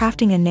about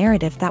crafting a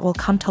narrative that will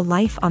come to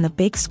life on the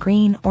big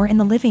screen or in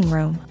the living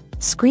room.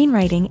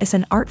 Screenwriting is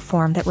an art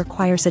form that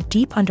requires a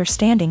deep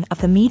understanding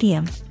of the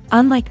medium.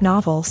 Unlike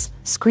novels,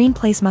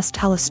 screenplays must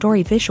tell a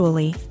story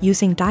visually,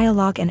 using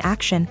dialogue and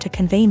action to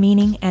convey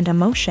meaning and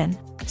emotion.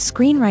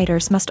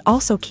 Screenwriters must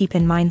also keep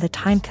in mind the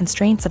time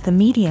constraints of the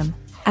medium,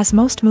 as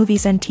most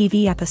movies and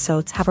TV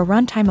episodes have a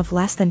runtime of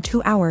less than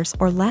 2 hours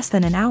or less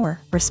than an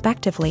hour,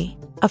 respectively.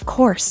 Of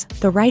course,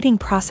 the writing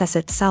process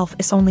itself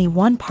is only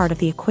one part of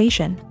the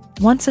equation.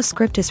 Once a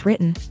script is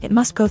written, it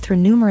must go through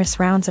numerous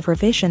rounds of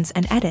revisions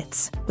and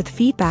edits, with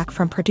feedback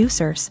from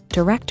producers,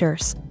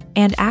 directors,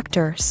 and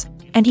actors.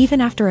 And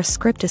even after a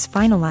script is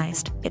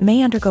finalized, it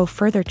may undergo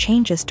further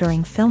changes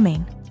during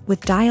filming,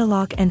 with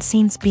dialogue and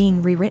scenes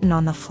being rewritten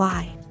on the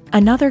fly.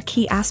 Another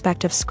key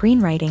aspect of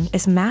screenwriting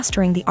is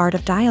mastering the art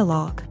of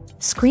dialogue.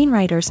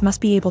 Screenwriters must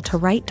be able to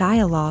write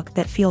dialogue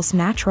that feels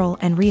natural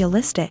and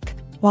realistic,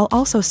 while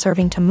also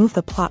serving to move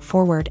the plot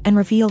forward and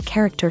reveal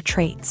character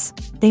traits.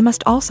 They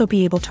must also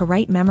be able to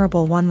write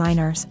memorable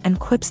one-liners and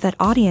quips that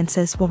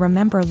audiences will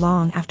remember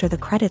long after the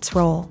credits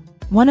roll.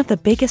 One of the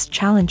biggest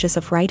challenges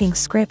of writing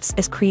scripts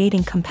is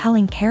creating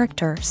compelling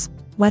characters.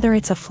 Whether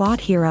it's a flawed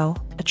hero,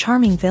 a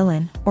charming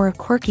villain, or a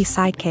quirky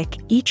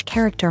sidekick, each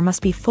character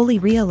must be fully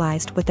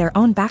realized with their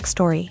own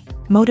backstory,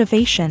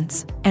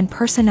 motivations, and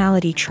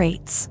personality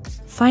traits.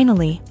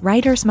 Finally,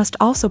 writers must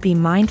also be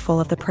mindful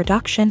of the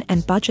production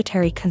and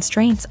budgetary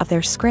constraints of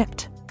their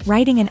script.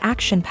 Writing an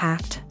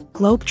action-packed,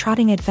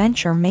 globe-trotting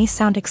adventure may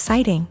sound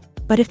exciting,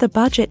 but if the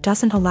budget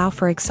doesn't allow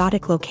for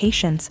exotic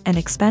locations and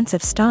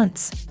expensive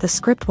stunts, the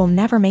script will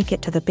never make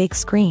it to the big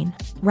screen.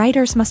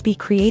 Writers must be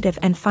creative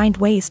and find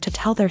ways to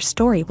tell their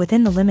story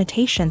within the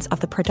limitations of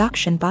the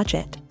production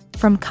budget.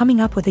 From coming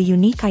up with a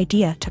unique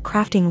idea to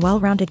crafting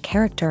well-rounded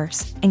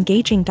characters,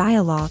 engaging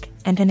dialogue,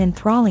 and an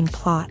enthralling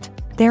plot,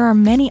 there are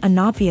many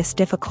unobvious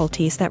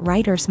difficulties that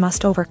writers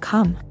must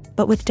overcome,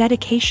 but with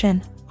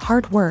dedication,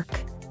 hard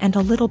work, and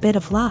a little bit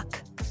of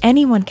luck,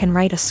 anyone can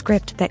write a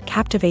script that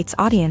captivates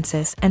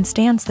audiences and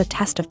stands the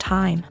test of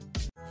time.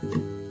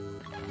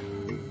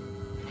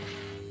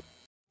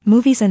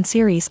 Movies and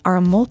series are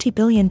a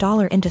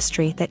multi-billion-dollar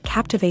industry that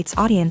captivates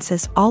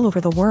audiences all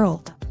over the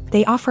world.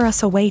 They offer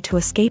us a way to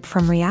escape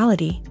from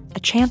reality, a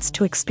chance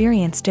to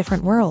experience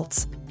different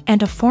worlds,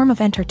 and a form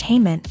of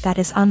entertainment that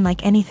is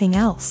unlike anything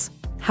else.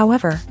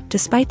 However,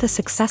 despite the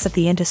success of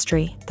the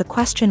industry, the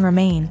question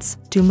remains,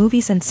 do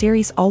movies and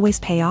series always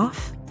pay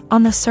off?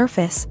 On the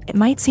surface, it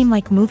might seem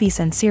like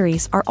movies and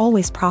series are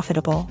always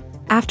profitable.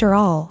 After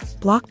all,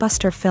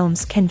 blockbuster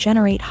films can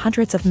generate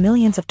hundreds of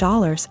millions of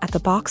dollars at the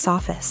box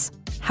office.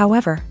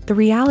 However, the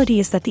reality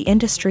is that the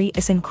industry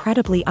is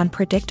incredibly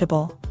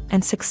unpredictable,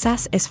 and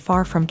success is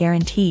far from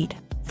guaranteed.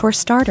 For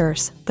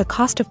starters, the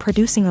cost of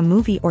producing a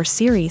movie or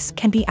series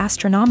can be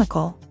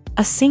astronomical.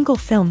 A single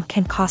film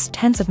can cost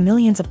tens of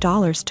millions of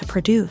dollars to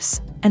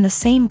produce, and the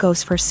same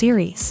goes for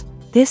series.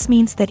 This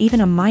means that even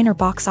a minor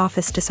box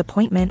office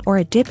disappointment or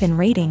a dip in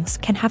ratings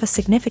can have a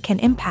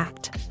significant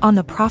impact on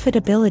the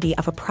profitability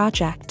of a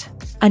project.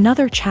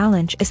 Another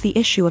challenge is the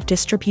issue of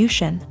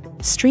distribution.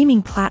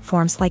 Streaming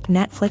platforms like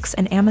Netflix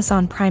and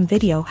Amazon Prime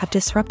Video have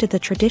disrupted the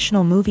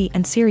traditional movie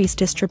and series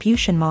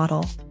distribution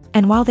model.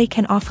 And while they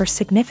can offer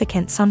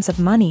significant sums of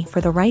money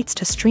for the rights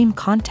to stream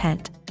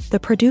content, the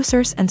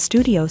producers and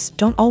studios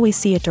don't always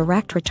see a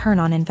direct return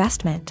on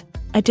investment.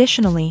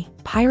 Additionally,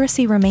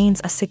 piracy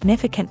remains a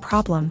significant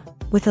problem,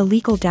 with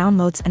illegal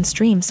downloads and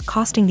streams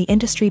costing the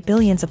industry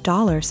billions of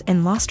dollars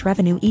in lost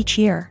revenue each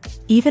year.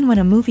 Even when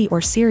a movie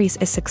or series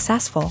is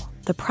successful,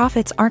 the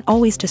profits aren't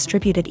always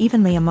distributed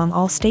evenly among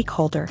all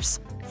stakeholders.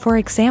 For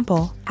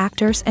example,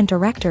 actors and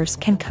directors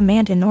can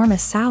command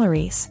enormous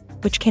salaries,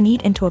 which can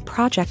eat into a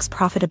project's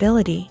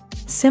profitability.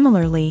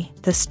 Similarly,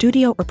 the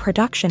studio or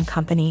production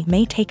company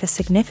may take a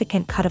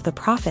significant cut of the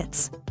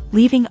profits,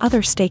 leaving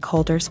other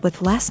stakeholders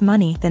with less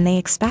money than they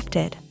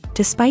expected.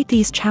 Despite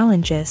these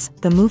challenges,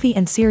 the movie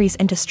and series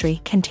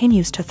industry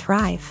continues to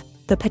thrive.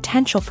 The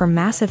potential for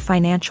massive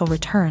financial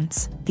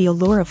returns, the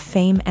allure of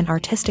fame and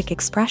artistic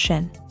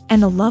expression,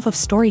 and the love of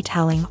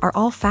storytelling are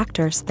all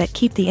factors that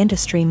keep the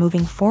industry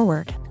moving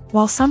forward.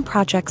 While some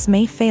projects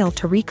may fail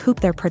to recoup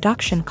their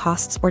production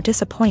costs or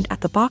disappoint at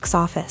the box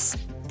office,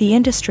 the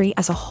industry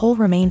as a whole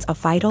remains a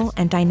vital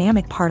and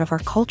dynamic part of our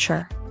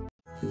culture.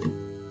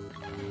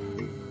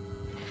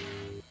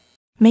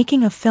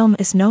 Making a film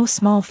is no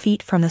small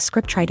feat. From the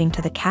scriptwriting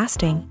to the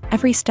casting,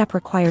 every step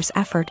requires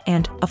effort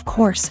and, of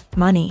course,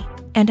 money.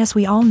 And as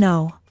we all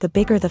know, the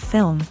bigger the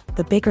film,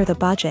 the bigger the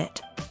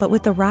budget. But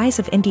with the rise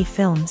of indie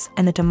films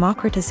and the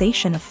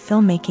democratization of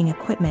filmmaking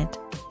equipment,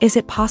 is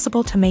it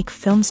possible to make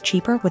films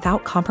cheaper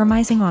without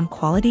compromising on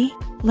quality?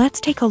 Let's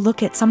take a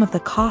look at some of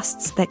the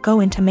costs that go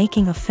into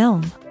making a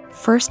film.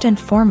 First and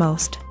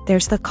foremost,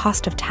 there's the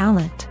cost of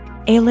talent.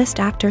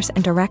 A-list actors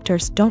and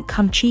directors don't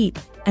come cheap,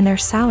 and their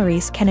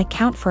salaries can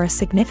account for a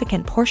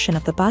significant portion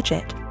of the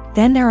budget.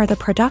 Then there are the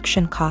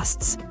production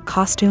costs,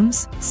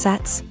 costumes,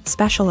 sets,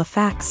 special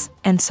effects,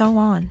 and so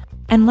on.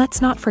 And let's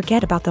not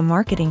forget about the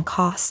marketing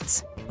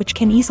costs, which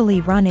can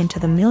easily run into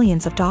the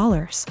millions of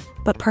dollars.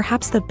 But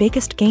perhaps the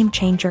biggest game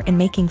changer in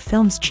making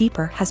films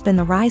cheaper has been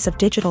the rise of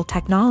digital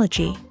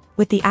technology.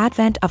 With the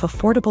advent of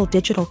affordable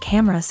digital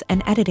cameras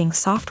and editing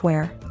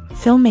software,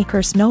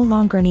 filmmakers no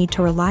longer need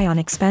to rely on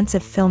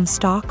expensive film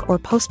stock or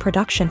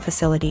post-production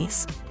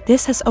facilities.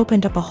 This has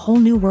opened up a whole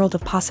new world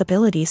of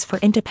possibilities for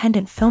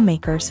independent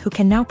filmmakers who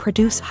can now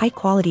produce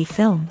high-quality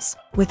films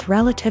with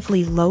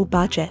relatively low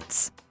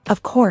budgets.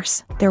 Of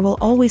course, there will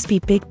always be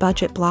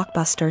big-budget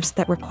blockbusters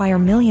that require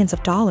millions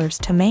of dollars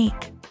to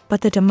make. But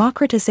the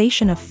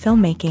democratization of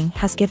filmmaking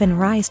has given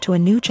rise to a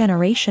new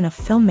generation of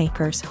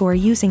filmmakers who are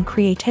using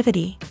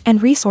creativity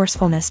and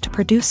resourcefulness to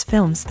produce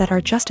films that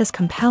are just as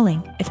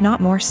compelling, if not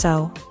more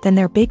so, than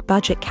their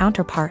big-budget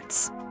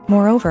counterparts.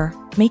 Moreover,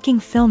 making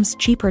films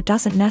cheaper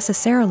doesn't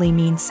necessarily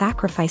mean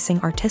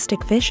sacrificing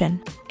artistic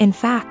vision. In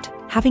fact,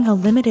 having a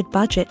limited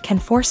budget can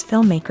force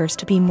filmmakers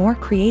to be more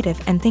creative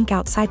and think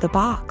outside the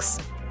box.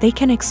 They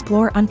can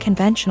explore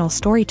unconventional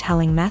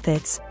storytelling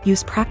methods,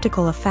 use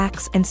practical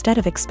effects instead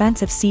of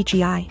expensive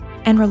CGI,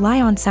 and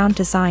rely on sound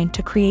design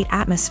to create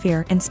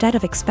atmosphere instead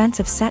of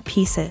expensive set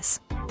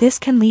pieces. This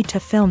can lead to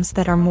films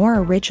that are more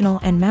original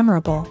and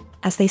memorable,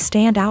 as they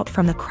stand out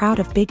from the crowd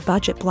of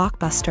big-budget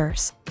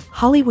blockbusters.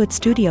 Hollywood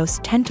studios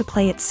tend to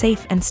play it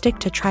safe and stick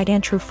to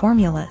tried-and-true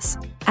formulas,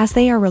 as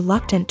they are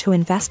reluctant to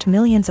invest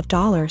millions of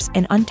dollars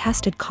in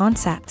untested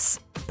concepts.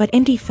 But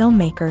indie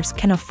filmmakers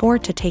can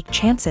afford to take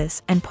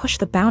chances and push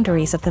the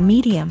boundaries of the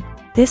medium.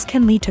 This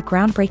can lead to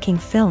groundbreaking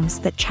films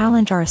that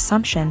challenge our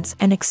assumptions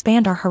and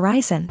expand our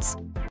horizons.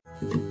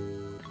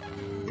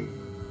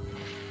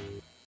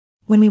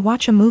 When we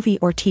watch a movie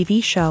or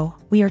TV show,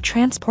 we are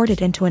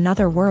transported into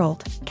another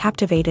world,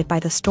 captivated by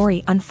the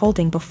story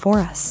unfolding before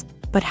us.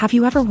 But have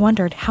you ever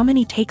wondered how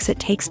many takes it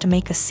takes to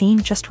make a scene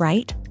just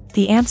right?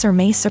 The answer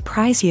may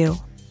surprise you.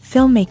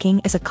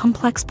 Filmmaking is a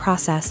complex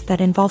process that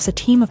involves a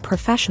team of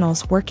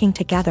professionals working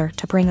together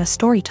to bring a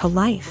story to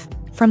life.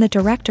 From the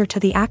director to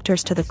the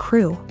actors to the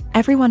crew,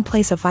 everyone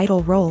plays a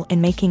vital role in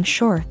making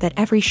sure that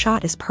every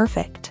shot is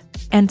perfect.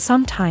 And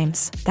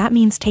sometimes, that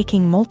means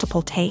taking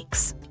multiple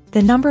takes.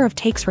 The number of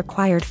takes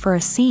required for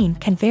a scene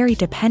can vary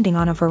depending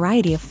on a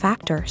variety of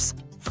factors.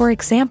 For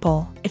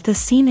example, if the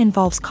scene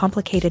involves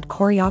complicated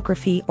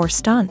choreography or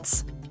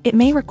stunts, it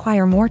may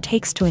require more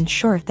takes to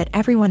ensure that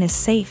everyone is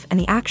safe and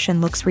the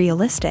action looks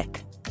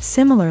realistic.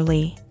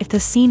 Similarly, if the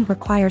scene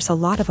requires a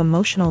lot of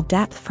emotional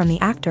depth from the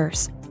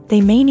actors,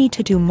 they may need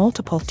to do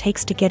multiple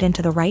takes to get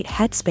into the right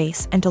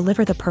headspace and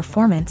deliver the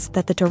performance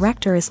that the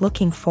director is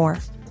looking for.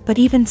 But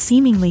even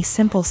seemingly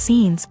simple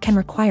scenes can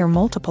require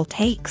multiple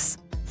takes.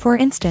 For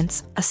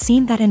instance, a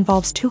scene that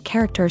involves two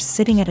characters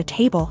sitting at a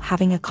table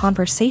having a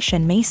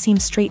conversation may seem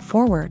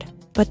straightforward,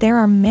 but there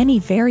are many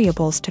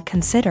variables to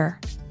consider.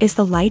 Is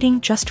the lighting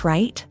just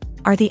right?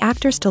 Are the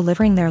actors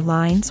delivering their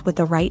lines with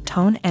the right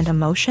tone and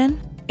emotion?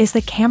 Is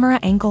the camera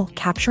angle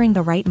capturing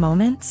the right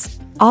moments?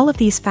 All of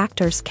these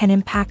factors can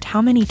impact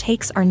how many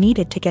takes are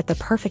needed to get the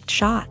perfect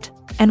shot.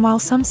 And while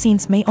some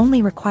scenes may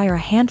only require a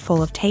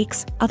handful of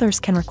takes, others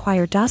can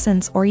require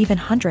dozens or even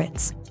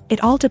hundreds.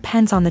 It all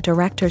depends on the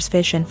director's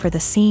vision for the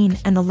scene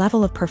and the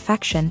level of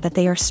perfection that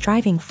they are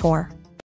striving for.